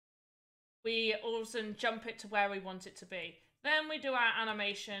 we all of a sudden jump it to where we want it to be. Then we do our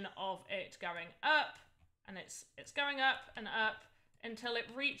animation of it going up, and it's going up and up until it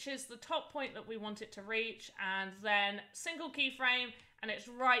reaches the top point that we want it to reach, and then single keyframe, and it's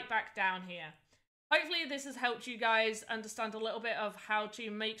right back down here. Hopefully this has helped you guys understand a little bit of how to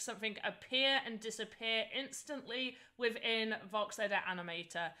make something appear and disappear instantly within Voxedit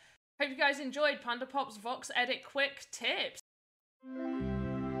Animator. Hope you guys enjoyed PandaPop's Voxedit quick tips.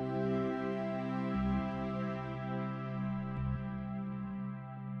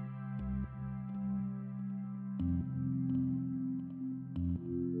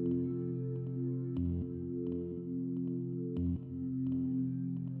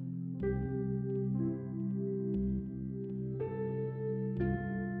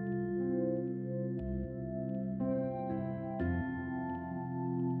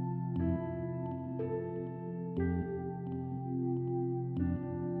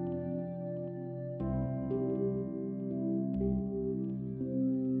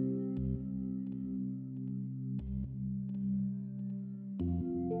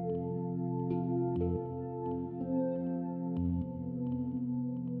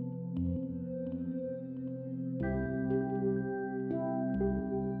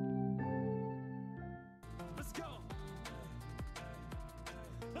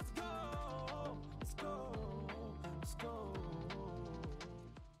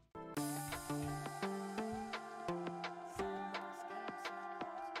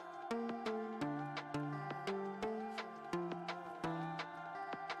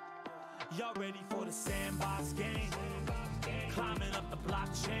 Y'all ready for the Sandbox Game? Climbing up the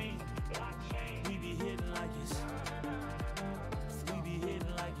blockchain. We be hitting like it's. We be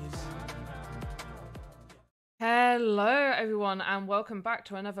hitting like it's. Hello everyone and welcome back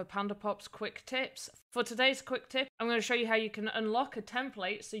to another Panda Pops quick tips. For today's quick tip, I'm going to show you how you can unlock a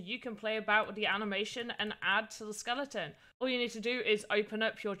template so you can play about with the animation and add to the skeleton. All you need to do is open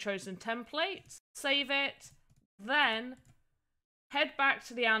up your chosen template, save it, then head back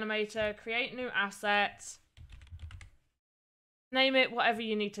to the animator, create new assets, name it whatever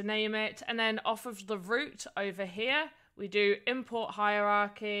you need to name it, and then off of the root over here, we do import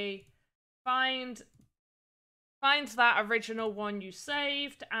hierarchy, find that original one you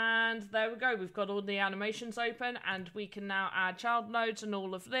saved, and there we go. We've got all the animations open, and we can now add child nodes and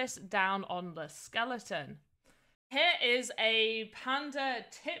all of this down on the skeleton. Here is a Panda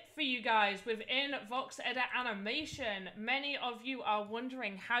tip for you guys within Voxedit animation. Many of you are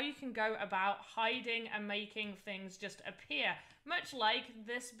wondering how you can go about hiding and making things just appear, much like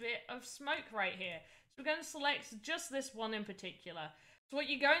this bit of smoke right here. So we're going to select just this one in particular. So what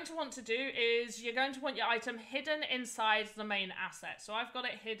you're going to want to do is you're going to want your item hidden inside the main asset. So I've got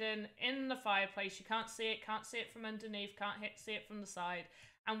it hidden in the fireplace. You can't see it from underneath, can't see it from the side.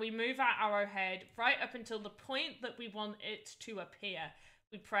 And we move our arrowhead right up until the point that we want it to appear.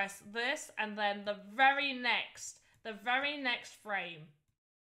 We press this, and then the very next frame,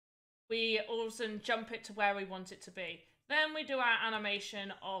 we all of a sudden jump it to where we want it to be. Then we do our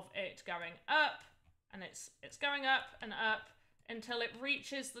animation of it going up, and it's going up and up until it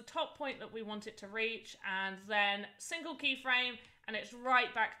reaches the top point that we want it to reach, and then single keyframe, and it's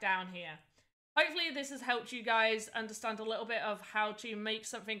right back down here. Hopefully this has helped you guys understand a little bit of how to make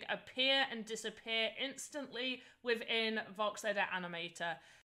something appear and disappear instantly within Voxedit Animator.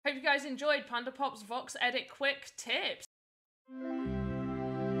 Hope you guys enjoyed Panda Pop's Voxedit quick tips.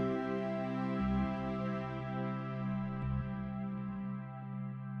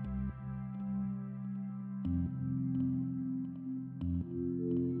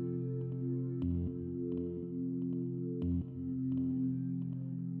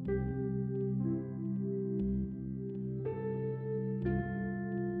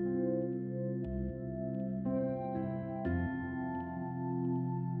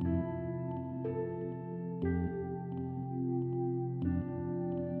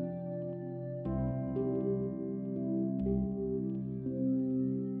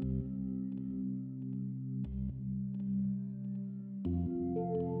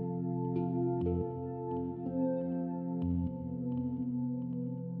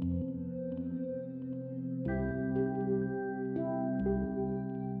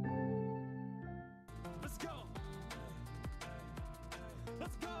 Let's go.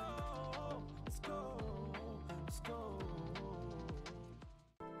 Let's go. Let's go. Let's go.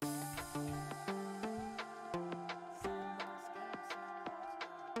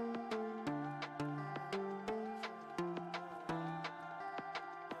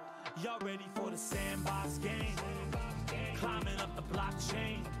 Y'all ready for the Sandbox Game? Climbing up the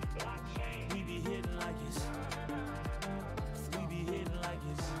blockchain. We be hitting like it's. We be hitting like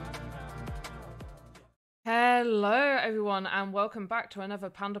it's. Hello everyone and welcome back to another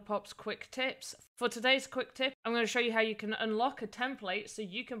Panda Pops quick tips. For today's quick tip, I'm going to show you how you can unlock a template so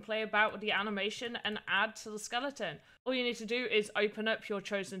you can play about with the animation and add to the skeleton. All you need to do is open up your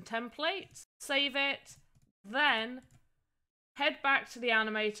chosen template, save it, then head back to the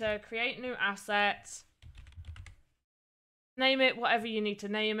animator, create new assets, name it whatever you need to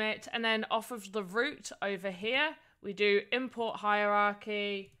name it, and then off of the root over here, we do import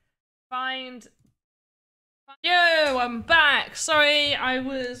hierarchy, Yo, I'm back. Sorry, I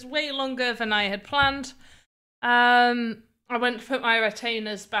was way longer than I had planned. I went to put my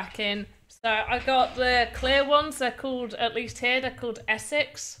retainers back in. So I got the clear ones. They're called, at least here, they're called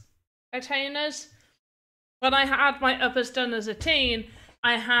Essex retainers. When I had my uppers done as a teen,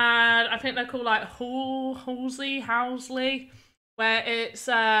 I think they're called like Housley, where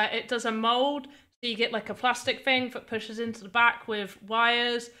it does a mold. So you get like a plastic thing that pushes into the back with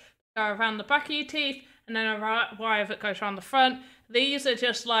wires, go around the back of your teeth, and then a wire that goes around the front. These are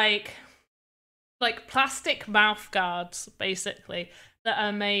just like plastic mouth guards, basically, that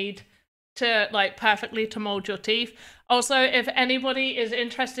are made to like perfectly to mold your teeth. Also, if anybody is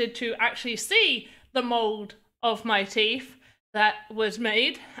interested to actually see the mold of my teeth that was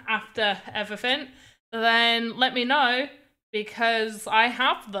made after everything, then let me know, because I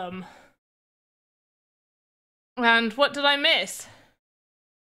have them. And what did I miss?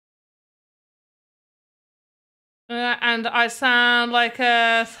 And I sound like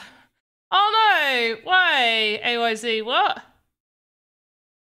a... Oh no! Why? AYZ, what?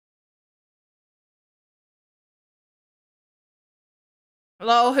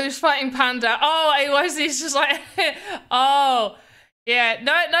 Lol, who's fighting Panda? Oh, AYZ's just like, oh, yeah,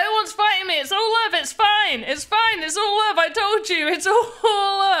 no one's fighting me. It's all love. It's fine. It's fine. It's all love. I told you. It's all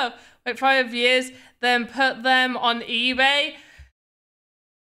love. Wait 5 years, then put them on eBay.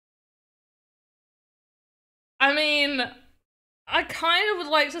 I mean, I kind of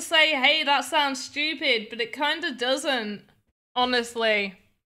would like to say, hey, that sounds stupid, but it kind of doesn't, honestly.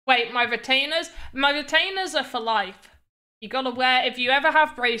 Wait, my retainers? My retainers are for life. You gotta wear, if you ever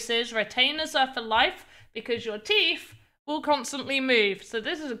have braces, retainers are for life because your teeth will constantly move. So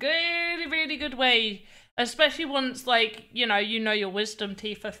this is a really, really good way, especially once, like, you know your wisdom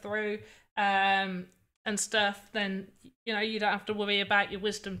teeth are through and stuff, then, you know, you don't have to worry about your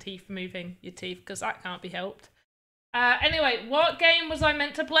wisdom teeth moving your teeth because that can't be helped. Anyway, what game was I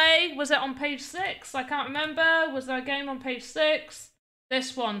meant to play? Was it on page 6? I can't remember. Was there a game on page 6?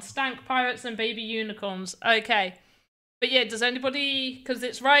 This one, Stank Pirates and Baby Unicorns. Okay. But yeah, does anybody, because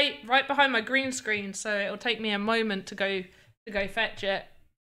it's right behind my green screen, so it'll take me a moment to go fetch it.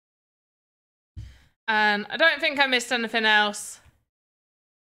 And I don't think I missed anything else.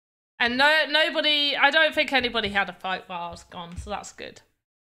 And nobody, I don't think anybody had a fight while I was gone, so that's good.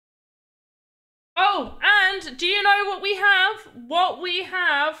 Oh, and do you know what we have? What we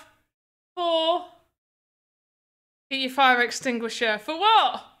have for... Get your fire extinguisher. For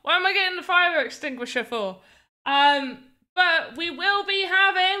what? What am I getting the fire extinguisher for? But we will be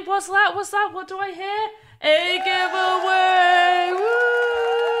having... What's that? What's that? What do I hear? A giveaway! Woo!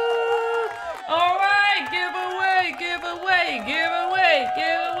 Alright, giveaway, giveaway, giveaway,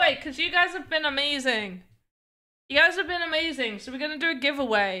 giveaway. Because you guys have been amazing. You guys have been amazing. So we're going to do a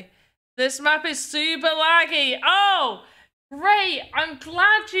giveaway. This map is super laggy. Oh, great. I'm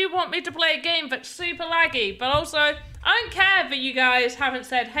glad you want me to play a game that's super laggy. But also, I don't care that you guys haven't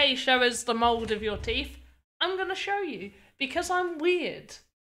said, hey, show us the mold of your teeth. I'm going to show you because I'm weird.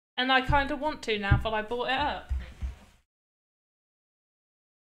 And I kind of want to now that I brought it up.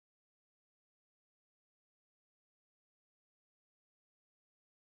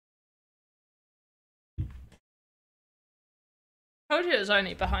 Told you it was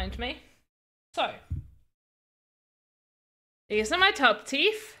only behind me. So, these are my top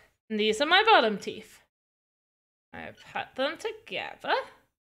teeth, and these are my bottom teeth. I put them together.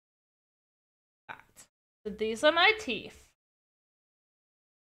 So these are my teeth.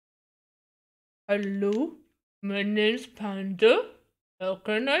 Hello, my name's Panda. How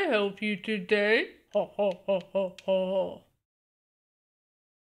can I help you today? Ha ha ha ha ha.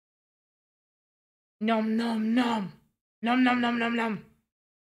 Nom nom nom. Nom nom nom nom nom.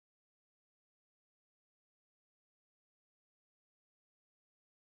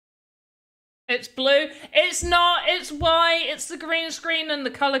 It's blue. It's not. It's white. It's the green screen and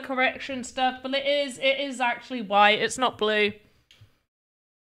the color correction stuff, but it is actually white. It's not blue.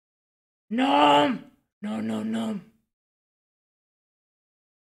 Nom. No, no, nom.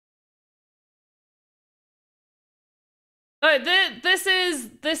 Oh, this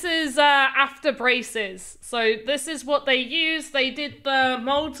is after braces. So this is what they used. They did the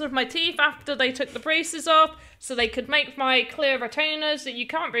molds of my teeth after they took the braces off, so they could make my clear retainers that you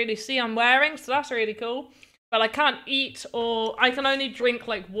can't really see I'm wearing. So that's really cool. But I can't eat, or I can only drink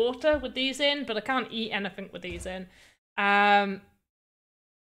like water with these in, but I can't eat anything with these in. But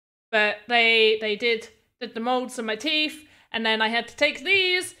they did the molds of my teeth, and then I had to take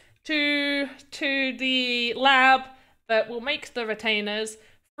these to the lab that will make the retainers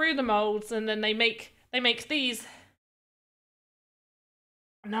through the molds, and then they make these.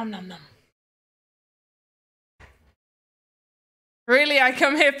 Nom nom nom. Really, I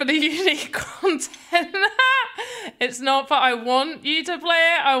come here for the unique content. It's not that I want you to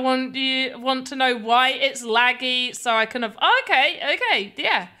play it. I want to know why it's laggy, so I kind of okay,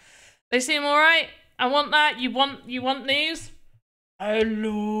 yeah. They seem alright. I want that. You want these?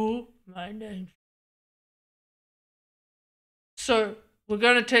 Hello, my name's. So we're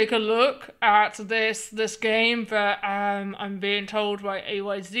gonna take a look at this game that I'm being told by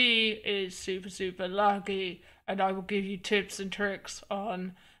AYZ is super laggy, and I will give you tips and tricks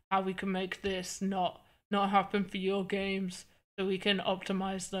on how we can make this not happen for your games, so we can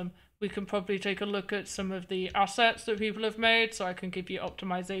optimize them. We can probably take a look at some of the assets that people have made, so I can give you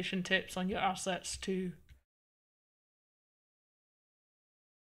optimization tips on your assets too.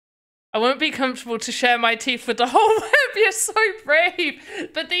 I won't be comfortable to share my teeth with the whole web. You're so brave.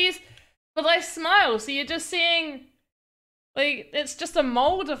 But I smile, so you're just seeing, like, it's just a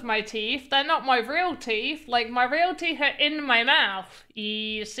mold of my teeth. They're not my real teeth. Like, my real teeth are in my mouth.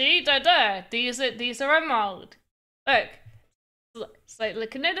 You see? These are a mold. Look. It's like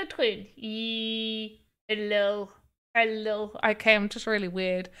looking at a twin. Hello. Hello. Okay, I'm just really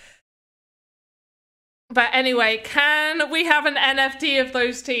weird. But anyway, can we have an NFT of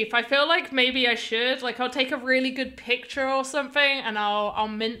those teeth? I feel like maybe I should. Like, I'll take a really good picture or something, and I'll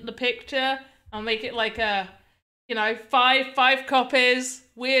mint the picture. I'll make it like a, you know, five copies.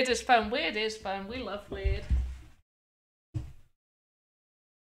 Weird is fun. Weird is fun. We love weird.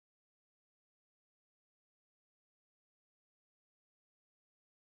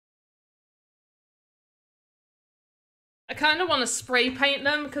 I kind of want to spray paint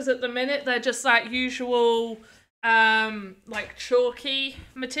them because at the minute they're just that usual, like chalky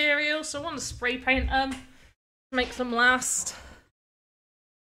material. So I want to spray paint them, make them last.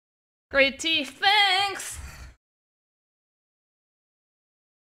 Great teeth, thanks!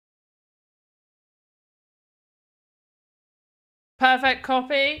 Perfect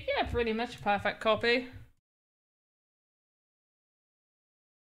copy? Yeah, pretty much a perfect copy.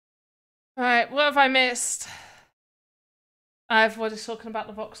 Alright, what have I missed? I've was talking about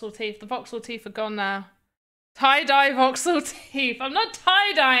the voxel teeth. The voxel teeth are gone now. Tie-dye voxel teeth. I'm not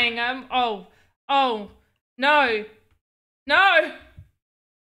tie-dyeing them. Oh. Oh. No. No!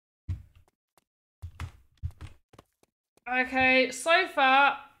 Okay, so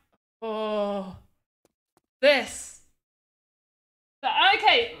far... Oh. This.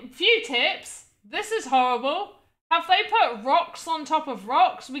 Okay, few tips. This is horrible. Have they put rocks on top of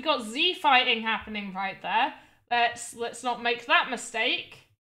rocks? We got Z fighting happening right there. Let's not make that mistake.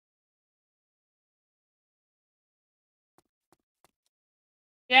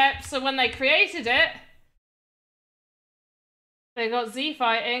 Yep, so when they created it, they got Z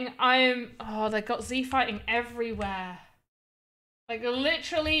fighting. Oh, they got Z fighting everywhere. Like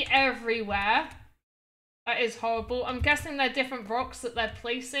literally everywhere. That is horrible. I'm guessing they're different rocks that they're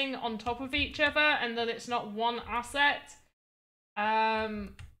placing on top of each other and that it's not one asset.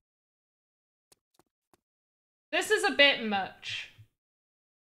 This is a bit much.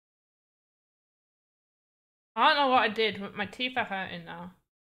 I don't know what I did, but my teeth are hurting now.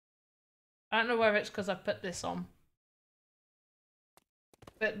 I don't know whether it's because I put this on.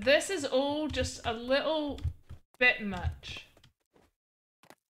 But this is all just a little bit much.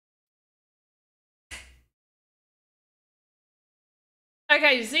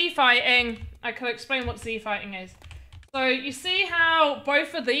 Okay, Z fighting. I can explain what Z fighting is. So you see how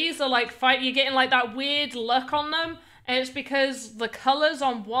both of these are like you're getting like that weird look on them, and it's because the colors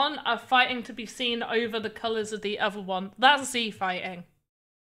on one are fighting to be seen over the colors of the other one. That's Z fighting.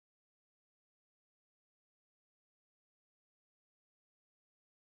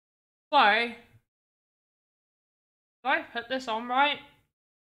 So, did I put this on right?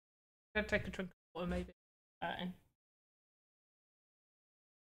 I'm gonna take a drink of water maybe.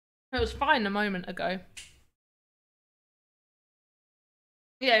 It was fine a moment ago.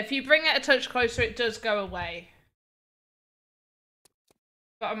 Yeah, if you bring it a touch closer, it does go away.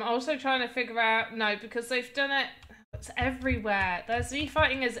 But I'm also trying to figure out... No, because they've done it... It's everywhere. Their Z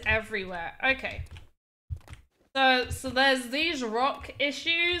fighting is everywhere. Okay. So there's these rock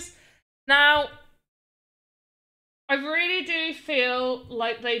issues. Now, I really do feel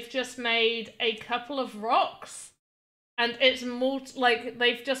like they've just made a couple of rocks. And it's like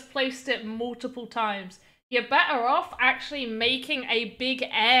they've just placed it multiple times. You're better off actually making a big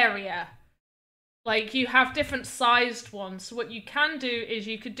area. Like, you have different sized ones. So what you can do is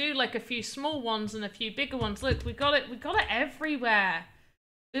you could do like a few small ones and a few bigger ones. Look, we got it everywhere.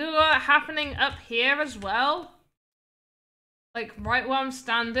 We got it happening up here as well. Like, right where I'm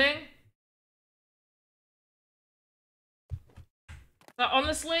standing. But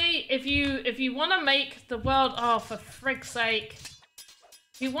honestly, if you want to make the world... Oh, for frig's sake.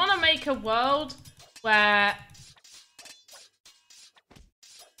 If you want to make a world... where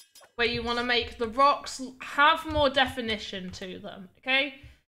you want to make the rocks have more definition to them, okay?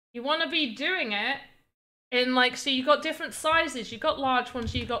 You want to be doing it in like, so you got different sizes, you got large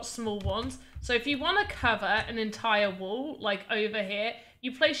ones, you got small ones. So if you want to cover an entire wall, like over here,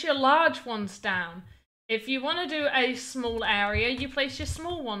 you place your large ones down. If you want to do a small area, you place your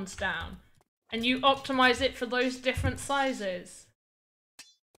small ones down. And you optimize it for those different sizes.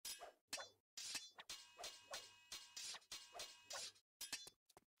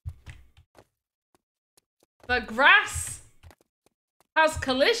 The grass has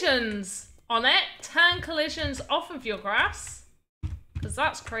collisions on it. Turn collisions off of your grass, because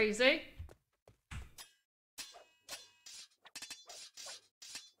that's crazy.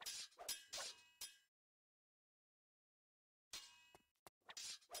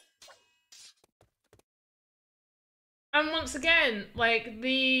 And once again, like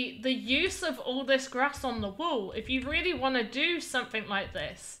the use of all this grass on the wall, if you really want to do something like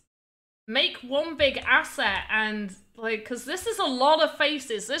this, make one big asset and like, because this is a lot of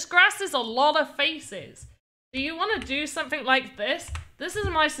faces. This grass is a lot of faces. Do you want to do something like this? This is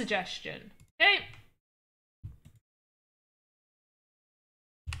my suggestion. Okay.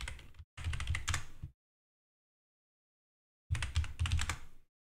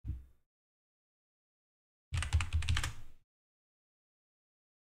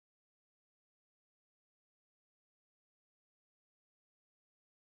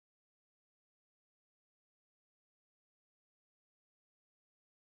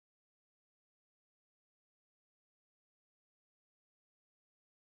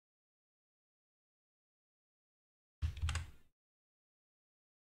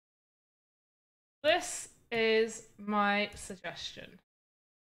 This is my suggestion.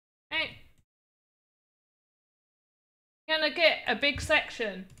 Okay. You're gonna get a big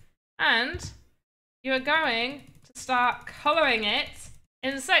section and you are going to start coloring it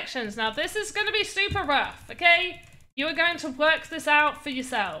in sections. Now this is going to be super rough, okay? You are going to work this out for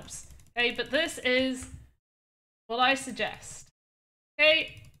yourselves, okay? But this is what I suggest,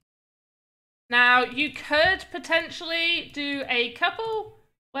 okay? Now you could potentially do a couple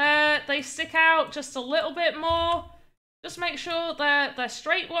where they stick out just a little bit more. Just make sure they're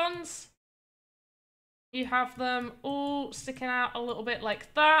straight ones. You have them all sticking out a little bit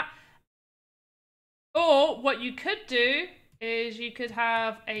like that. Or what you could do is you could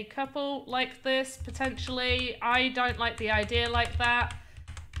have a couple like this, potentially. I don't like the idea like that.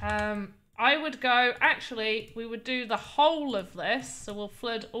 I would go, actually, we would do the whole of this. So we'll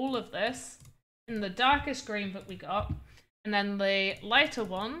flood all of this in the darkest green that we got. And then the lighter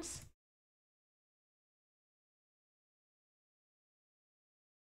ones.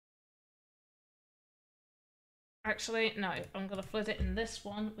 Actually, no, I'm going to flood it in this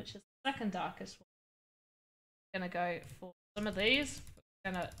one, which is the second darkest one. I'm going to go for some of these.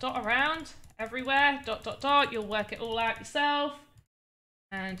 We're going to dot around everywhere, dot, dot, dot. You'll work it all out yourself.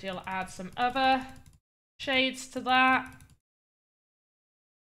 And you'll add some other shades to that.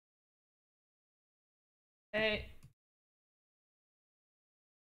 Okay.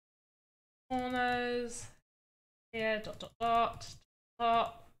 Corners. Here, dot, dot, dot,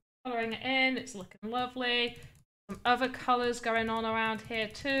 dot. Colouring it in, it's looking lovely. Some other colours going on around here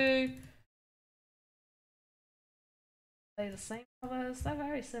too. Are they the same colours? They're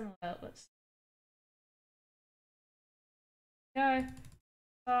very similar. Let's go.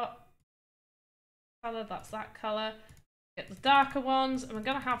 Top colour, that's that colour. Get the darker ones, and we're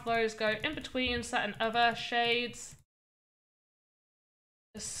going to have those go in between certain other shades.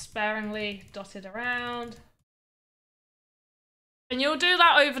 Just sparingly dotted around. And you'll do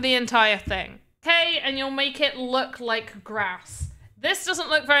that over the entire thing. Okay, and you'll make it look like grass. This doesn't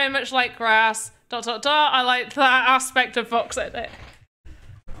look very much like grass. Dot, dot, dot. I like that aspect of Voxedit.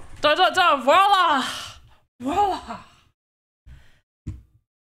 Dot, dot, dot. Voila! Voila!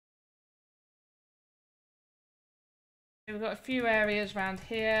 We've got a few areas around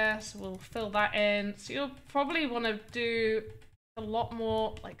here, so we'll fill that in. So you'll probably want to do a lot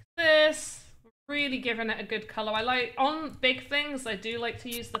more like this. Really giving it a good color. I like, on big things, I do like to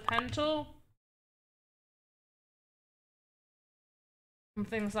use the pen tool. On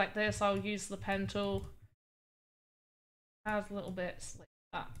things like this, I'll use the pen tool. Add little bits like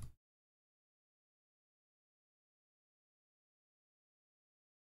that.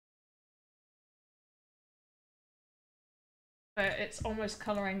 So it's almost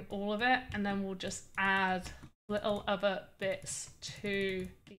coloring all of it, and then we'll just add little other bits to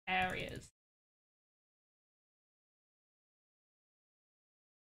the areas.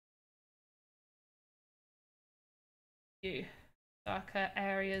 Darker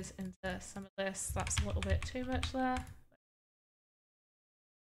areas into some of this. That's a little bit too much there.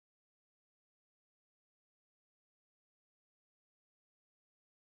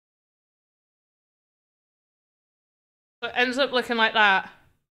 So it ends up looking like that.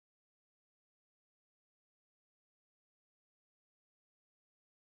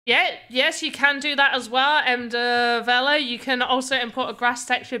 Yeah, yes, you can do that as well, Vela. You can also import a grass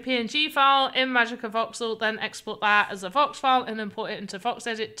texture PNG file in Magica Voxel, then export that as a Vox file and import it into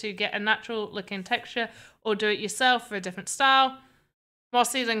Voxedit to get a natural looking texture, or do it yourself for a different style.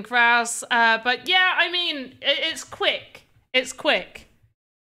 Mossy than grass. But yeah, I mean, it's quick. It's quick.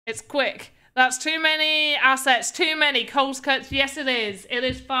 It's quick. That's too many assets, too many cold cuts. Yes, it is. It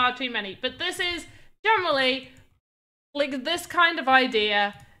is far too many. But this is generally like this kind of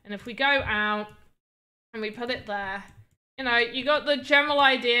idea. And if we go out and we put it there, you know, you got the general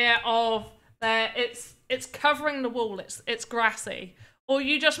idea of that it's covering the wall, it's grassy. Or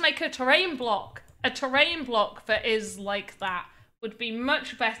you just make a terrain block that is like that would be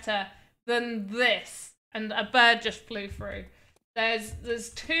much better than this. And a bird just flew through. There's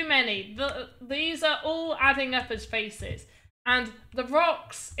too many. These are all adding up as faces. And the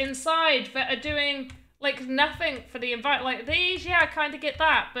rocks inside that are doing, like, nothing for the environment. Like, these, yeah, I kind of get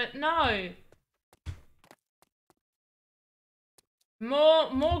that, but no.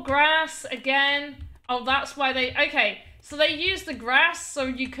 More grass, again. Oh, that's why they... Okay, so they used the grass so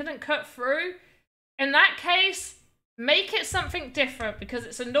you couldn't cut through. In that case, make it something different, because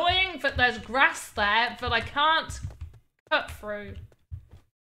it's annoying that there's grass there that I can't cut through.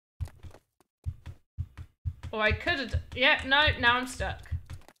 Or I could have... Yeah, no, now I'm stuck.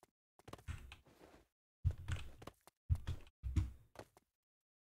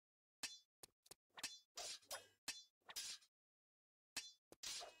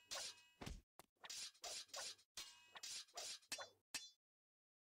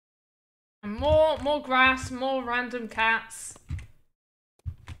 And more grass, more random cats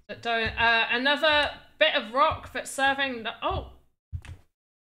that don't... another bit of rock that's serving the... Oh!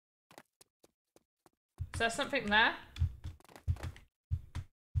 Is there something there?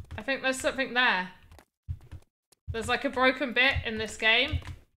 I think there's something there. There's like a broken bit in this game.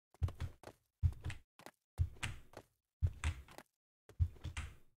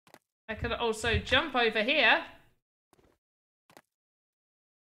 I could also jump over here.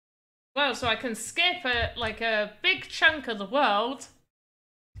 Well, so I can skip a big chunk of the world.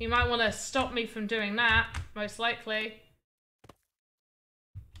 You might want to stop me from doing that, most likely.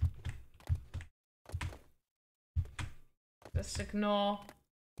 Just ignore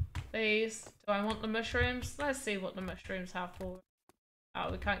these. Do I want the mushrooms? Let's see what the mushrooms have for.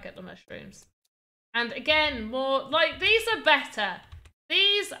 Oh, we can't get the mushrooms. And again, more like these are better.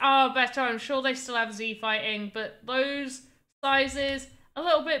 These are better. I'm sure they still have Z fighting, but those sizes a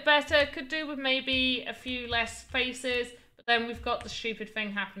little bit better. Could do with maybe a few less faces, but then we've got the stupid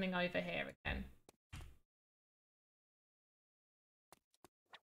thing happening over here again.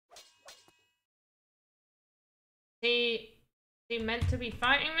 Is he meant to be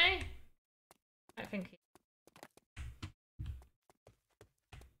fighting me? I think he...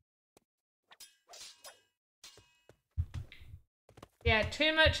 Yeah,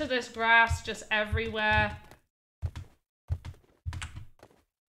 too much of this grass just everywhere.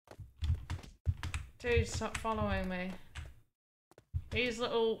 Dude, stop following me. These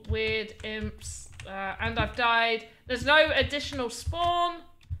little weird imps. And I've died. There's no additional spawn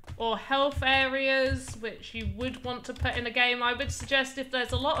or health areas, which you would want to put in a game. I would suggest if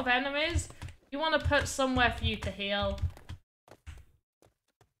there's a lot of enemies, you want to put somewhere for you to heal.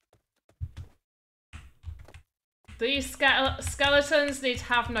 These skeletons need to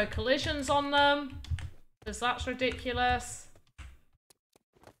have no collisions on them, because that's ridiculous.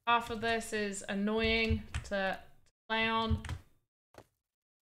 Half of this is annoying to play on.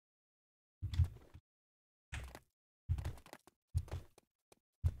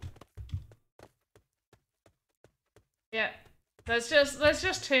 Yeah, there's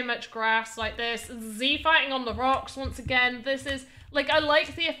just too much grass like this. Z fighting on the rocks once again. This is like, I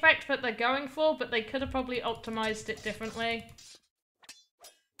like the effect that they're going for, but they could have probably optimized it differently.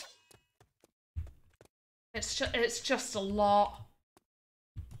 It's just a lot.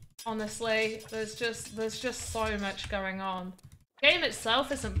 Honestly, there's just so much going on. The game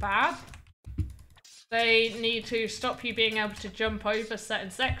itself isn't bad. They need to stop you being able to jump over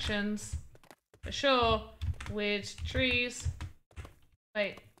certain sections, for sure. Weird trees.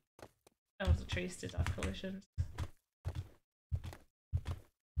 Wait. Oh, the trees did have collisions.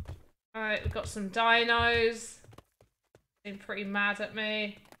 Alright, we've got some dinos. Being pretty mad at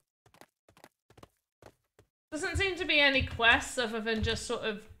me. Doesn't seem to be any quests other than just sort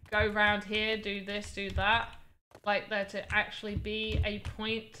of go round here, do this, do that. Like there to actually be a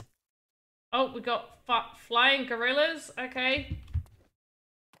point. Oh, we got flying gorillas. Okay.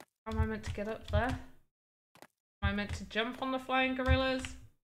 How am I meant to get up there? Am I meant to jump on the flying gorillas?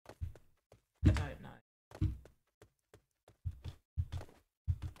 I don't know.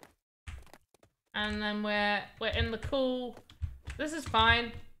 And then we're in the cool. This is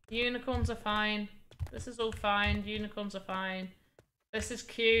fine. Unicorns are fine. This is all fine. Unicorns are fine. This is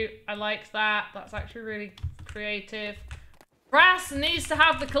cute. I like that. That's actually really creative. Brass needs to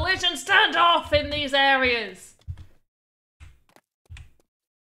have the collisions turned off in these areas.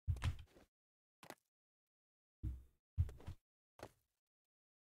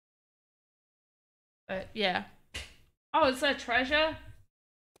 Yeah. Oh, is there treasure?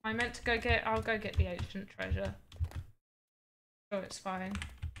 I meant to go get... I'll go get the ancient treasure. Oh, it's fine.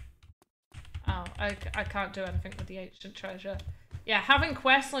 Oh, I can't do anything with the ancient treasure. Yeah, having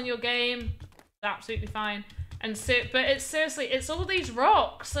quests on your game is absolutely fine. And so, but it's seriously, it's all these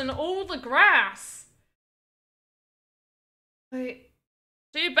rocks and all the grass. Like,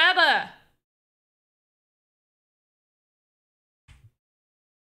 do better.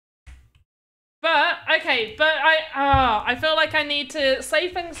 But, okay, but I feel like I need to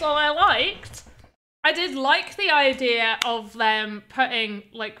say things that I liked. I did like the idea of them putting,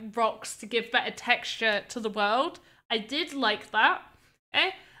 like, rocks to give better texture to the world. I did like that.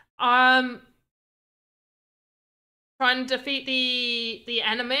 Okay? Trying to defeat the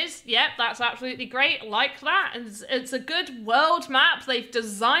enemies. Yep, that's absolutely great. Like that. It's a good world map. They've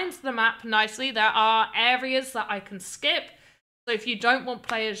designed the map nicely. There are areas that I can skip. So if you don't want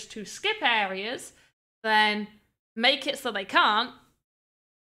players to skip areas, then make it so they can't.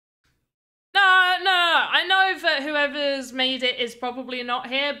 No. I know that whoever's made it is probably not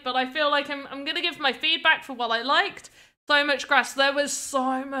here, but I feel like I'm going to give my feedback for what I liked. So much grass. There was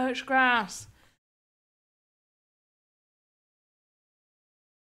so much grass.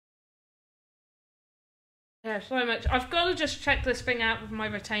 Yeah, so much. I've got to just check this thing out with my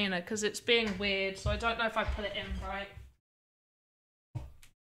retainer because it's being weird, so I don't know if I put it in right.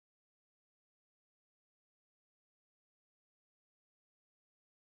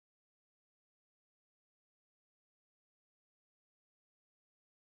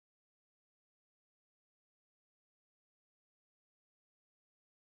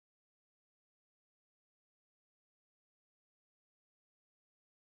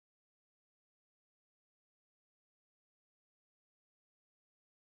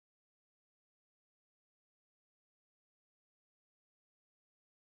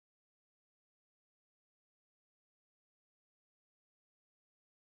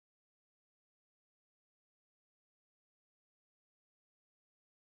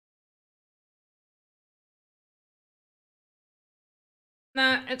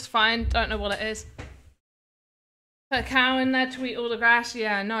 Nah, it's fine. Don't know what it is. Put a cow in there to eat all the grass?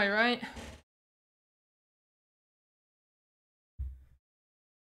 Yeah, I know, right?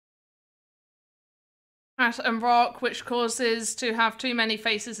 Grass and rock, which causes to have too many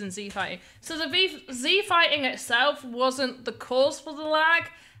faces in Z-fighting. So the Z-fighting itself wasn't the cause for the lag.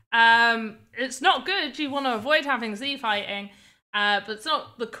 It's not good. You want to avoid having Z-fighting, but it's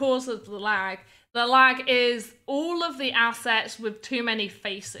not the cause of the lag. The lag is all of the assets with too many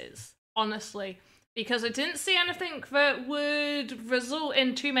faces, honestly. Because I didn't see anything that would result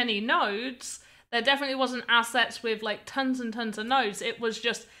in too many nodes. There definitely wasn't assets with like tons and tons of nodes. It was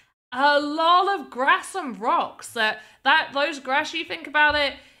just a lot of grass and rocks. Those grass, you think about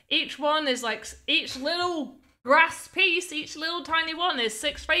it, each one is like, each little grass piece, each little tiny one is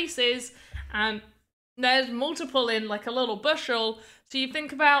 6 faces. And there's multiple in like a little bushel. So you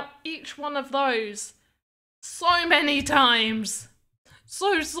think about each one of those so many times.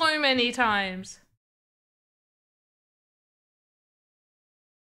 So many times.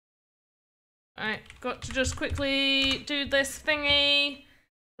 Alright, got to just quickly do this thingy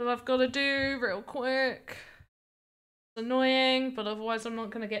that I've got to do real quick. It's annoying, but otherwise I'm not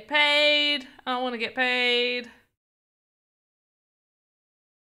going to get paid. I don't want to get paid.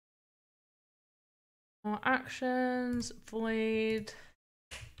 More actions, void.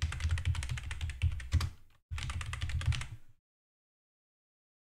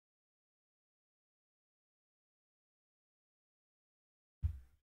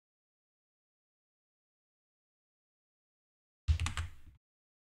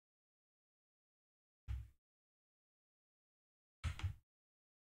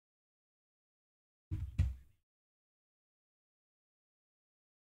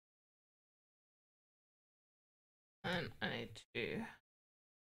 And I need to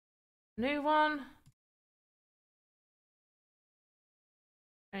new one.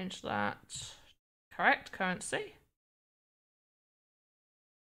 Change that. Correct currency.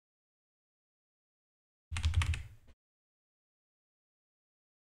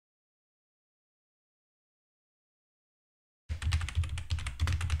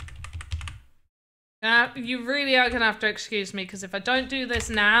 You really are gonna have to excuse me because if I don't do this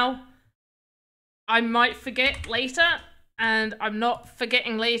now, I might forget later, and I'm not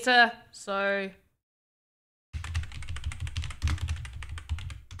forgetting later, so...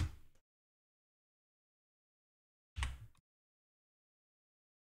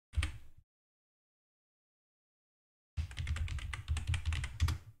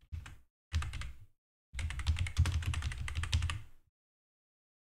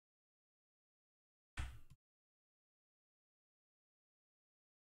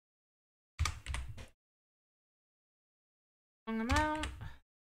 Wrong amount.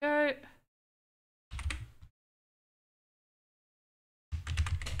 Go.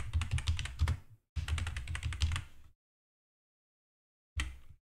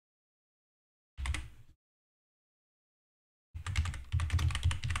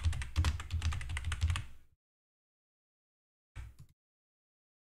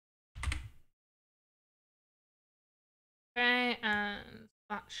 Okay, and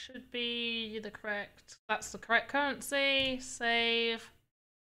that should be the correct, that's the correct currency. Save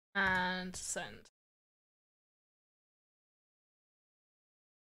and send.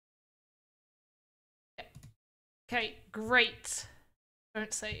 Okay, great.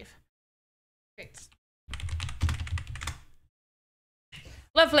 Don't save. Great.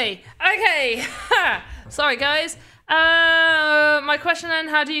 Lovely. Okay. Sorry, guys. My question then,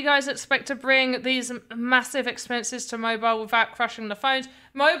 how do you guys expect to bring these massive expenses to mobile without crushing the phones?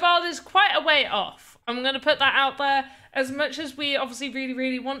 Mobile is quite a way off. I'm going to put that out there. As much as we obviously really,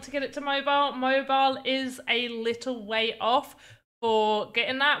 really want to get it to mobile, mobile is a little way off for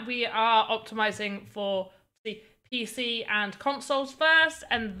getting that. We are optimizing for the PC and consoles first,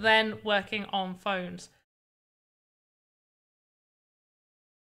 and then working on phones.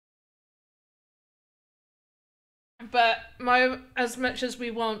 But as much as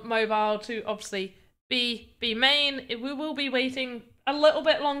we want mobile to obviously be main, we will be waiting a little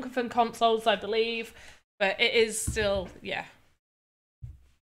bit longer than consoles, I believe. But it is still, yeah.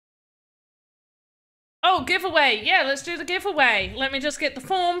 Oh, giveaway. Yeah, let's do the giveaway. Let me just get the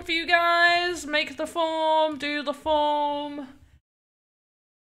form for you guys. Make the form, do the form.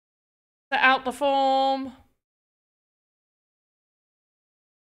 Set out the form.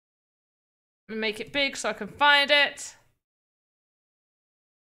 Make it big so I can find it.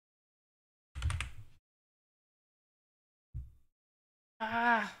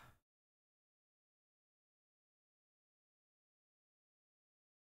 Ah.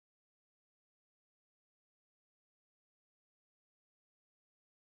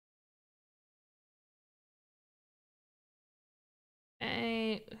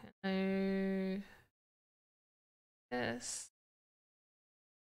 Okay. Yes.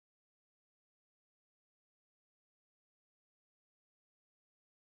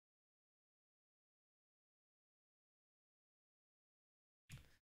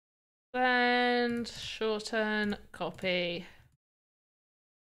 And shorten copy.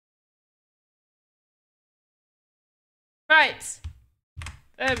 Right.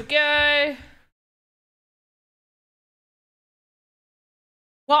 There we go.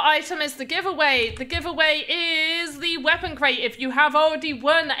 What item is the giveaway? The giveaway is the weapon crate. If you have already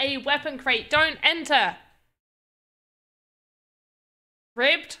won a weapon crate, don't enter.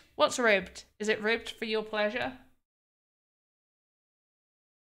 Ribbed? What's ribbed? Is it ribbed for your pleasure?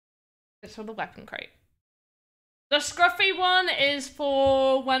 It's for the weapon crate. The scruffy one is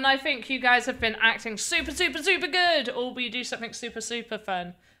for when I think you guys have been acting super, super, super good, or we do something super, super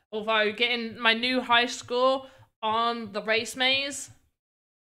fun. Although getting my new high score on the race maze.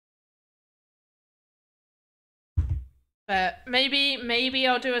 But maybe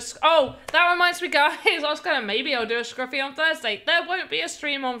I'll do a... Oh, that reminds me, guys. I was gonna... Maybe I'll do a scruffy on Thursday. There won't be a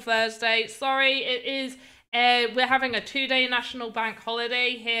stream on Thursday. Sorry, it is... we're having a 2-day national bank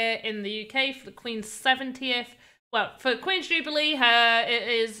holiday here in the UK for the Queen's 70th. Well, for Queen's Jubilee, it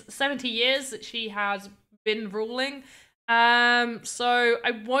is 70 years that she has been ruling. So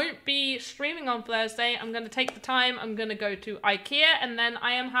I won't be streaming on Thursday. I'm going to take the time. I'm going to go to IKEA, and then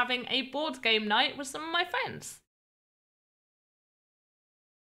I am having a board game night with some of my friends.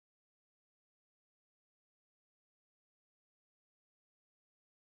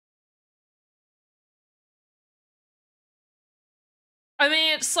 I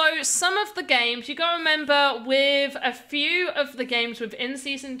mean, so some of the games, you gotta remember, with a few of the games within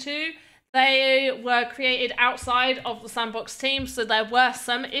Season 2, they were created outside of the Sandbox team, so there were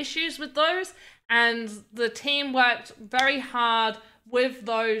some issues with those, and the team worked very hard with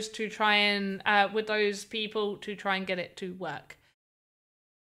those to try and, with those people to try and get it to work.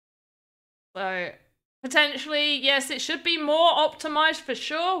 So, potentially, yes, it should be more optimized for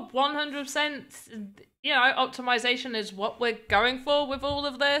sure, 100%. You know, optimization is what we're going for with all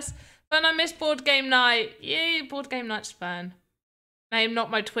of this. But I miss board game night. Yay, board game night's fun. Name,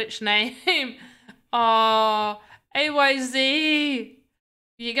 not my Twitch name. Aw, AYZ.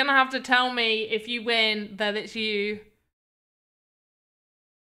 You're gonna have to tell me if you win that it's you. You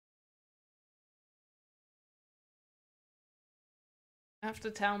have to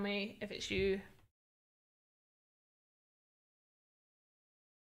tell me if it's you.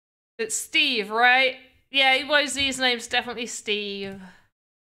 It's Steve, right? Yeah, AYZ's name's definitely Steve.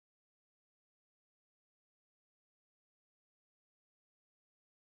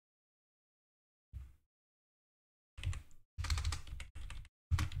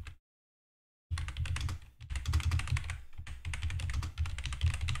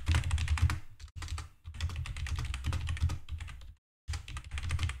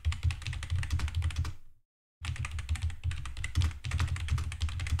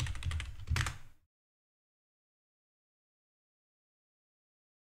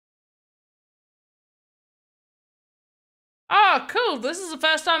 Oh, cool. This is the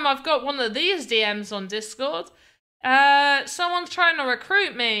first time I've got one of these DMs on Discord. Someone's trying to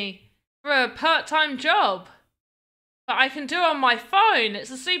recruit me for a part-time job that I can do on my phone.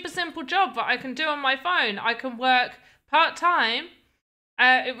 It's a super simple job that I can do on my phone. I can work part-time.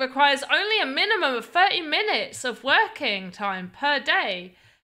 It requires only a minimum of 30 minutes of working time per day.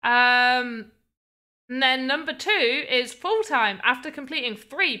 And then number 2 is full-time after completing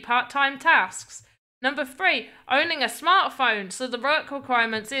 3 part-time tasks. Number 3, owning a smartphone. So the work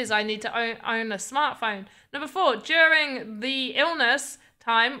requirements is I need to own a smartphone. Number 4, during the illness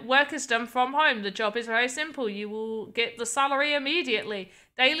time, work is done from home. The job is very simple. You will get the salary immediately.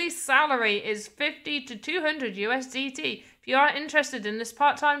 Daily salary is 50 to 200 USDT. If you are interested in this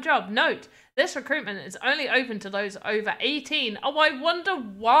part-time job, note, this recruitment is only open to those over 18. Oh, I wonder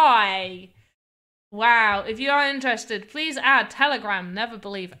why. Wow, if you are interested, please add Telegram. Never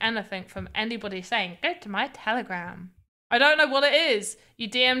believe anything from anybody saying, go to my Telegram. I don't know what it is. You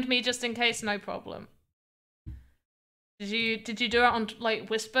DM'd me just in case, no problem. Did you do it on, like,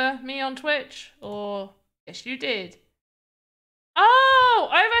 whisper me on Twitch? Or, yes you did. Oh,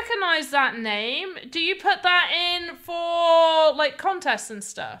 I recognize that name. Do you put that in for, like, contests and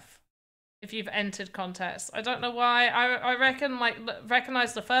stuff? If you've entered contests. I don't know why. I reckon, like,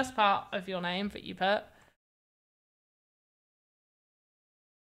 recognize the first part of your name that you put.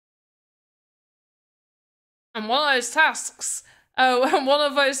 And one of those tasks, and one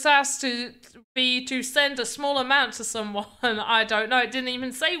of those tasks to be to send a small amount to someone. I don't know. It didn't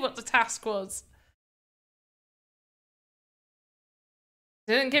even say what the task was.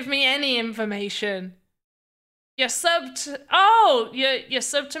 Didn't give me any information. You're subbed. Oh, you're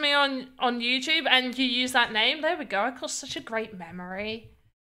subbed to me on YouTube and you use that name. There we go. I got such a great memory.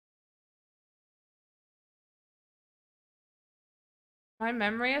 My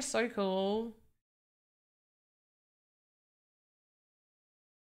memory is so cool.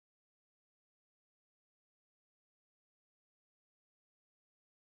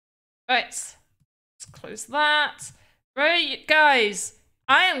 Right, let's close that. Right, guys,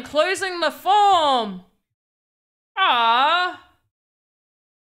 I am closing the form. Ah,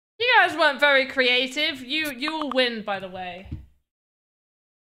 you guys weren't very creative. You will win, by the way.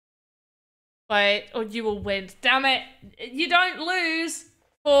 Wait, or you will win. Damn it! You don't lose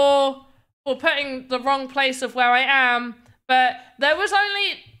for putting the wrong place of where I am. But there was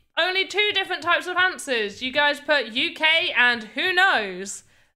only 2 different types of answers. You guys put UK and who knows.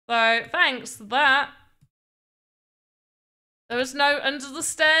 So thanks for that. There was no under the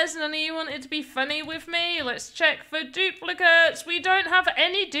stairs, none of you wanted to be funny with me. Let's check for duplicates. We don't have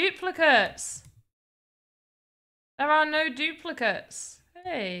any duplicates. There are no duplicates.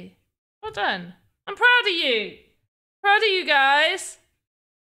 Hey, well done. I'm proud of you. Proud of you guys.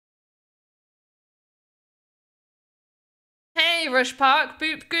 Hey, Rush Park,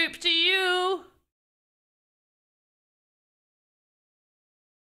 boop goop to you.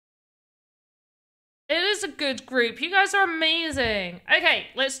 It is a good group. You guys are amazing. Okay,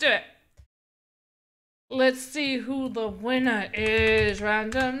 let's do it. Let's see who the winner is.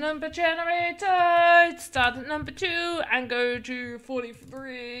 Random number generator. Start at number 2 and go to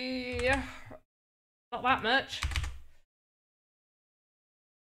 43. Not that much.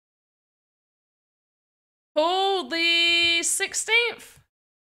 Pull the 16th.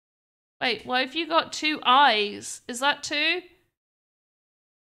 Wait, why have you got 2 eyes? Is that 2?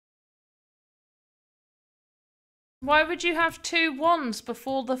 Why would you have 2 1s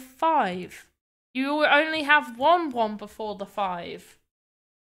before the 5? You only have 1 1 before the 5.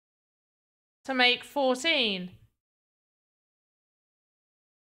 To make 14.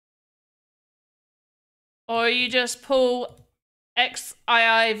 Or you just pull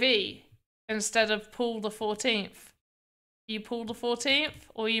XIIV instead of pull the 14th. You pull the 14th,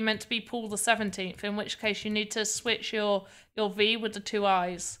 or you meant to be pull the 17th, in which case you need to switch your V with the 2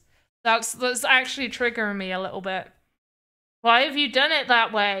 eyes. That's actually triggering me a little bit. Why have you done it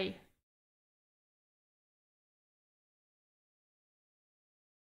that way?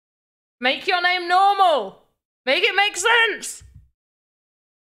 Make your name normal. Make it make sense.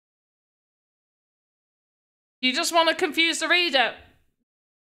 You just want to confuse the reader.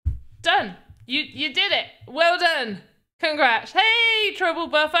 Done. You did it. Well done. Congrats. Hey, Trouble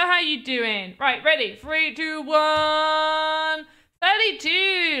Buffer, how you doing? Right, ready. 3, 2, 1.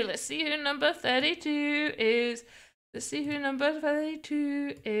 32. Let's see who number 32 is. Let's see who number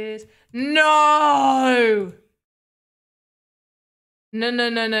 32 is. No! No,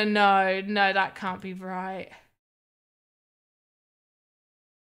 that can't be right.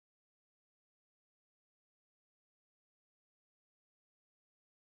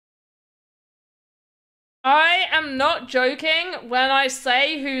 I am not joking when I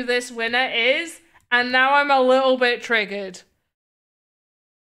say who this winner is, and now I'm a little bit triggered.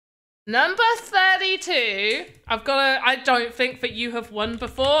 Number 32, I don't think that you have won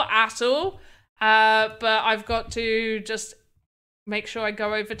before at all, but I've got to just make sure I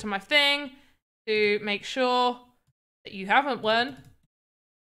go over to my thing to make sure that you haven't won.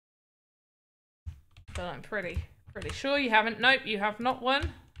 But I'm pretty sure you haven't. Nope, you have not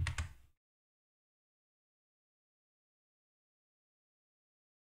won.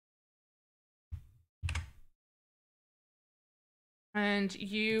 And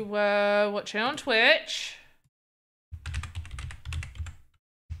you were watching on Twitch.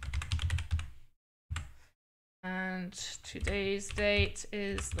 And today's date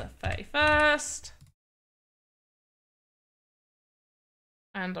is the 31st.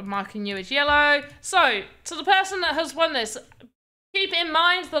 And I'm marking you as yellow. So, to the person that has won this, keep in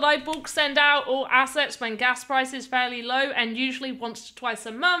mind that I bulk send out all assets when gas price is fairly low and usually once to twice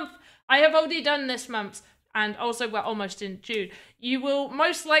a month. I have already done this month. And also, we're almost in June. You will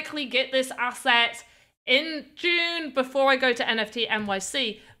most likely get this asset in June before I go to NFT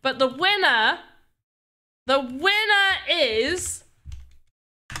NYC. But the winner is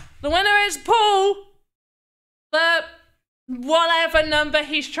Paul, the whatever number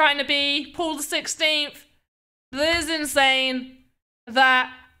he's trying to be, Paul the 16th. This is insane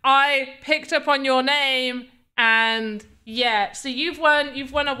that I picked up on your name, and yeah, so you've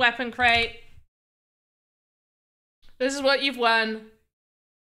won a weapon crate. This is what you've won.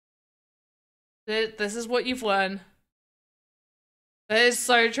 This is what you've won. That is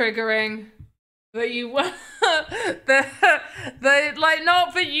so triggering. That you won. Like,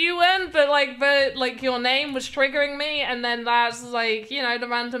 not that you won, but like your name was triggering me, and then that's like, you know, the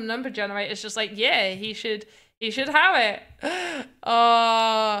random number generator is just like, yeah, he should have it.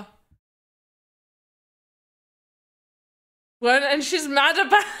 Well, and she's mad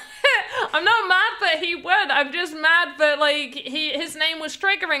about it. I'm not mad that he won. I'm just mad that like his name was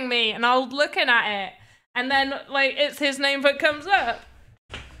triggering me, and I was looking at it, and then like it's his name that comes up.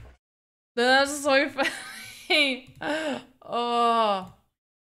 That's so funny. Oh.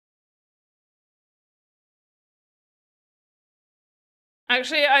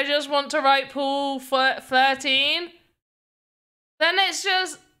 Actually, I just want to write Pool 13. Then it's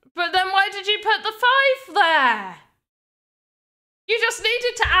just, but then why did you put the 5 there? You just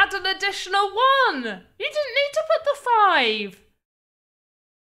needed to add an additional 1. You didn't need to put the 5.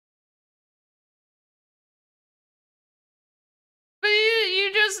 But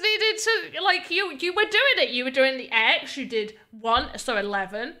you just needed to, like, you were doing it. You were doing the X, you did 1, so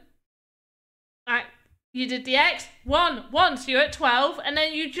 11. You did the X, 1, so you're at 12, and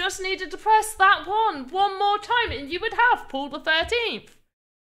then you just needed to press that one more time, and you would have Paul the 13th.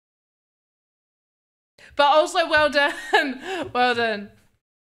 But also, well done. Well done.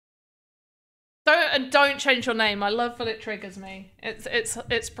 Don't change your name. I love that it triggers me.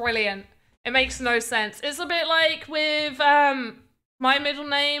 It's brilliant. It makes no sense. It's a bit like with my middle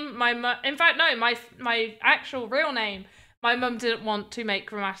name, in fact, no, my actual real name. My mum didn't want to make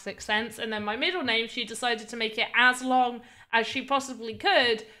grammatic sense, and then my middle name, she decided to make it as long as she possibly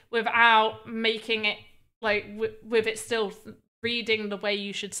could without making it, like, with it still reading the way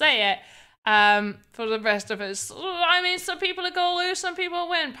you should say it. For the rest of us, I mean, some people are gonna lose, some people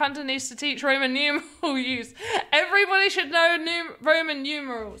win. Panda needs to teach Roman numeral use. Everybody should know Roman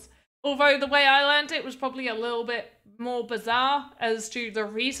numerals. Although the way I learned it was probably a little bit more bizarre as to the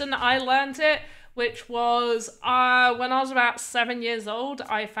reason I learned it, which was when I was about 7 years old,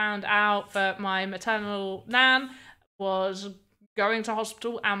 I found out that my maternal nan was going to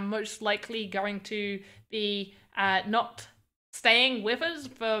hospital and most likely going to be not staying with us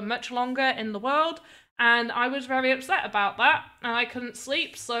for much longer in the world, and I was very upset about that, and I couldn't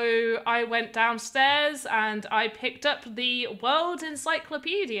sleep, so I went downstairs and I picked up the World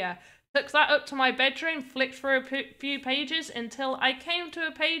Encyclopedia, took that up to my bedroom, flicked through a few pages until I came to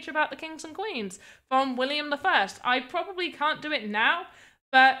a page about the kings and queens from William I. I probably can't do it now,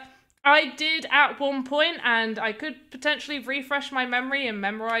 but I did at one point, and I could potentially refresh my memory and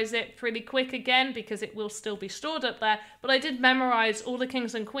memorize it pretty quick again because it will still be stored up there, but I did memorize all the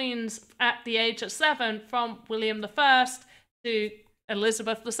kings and queens at the age of 7 from William I to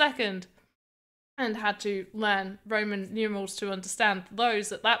Elizabeth II, and had to learn Roman numerals to understand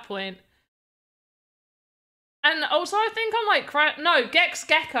those at that point. And also I think on like, Gex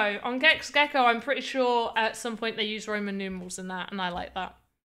Gecko. On Gex Gecko, I'm pretty sure at some point they use Roman numerals in that, and I like that.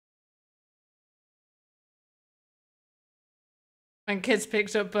 When kids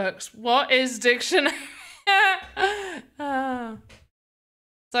picked up books. What is dictionary? Oh.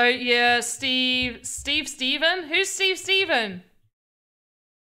 So yeah, Steven? Who's Steven?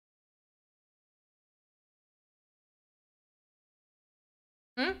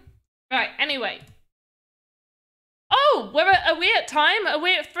 Right, anyway. Oh, are we at time? Are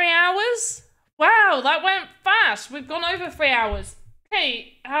we at 3 hours? Wow, that went fast. We've gone over 3 hours.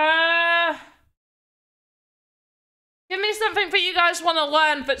 Okay, give me something that you guys want to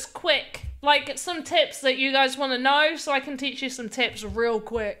learn that's quick. Like, some tips that you guys want to know, so I can teach you some tips real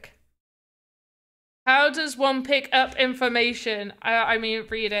quick. How does one pick up information? I mean,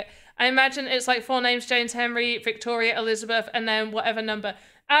 read it. I imagine it's like 4 names: James, Henry, Victoria, Elizabeth, and then whatever number.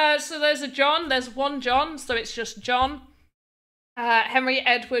 So there's a John. There's one John, so it's just John. Henry,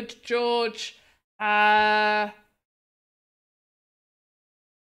 Edward, George. I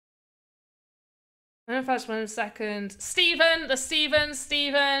don't know if that's 1 second. Stephen. There's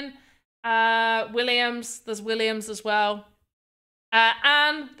Stephen. Williams. There's Williams as well.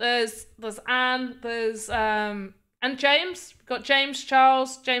 Anne. There's Anne. There's and James. We've got James,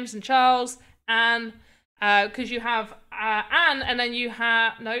 Charles, James and Charles, Anne. Because you have Anne, and then you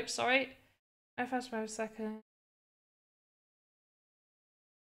have sorry. First 1 second.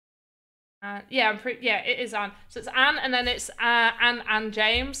 Yeah, it is Anne. So it's Anne, and then it's Anne and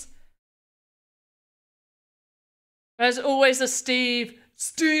James. There's always a Steve.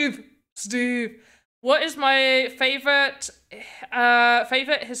 What is my favorite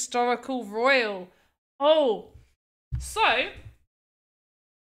historical royal? Oh, so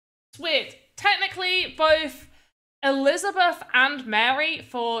it's weird. Technically, both Elizabeth and Mary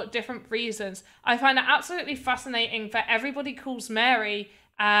for different reasons. I find it absolutely fascinating that everybody calls Mary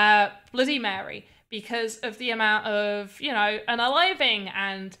Bloody Mary because of the amount of, unaliving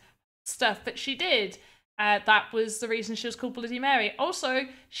and stuff that she did. That was the reason she was called Bloody Mary. Also,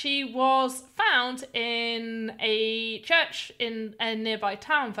 she was found in a church in a nearby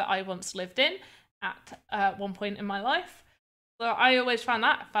town that I once lived in at one point in my life. So I always found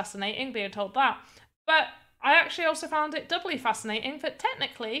that fascinating, being told that. But I actually also found it doubly fascinating that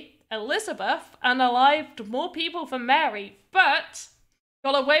technically Elizabeth unalived more people than Mary, but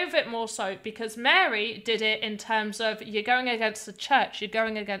got away with it more so because Mary did it in terms of you're going against the church,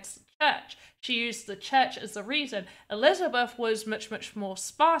 She used the church as the reason. Elizabeth was much, much more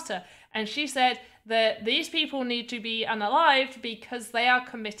Sparta, and she said that these people need to be unalived because they are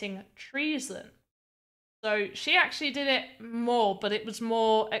committing treason. So she actually did it more, but it was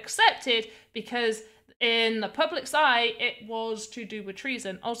more accepted because in the public's eye, it was to do with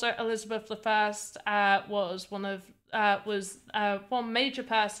treason. Also, Elizabeth I was one major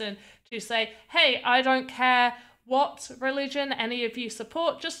person to say, hey, I don't care what religion any of you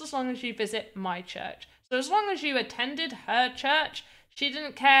support, just as long as you visit my church. So as long as you attended her church, she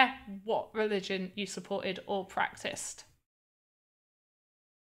didn't care what religion you supported or practiced.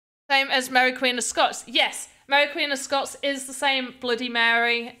 Same as Mary Queen of Scots. Yes, Mary Queen of Scots is the same Bloody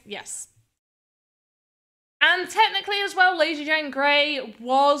Mary. Yes. And technically as well, Lady Jane Grey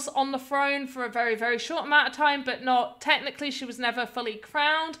was on the throne for a very, very short amount of time, but not technically. She was never fully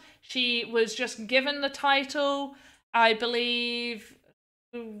crowned. She was just given the title, I believe,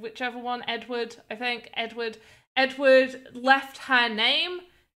 whichever one, Edward, I think, Edward left her name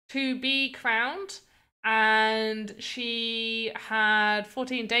to be crowned, and she had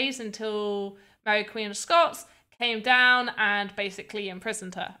 14 days until Mary Queen of Scots came down and basically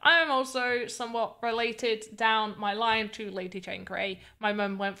imprisoned her. I am also somewhat related down my line to Lady Jane Grey. My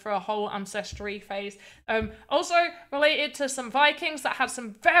mum went through a whole ancestry phase. Also related to some Vikings that had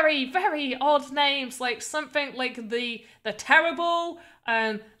some very, very odd names, like something like the Terrible,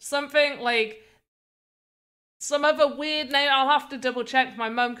 and something like some other weird name. I'll have to double check with my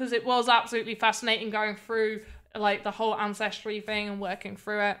mum because it was absolutely fascinating going through like the whole ancestry thing and working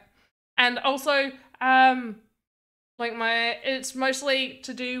through it. And also, it's mostly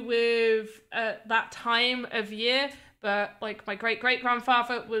to do with that time of year, but like my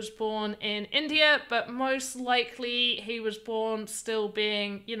great-great-grandfather was born in India, but most likely he was born still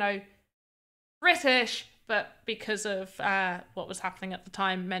being, British, but because of what was happening at the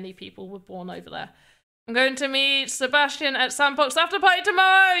time, many people were born over there. I'm going to meet Sebastian at Sandbox After Party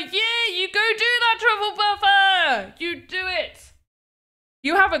tomorrow! Yeah, you go do that, Travel Buffer! You do it!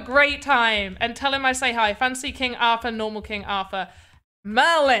 You have a great time, and tell him I say hi. Fancy King Arthur, normal King Arthur.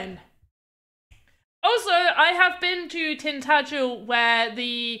 Merlin! Also, I have been to Tintagel where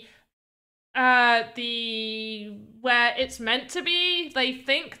where it's meant to be. They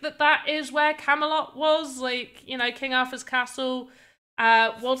think that is where Camelot was, like, King Arthur's castle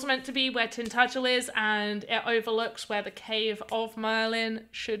was meant to be where Tintagel is, and it overlooks where the cave of Merlin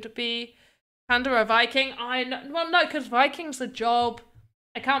should be. Panda a Viking? Well, no, because Viking's a job.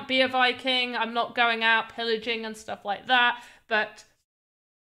 I can't be a Viking. I'm not going out pillaging and stuff like that. But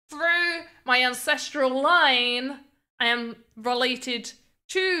through my ancestral line, I am related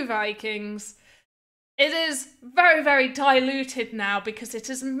to Vikings. It is very, very diluted now because it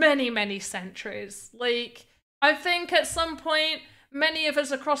is many, many centuries. Like, I think at some point, many of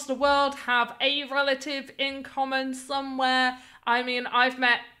us across the world have a relative in common somewhere. I mean, I've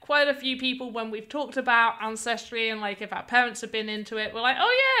met quite a few people when we've talked about ancestry and, like, if our parents have been into it, we're like,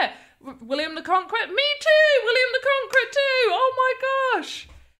 oh yeah, William the Conqueror, me too, William the Conqueror too, oh my gosh.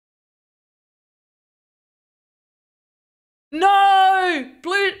 No!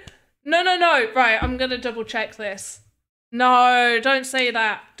 No. Right, I'm gonna double check this. No, don't say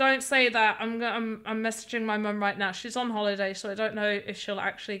that. Don't say that. I'm messaging my mum right now. She's on holiday, so I don't know if she'll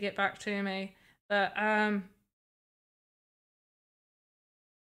actually get back to me. But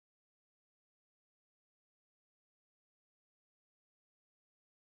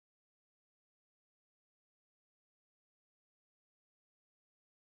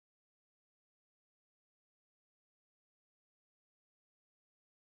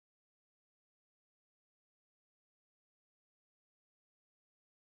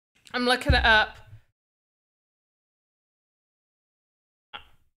I'm looking it up.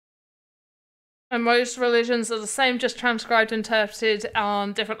 And most religions are the same, just transcribed and interpreted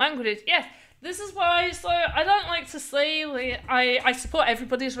on different languages. Yes, this is why, so I don't like to say, like, I support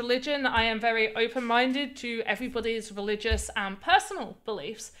everybody's religion. I am very open-minded to everybody's religious and personal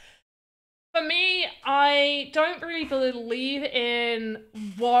beliefs. For me, I don't really believe in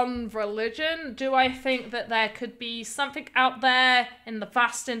one religion. Do I think that there could be something out there in the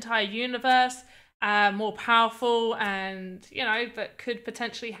vast entire universe more powerful and, you know, that could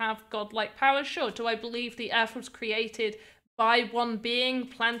potentially have godlike powers? Sure. Do I believe the earth was created by one being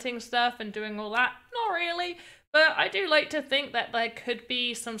planting stuff and doing all that? Not really. But I do like to think that there could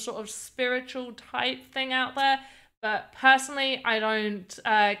be some sort of spiritual type thing out there. But personally, I don't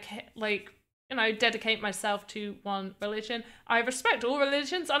dedicate myself to one religion. I respect all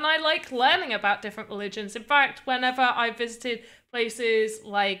religions and I like learning about different religions. In fact, whenever I visited places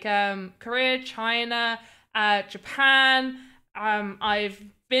like Korea, China, Japan, I've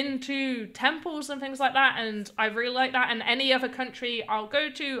been to temples and things like that, and I really like that. And any other country I'll go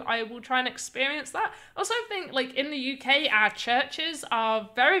to, I will try and experience that. I also think, like, in the UK, our churches are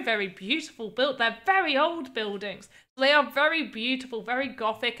very, very beautiful built. They're very old buildings. They are very beautiful, very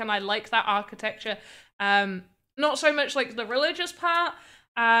gothic, and I like that architecture. Not so much like the religious part,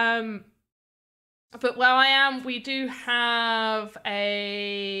 but where I am, we do have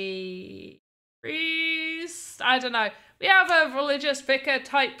a priest. I don't know. We have a religious vicar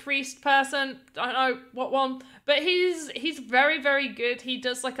type priest person. I don't know what one, but he's very, very good. He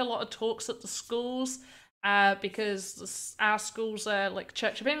does like a lot of talks at the schools. Because our schools are like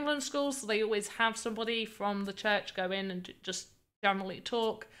Church of England schools, so they always have somebody from the church go in and just generally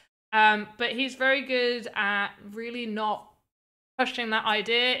talk. But he's very good at really not pushing that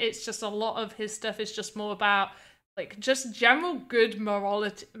idea. It's just a lot of his stuff is just more about like just general good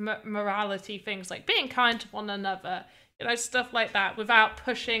morality things, like being kind to one another, you know, stuff like that, without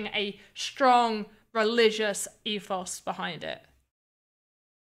pushing a strong religious ethos behind it.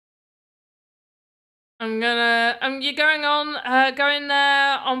 You're going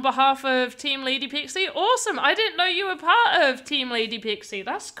there on behalf of Team Lady Pixie? Awesome! I didn't know you were part of Team Lady Pixie.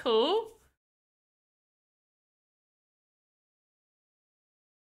 That's cool.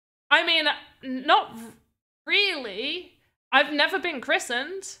 I mean, not really. I've never been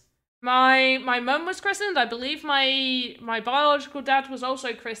christened. My mum was christened. I believe my biological dad was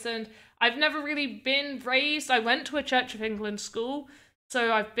also christened. I've never really been raised. I went to a Church of England school.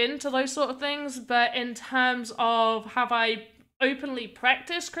 So I've been to those sort of things, but in terms of have I openly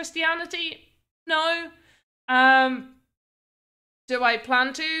practiced Christianity? No. Do I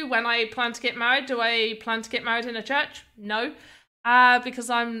plan to? When I plan to get married, do I plan to get married in a church? No. Because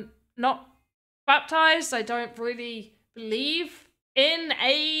I'm not baptized. I don't really believe in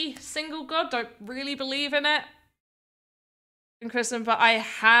a single God. Don't really believe in it. In Christian, but I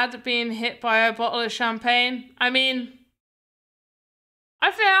had been hit by a bottle of champagne. I mean, I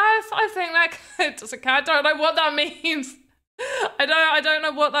think that doesn't count. I don't know what that means. I don't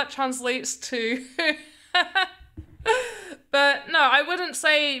know what that translates to. But no, I wouldn't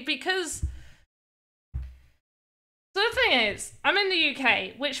say, because so the thing is, I'm in the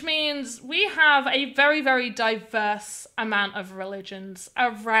UK, which means we have a very, very diverse amount of religions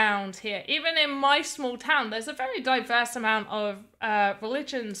around here. Even in my small town, there's a very diverse amount of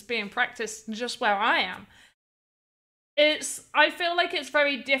religions being practiced just where I am. I feel like it's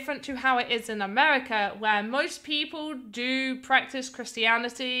very different to how it is in America, where most people do practice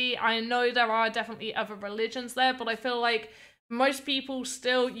Christianity. I know there are definitely other religions there, but I feel like most people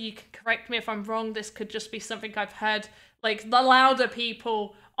still, you can correct me if I'm wrong, this could just be something I've heard, like, the louder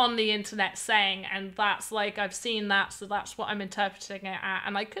people on the internet saying, and that's like, I've seen that, so that's what I'm interpreting it at,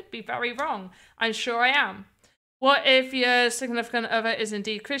 and I could be very wrong. I'm sure I am. What if your significant other is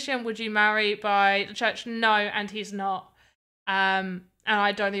indeed Christian? Would you marry by the church? No, and he's not. And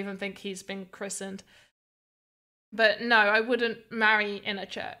I don't even think he's been christened. But no, I wouldn't marry in a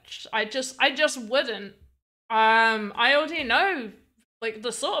church. I just wouldn't. I already know, like,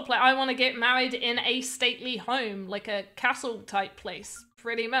 the sort of place. I want to get married in a stately home, like a castle type place,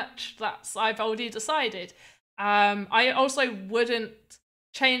 pretty much. I've already decided. I also wouldn't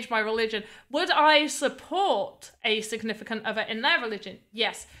change my religion. Would I support a significant other in their religion?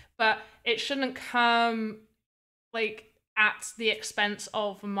 Yes, but it shouldn't come, like, at the expense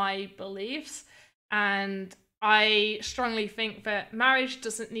of my beliefs. And I strongly think that marriage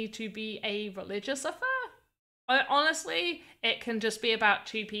doesn't need to be a religious affair. Honestly, it can just be about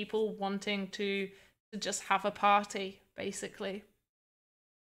two people wanting to just have a party, basically.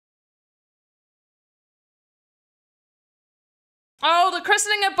 Oh, the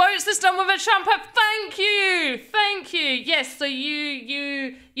christening of boats is done with a shampoo. Thank you, thank you. Yes, so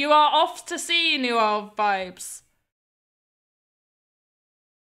you are off to sea, New World vibes.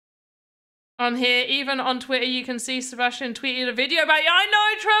 On here, even on Twitter, you can see Sebastian tweeted a video about you. I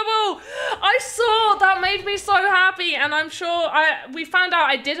know, Trouble! I saw, that made me so happy, and I'm sure we found out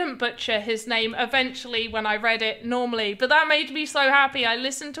I didn't butcher his name eventually when I read it normally, but that made me so happy. I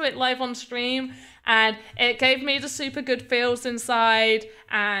listened to it live on stream, and it gave me the super good feels inside,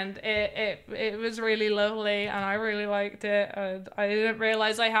 and it was really lovely, and I really liked it. And I didn't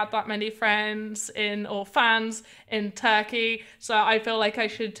realize I had that many friends or fans in Turkey, so I feel like I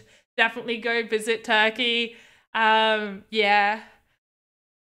should definitely go visit Turkey. Yeah,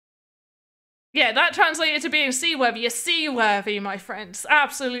 that translated to being seaworthy. You're seaworthy, my friends.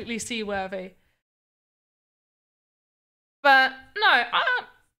 Absolutely seaworthy. But no,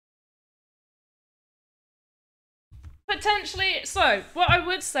 potentially. So what I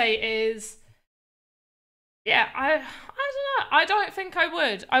would say is, yeah, I don't know. I don't think I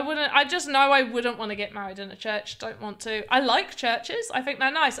would. I wouldn't. I just know I wouldn't want to get married in a church. Don't want to. I like churches. I think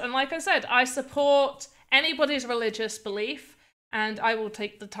they're nice. And like I said, I support anybody's religious belief, and I will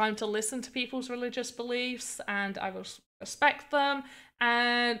take the time to listen to people's religious beliefs, and I will respect them,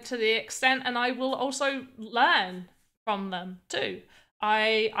 and to the extent, and I will also learn from them too.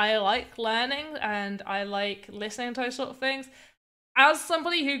 I like learning, and I like listening to those sort of things. As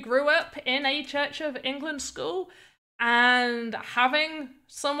somebody who grew up in a Church of England school, and having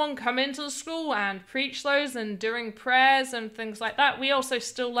someone come into the school and preach those and doing prayers and things like that, we also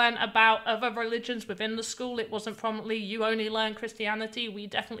still learn about other religions within the school. It wasn't prominently, you only learn Christianity. We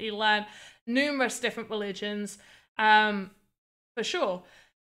definitely learn numerous different religions, for sure.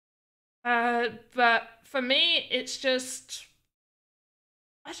 But for me, it's just,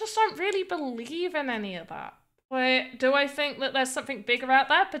 I just don't really believe in any of that. Wait, do I think that there's something bigger out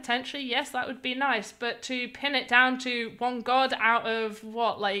there? Potentially, yes, that would be nice. But to pin it down to one god out of,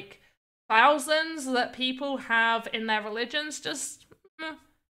 what, like, thousands that people have in their religions, just...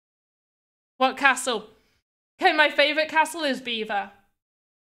 What castle? Okay, my favourite castle is Beaver.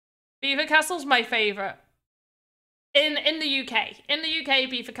 Beaver Castle's my favourite. In the UK. In the UK,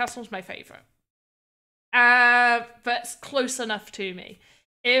 Beaver Castle's my favourite. But it's close enough to me.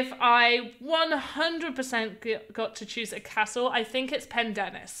 If I 100% got to choose a castle, I think it's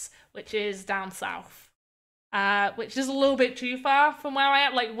Pendennis, which is down south. Which is a little bit too far from where I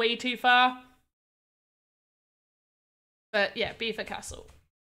am, like way too far. But yeah, Beaver Castle.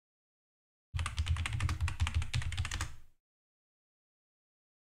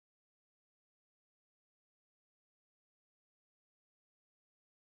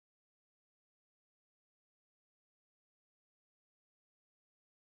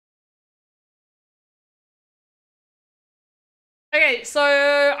 Okay, so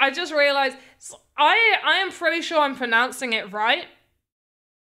I just realized, I am pretty sure I'm pronouncing it right,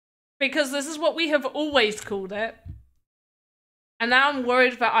 because this is what we have always called it. And now I'm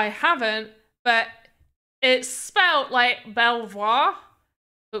worried that I haven't, but it's spelled like Belvoir,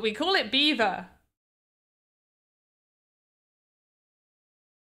 but we call it Beaver.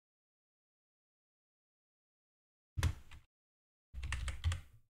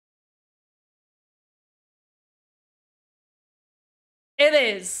 It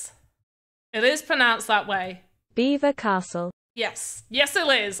is. It is pronounced that way. Beaver Castle. Yes. Yes, it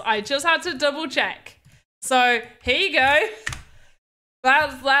is. I just had to double check. So here you go.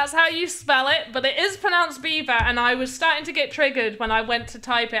 That's how you spell it, but it is pronounced beaver, and I was starting to get triggered when I went to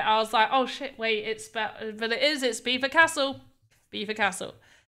type it. I was like, oh shit, wait, it's Beaver Castle. Beaver Castle.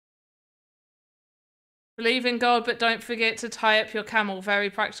 Believe in God, but don't forget to tie up your camel. Very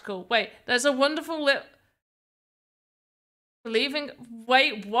practical. Wait, there's a wonderful little...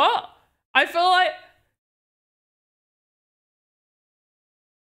 Wait, what? I feel like...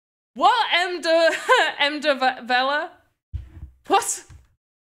 What? Vela? What?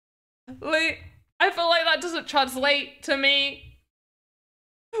 Like, I feel like that doesn't translate to me.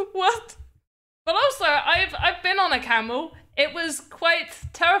 What? But also, I've been on a camel. It was quite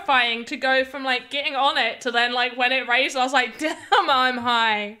terrifying to go from like getting on it to then like when it raised, I was like, damn, I'm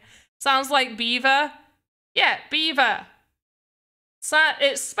high. Sounds like beaver. Yeah, beaver.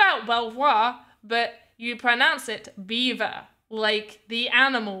 It's spelled Belvoir, but you pronounce it beaver, like the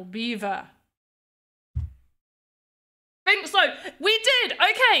animal beaver. Think so. We did.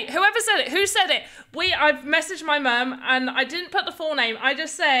 Okay, whoever said it, who said it? I've messaged my mum and I didn't put the full name. I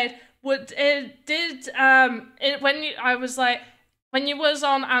just said, when you was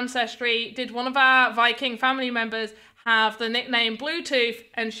on Ancestry, did one of our Viking family members have the nickname Bluetooth?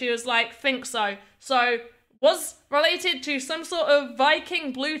 And she was like, think so. So was related to some sort of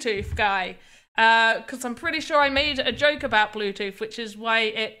Viking Bluetooth guy. Because I'm pretty sure I made a joke about Bluetooth, which is why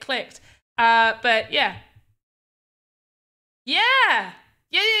it clicked. But yeah. Yeah.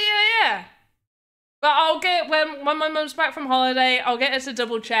 But I'll get, when my mum's back from holiday, I'll get her to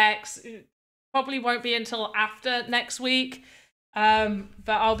double check. Probably won't be until after next week. But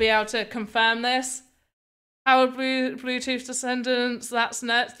I'll be able to confirm this. Howard Bluetooth descendants, that's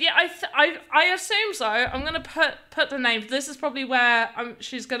nuts. Yeah, I assume so. I'm gonna put the name. This is probably where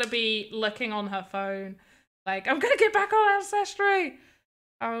she's gonna be looking on her phone. Like, I'm gonna get back on Ancestry.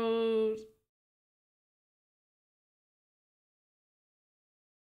 Oh.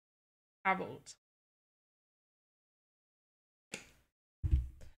 Harold.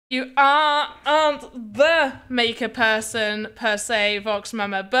 You aren't the maker person per se, Vox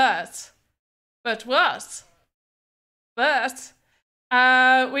Mama, but what? But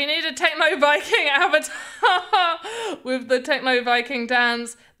we need a Techno Viking avatar with the Techno Viking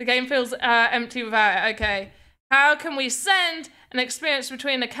dance. The game feels empty without it. Okay. How can we send an experience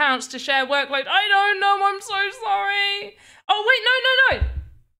between accounts to share workload? I don't know. I'm so sorry. Oh, wait, no.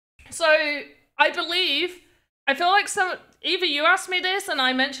 So I feel like either you asked me this and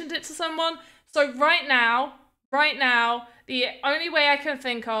I mentioned it to someone. So right now, the only way I can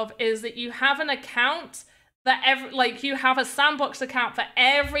think of is that you have an account that you have a Sandbox account that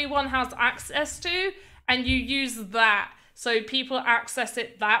everyone has access to, and you use that. So people access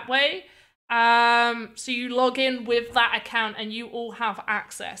it that way. So you log in with that account and you all have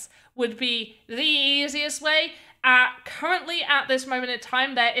access, would be the easiest way. Currently at this moment in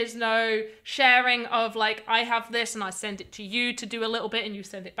time, there is no sharing of like, I have this and I send it to you to do a little bit and you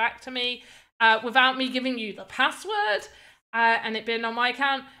send it back to me, without me giving you the password, and it being on my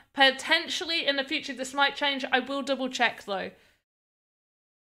account. Potentially in the future, this might change. I will double check though.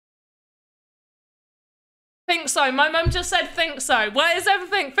 Think so. My mum just said think so. Why is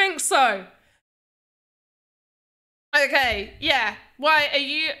everything think so? Okay, yeah. Why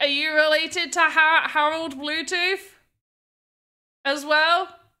are you related to Harold Bluetooth as well?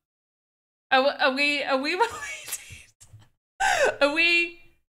 Are we related? Are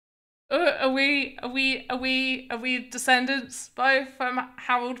we descendants both from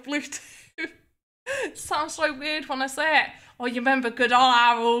Harold Bluetooth? It sounds so weird when I say it. Oh, you remember good old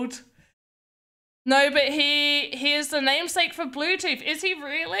Harold? No, but he is the namesake for Bluetooth. Is he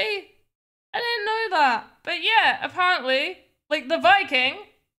really? I didn't know that. But yeah, apparently, like the Viking.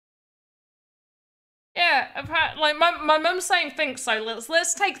 Yeah, apparently, like my mum's saying think so.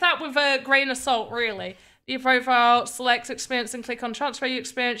 Let's take that with a grain of salt, really. Your profile, select experience and click on transfer your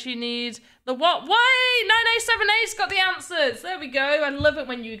experience. You need the what? Why? 9A7A's got the answers. There we go. I love it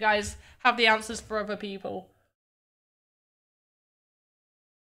when you guys have the answers for other people.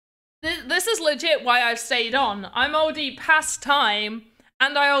 This is legit why I've stayed on. I'm already past time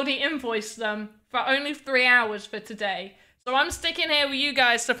and I already invoiced them for only 3 hours for today. So I'm sticking here with you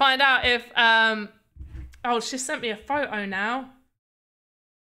guys to find out if, oh, she sent me a photo now.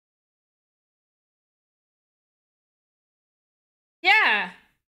 Yeah.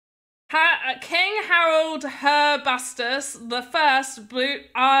 King Harold Herbastus, the first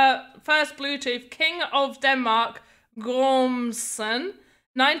Bluetooth King of Denmark, Gormson,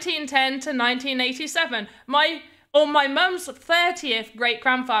 1910 to 1987. My mum's 30th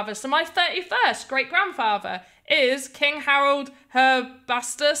great-grandfather, so my 31st great-grandfather is King Harold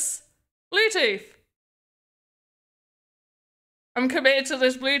Herbastus Bluetooth. I'm committed to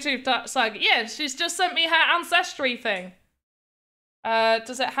this Bluetooth saga. Yeah, she's just sent me her ancestry thing.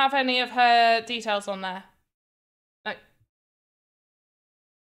 Does it have any of her details on there? No.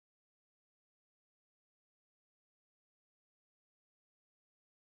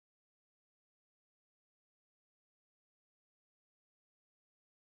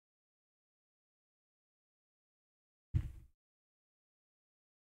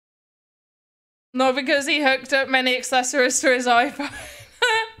 Not because he hooked up many accessories to his iPhone.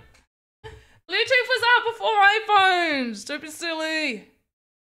 Bluetooth was out before iPhones. Don't be silly.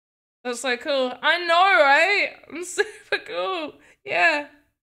 That's so cool. I know, right? I'm super cool. Yeah.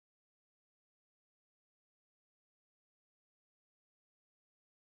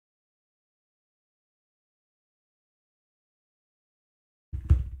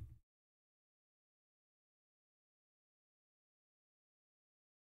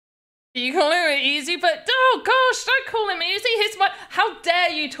 You call him easy, but oh gosh, don't call him easy. He's my. How dare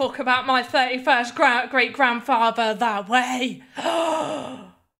you talk about my 31st great grandfather that way?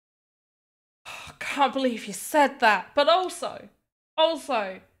 Oh, can't believe you said that. But also,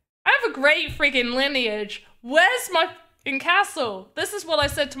 I have a great friggin' lineage. Where's my fucking castle? This is what I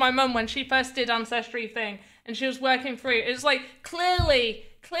said to my mum when she first did Ancestry thing, and she was working through. It's like clearly,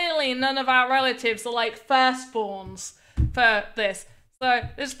 none of our relatives are like firstborns for this. So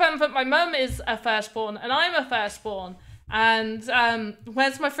it's fun that my mum is a firstborn and I'm a firstborn. And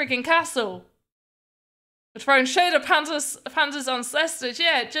where's my freaking castle? The throne shade of Panda's ancestors.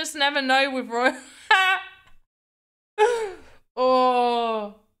 Yeah, just never know with royal.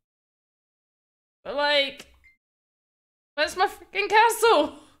 Oh. But like, where's my freaking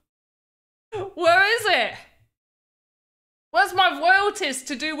castle? Where is it? Where's my royalties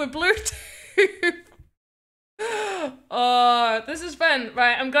to do with Bluetooth? Oh, this is fun.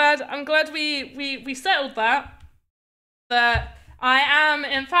 Right, I'm glad we settled that. That I am,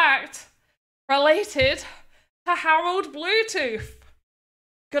 in fact, related to Harold Bluetooth.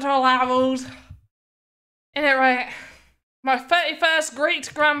 Good old Harold. Isn't it right? My 31st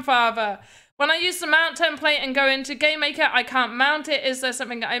great-grandfather. When I use the mount template and go into Game Maker, I can't mount it. Is there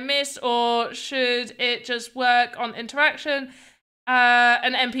something that I missed, or should it just work on interaction?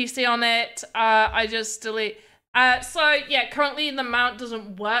 An NPC on it, I just delete. So yeah, currently the mount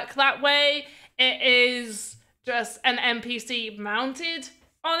doesn't work that way. It is just an NPC mounted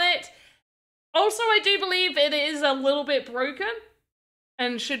on it. Also, I do believe it is a little bit broken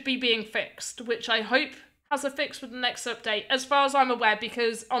and should be being fixed, which I hope has a fix with the next update, as far as I'm aware,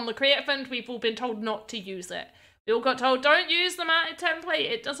 because on the Creator Fund, we've all been told not to use it. We all got told, don't use the mounted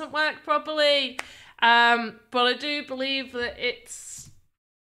template, it doesn't work properly. But I do believe that it's...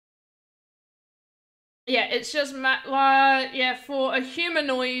 Yeah, it's just for a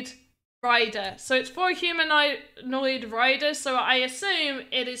humanoid rider. So it's for a humanoid rider, so I assume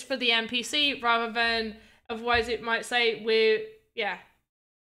it is for the NPC rather than, otherwise it might say we're, yeah.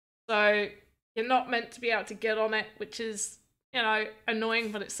 So you're not meant to be able to get on it, which is, you know,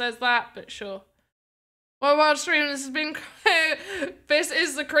 annoying, but it says that, but sure. Well, while streaming, this has been, this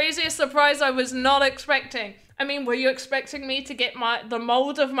is the craziest surprise I was not expecting. I mean, were you expecting me to get the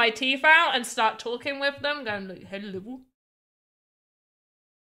mold of my teeth out and start talking with them? Going like, hello?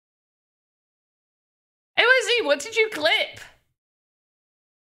 Hey, Izzy, what did you clip?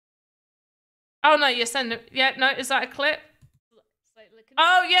 Oh, no, you're sending... Yeah, no, is that a clip?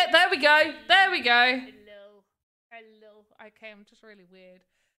 Oh, yeah, there we go. There we go. Hello. Okay, I'm just really weird.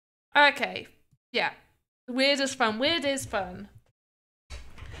 Okay, yeah. Weird is fun. Weird is fun.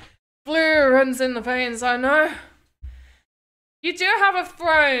 Blue runs in the veins, I know. You do have a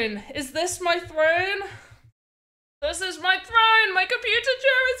throne. Is this my throne? This is my throne. My computer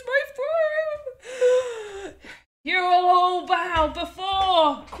chair is my throne. You will all bow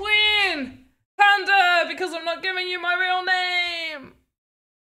before Queen Panda because I'm not giving you my real name.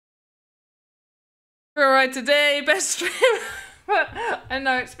 Alright, today, best stream. I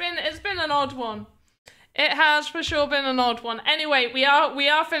know it's been an odd one. It has for sure been an odd one. Anyway, we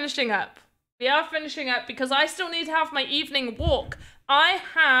are finishing up. We are finishing up because I still need to have my evening walk. I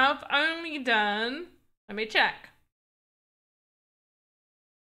have only done... Let me check.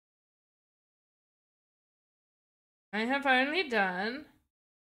 I have only done...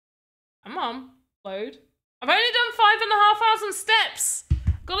 Come on, load. I've only done 5,500 steps.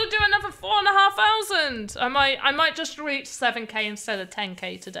 Gotta do another 4,500. I might just reach 7k instead of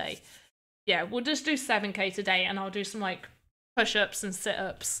 10k today. Yeah, we'll just do 7k today, and I'll do some like push-ups and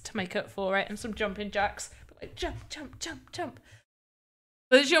sit-ups to make up for it, and some jumping jacks. But, like jump, jump, jump, jump.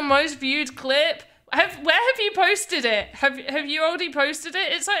 This is your most viewed clip. Where have you posted it? Have you already posted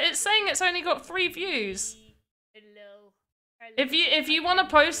it? It's saying it's only got 3 views. If you want to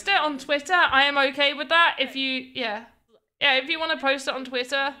post it on Twitter, I am okay with that. If you if you want to post it on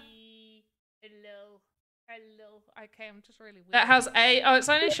Twitter. Hello. Okay, I'm just really weird. That has it's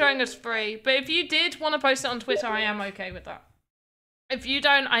only showing us 3. But if you did want to post it on Twitter, I am okay with that. If you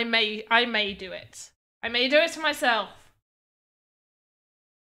don't, I may do it. I may do it to myself.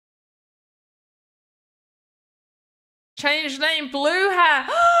 Change name, blue hair.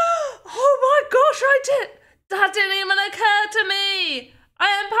 Oh my gosh, that didn't even occur to me. I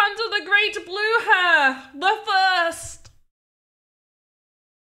am Panda the Great Blue Hair, the first.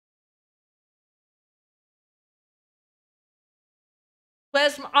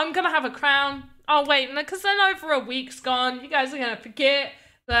 I'm gonna have a crown. Oh wait, because then over a week's gone, you guys are gonna forget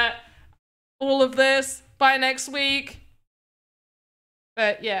that all of this by next week.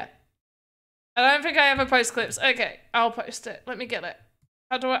 But yeah. I don't think I ever post clips. Okay, I'll post it. Let me get it.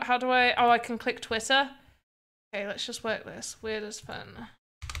 How do I, oh, I can click Twitter. Okay, let's just work this. Weird as fun.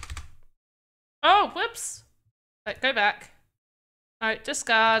 Oh, whoops. Right, go back. Alright,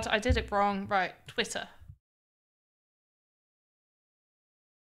 discard. I did it wrong. Right, Twitter.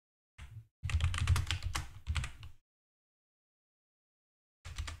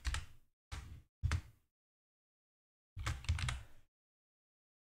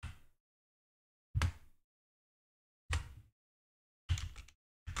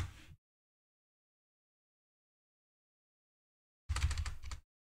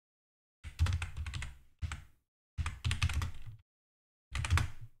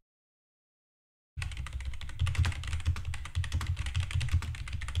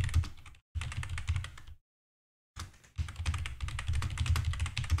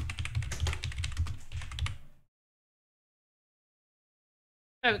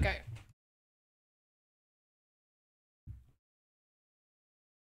 There we go.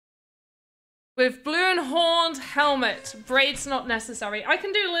 With blue and horned helmet, braids not necessary. I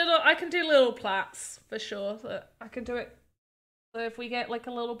can do little plaits for sure. I can do it. So if we get like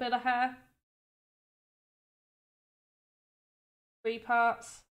a little bit of hair, 3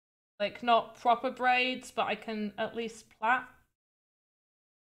 parts, like not proper braids, but I can at least plait. I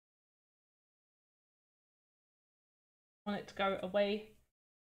want it to go away.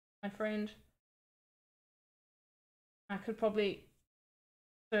 My friend. I could probably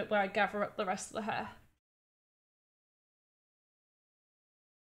do it where I gather up the rest of the hair.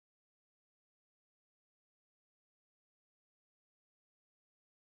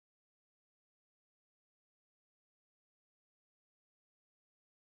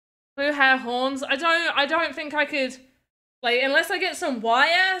 Blue hair horns. I don't think I could, like, unless I get some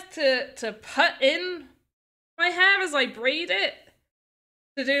wire to put in my hair as I braid it.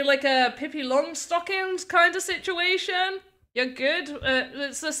 To do like a Pippi Longstockings kind of situation. You're good.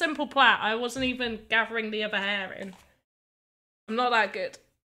 It's a simple plait. I wasn't even gathering the other hair in. I'm not that good.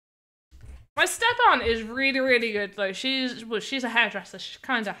 My step-aunt is really, really good though. She's a hairdresser. She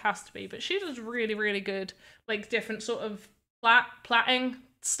kind of has to be, but she does really, really good, like different sort of plaiting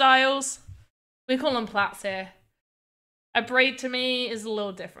styles. We call them plaits here. A braid to me is a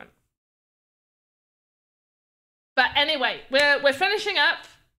little different. But anyway, we're finishing up.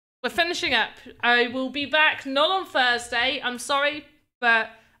 We're finishing up. I will be back not on Thursday. I'm sorry,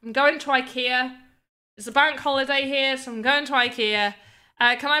 but I'm going to IKEA. It's a bank holiday here, so I'm going to IKEA.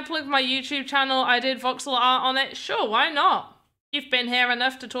 Can I plug my YouTube channel? I did voxel art on it. Sure, why not? You've been here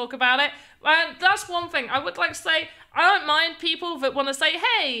enough to talk about it. That's one thing I would like to say. I don't mind people that want to say,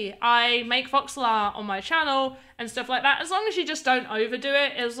 hey, I make voxel art on my channel and stuff like that. As long as you just don't overdo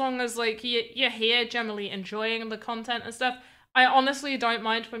it. As long as like you're here generally enjoying the content and stuff. I honestly don't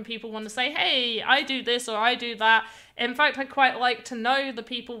mind when people want to say, hey, I do this or I do that. In fact, I quite like to know the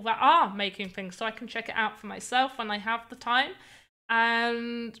people that are making things so I can check it out for myself when I have the time.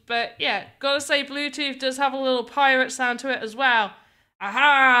 But yeah, gotta say Bluetooth does have a little pirate sound to it as well.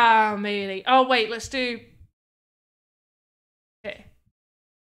 Aha, mealy. Oh wait, let's do... Okay.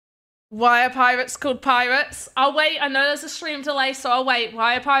 Why are pirates called pirates? I'll wait, I know there's a stream delay, so I'll wait.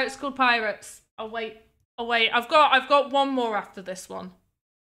 Why are pirates called pirates? I'll wait. Oh wait, I've got one more after this one.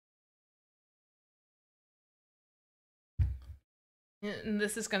 And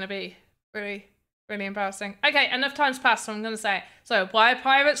this is gonna be really, really embarrassing. Okay, enough time's passed, so I'm gonna say it. So, why are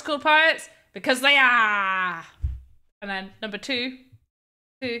pirates called pirates? Because they are! And then, number two.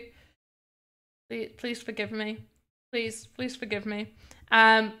 Please forgive me. Please forgive me.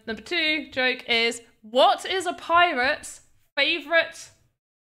 Number 2 joke is, what is a pirate's favourite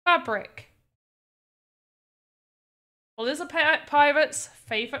fabric? What is a pirate's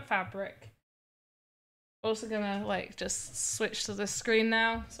favourite fabric? Also gonna like just switch to this screen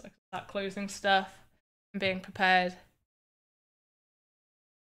now so I can start closing stuff and being prepared.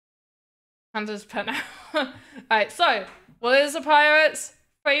 Panda's pet now. Alright, so, what is a pirate's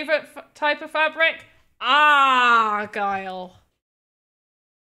favorite type of fabric? Argyle.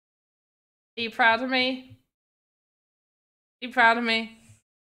 Are you proud of me? Are you proud of me?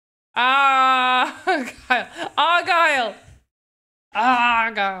 Argyle. Argyle.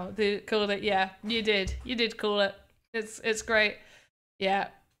 Argyle. Dude, called it. Yeah, you did. You did call it. It's great. Yeah.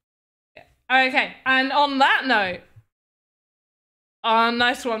 Okay, and on that note,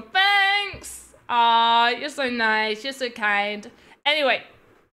 nice one. Thanks. You're so nice. You're so kind. Anyway,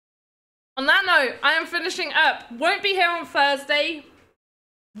 on that note, I am finishing up. Won't be here on Thursday.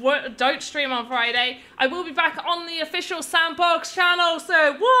 Don't stream on Friday. I will be back on the official Sandbox channel.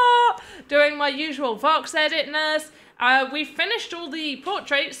 So what? Doing my usual Voxeditness. We finished all the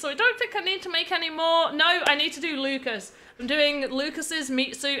portraits, so I don't think I need to make any more. No, I need to do Lucas. I'm doing Lucas's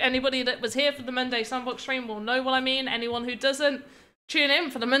meat suit. Anybody that was here for the Monday Sandbox stream will know what I mean. Anyone who doesn't, tune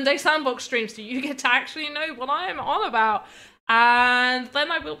in for the Monday Sandbox stream so you get to actually know what I am on about. And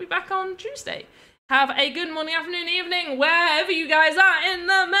then I will be back on Tuesday. Have a good morning, afternoon, evening, wherever you guys are in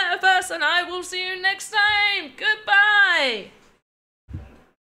the metaverse, and I will see you next time. Goodbye.